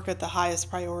have to work at the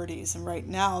highest priorities. And right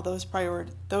now, those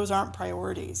aren't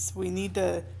priorities. We need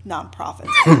the nonprofits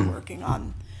that are working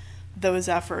on those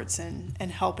efforts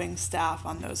and helping staff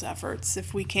on those efforts.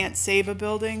 If we can't save a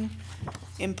building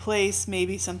in place,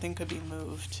 maybe something could be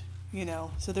moved, you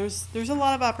know. So there's a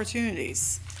lot of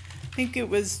opportunities. I think it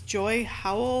was Joy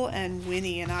Howell and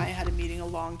Winnie and I had a meeting a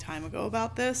long time ago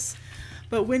about this,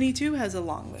 but Winnie too has a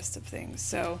long list of things.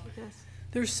 So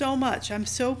there's so much. I'm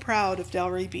so proud of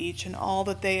Delray Beach and all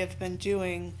that they have been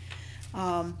doing.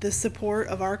 The support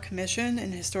of our commission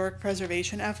and historic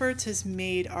preservation efforts has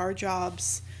made our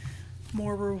jobs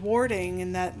more rewarding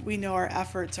in that we know our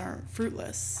efforts aren't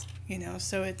fruitless, you know.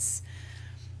 So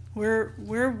we're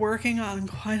working on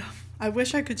quite I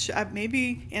wish I could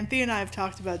maybe Anthea and I have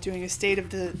talked about doing a state of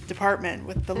the department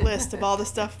with the list of all the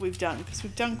stuff we've done, because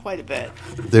we've done quite a bit.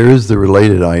 There is the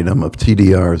related item of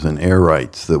TDRs and air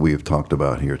rights that we have talked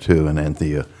about here too, and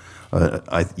Anthea,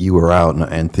 you were out and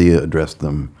Anthea addressed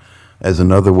them as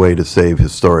another way to save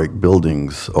historic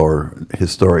buildings or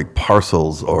historic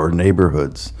parcels or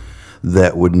neighborhoods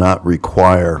that would not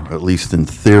require, at least in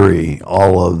theory,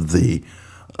 all of the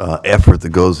effort that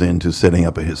goes into setting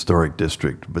up a historic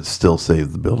district, but still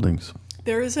save the buildings.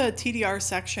 There is a TDR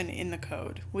section in the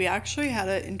code. We actually had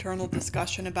an internal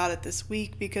discussion about it this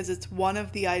week because it's one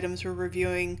of the items we're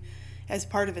reviewing as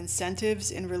part of incentives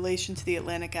in relation to the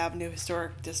Atlantic Avenue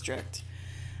Historic District.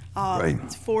 Right.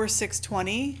 It's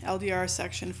 4620, LDR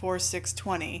section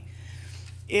 4620.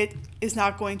 It is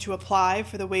not going to apply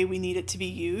for the way we need it to be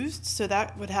used, so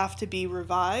that would have to be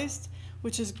revised,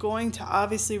 which is going to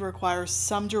obviously require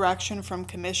some direction from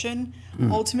commission,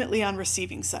 ultimately on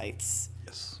receiving sites.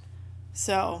 Yes.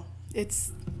 So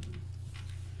it's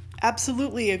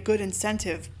absolutely a good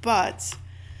incentive, but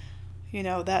you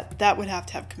know, that would have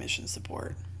to have commission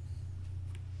support.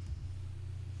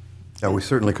 Yeah, we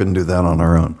certainly couldn't do that on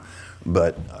our own.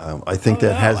 But I think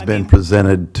that has been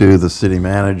presented to the city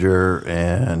manager,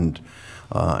 and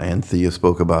Anthea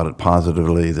spoke about it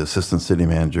positively. The assistant city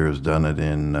manager has done it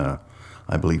in,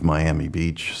 I believe, Miami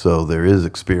Beach. So there is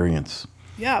experience.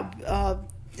 Yeah,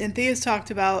 And Thea's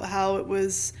talked about how it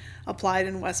was applied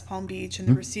in West Palm Beach and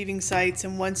the receiving sites,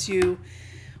 and once you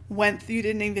went, you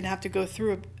didn't even have to go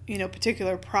through a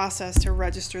particular process to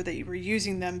register that you were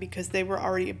using them because they were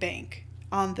already a bank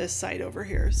on this site over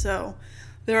here. So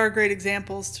there are great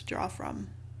examples to draw from.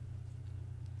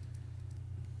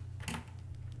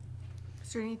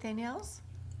 Is there anything else?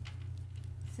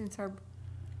 Since our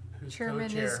Who's chairman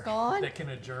is co-chair gone, that can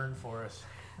adjourn for us?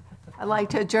 I'd like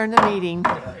to adjourn the meeting.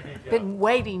 Been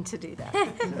waiting to do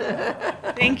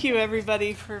that. Thank you,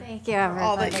 everybody, for Thank you,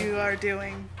 all that everybody. you are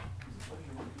doing.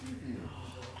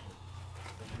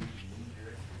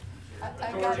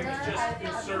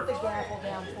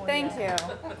 Thank you.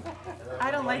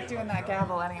 I don't like doing that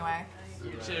gavel anyway.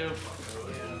 You too.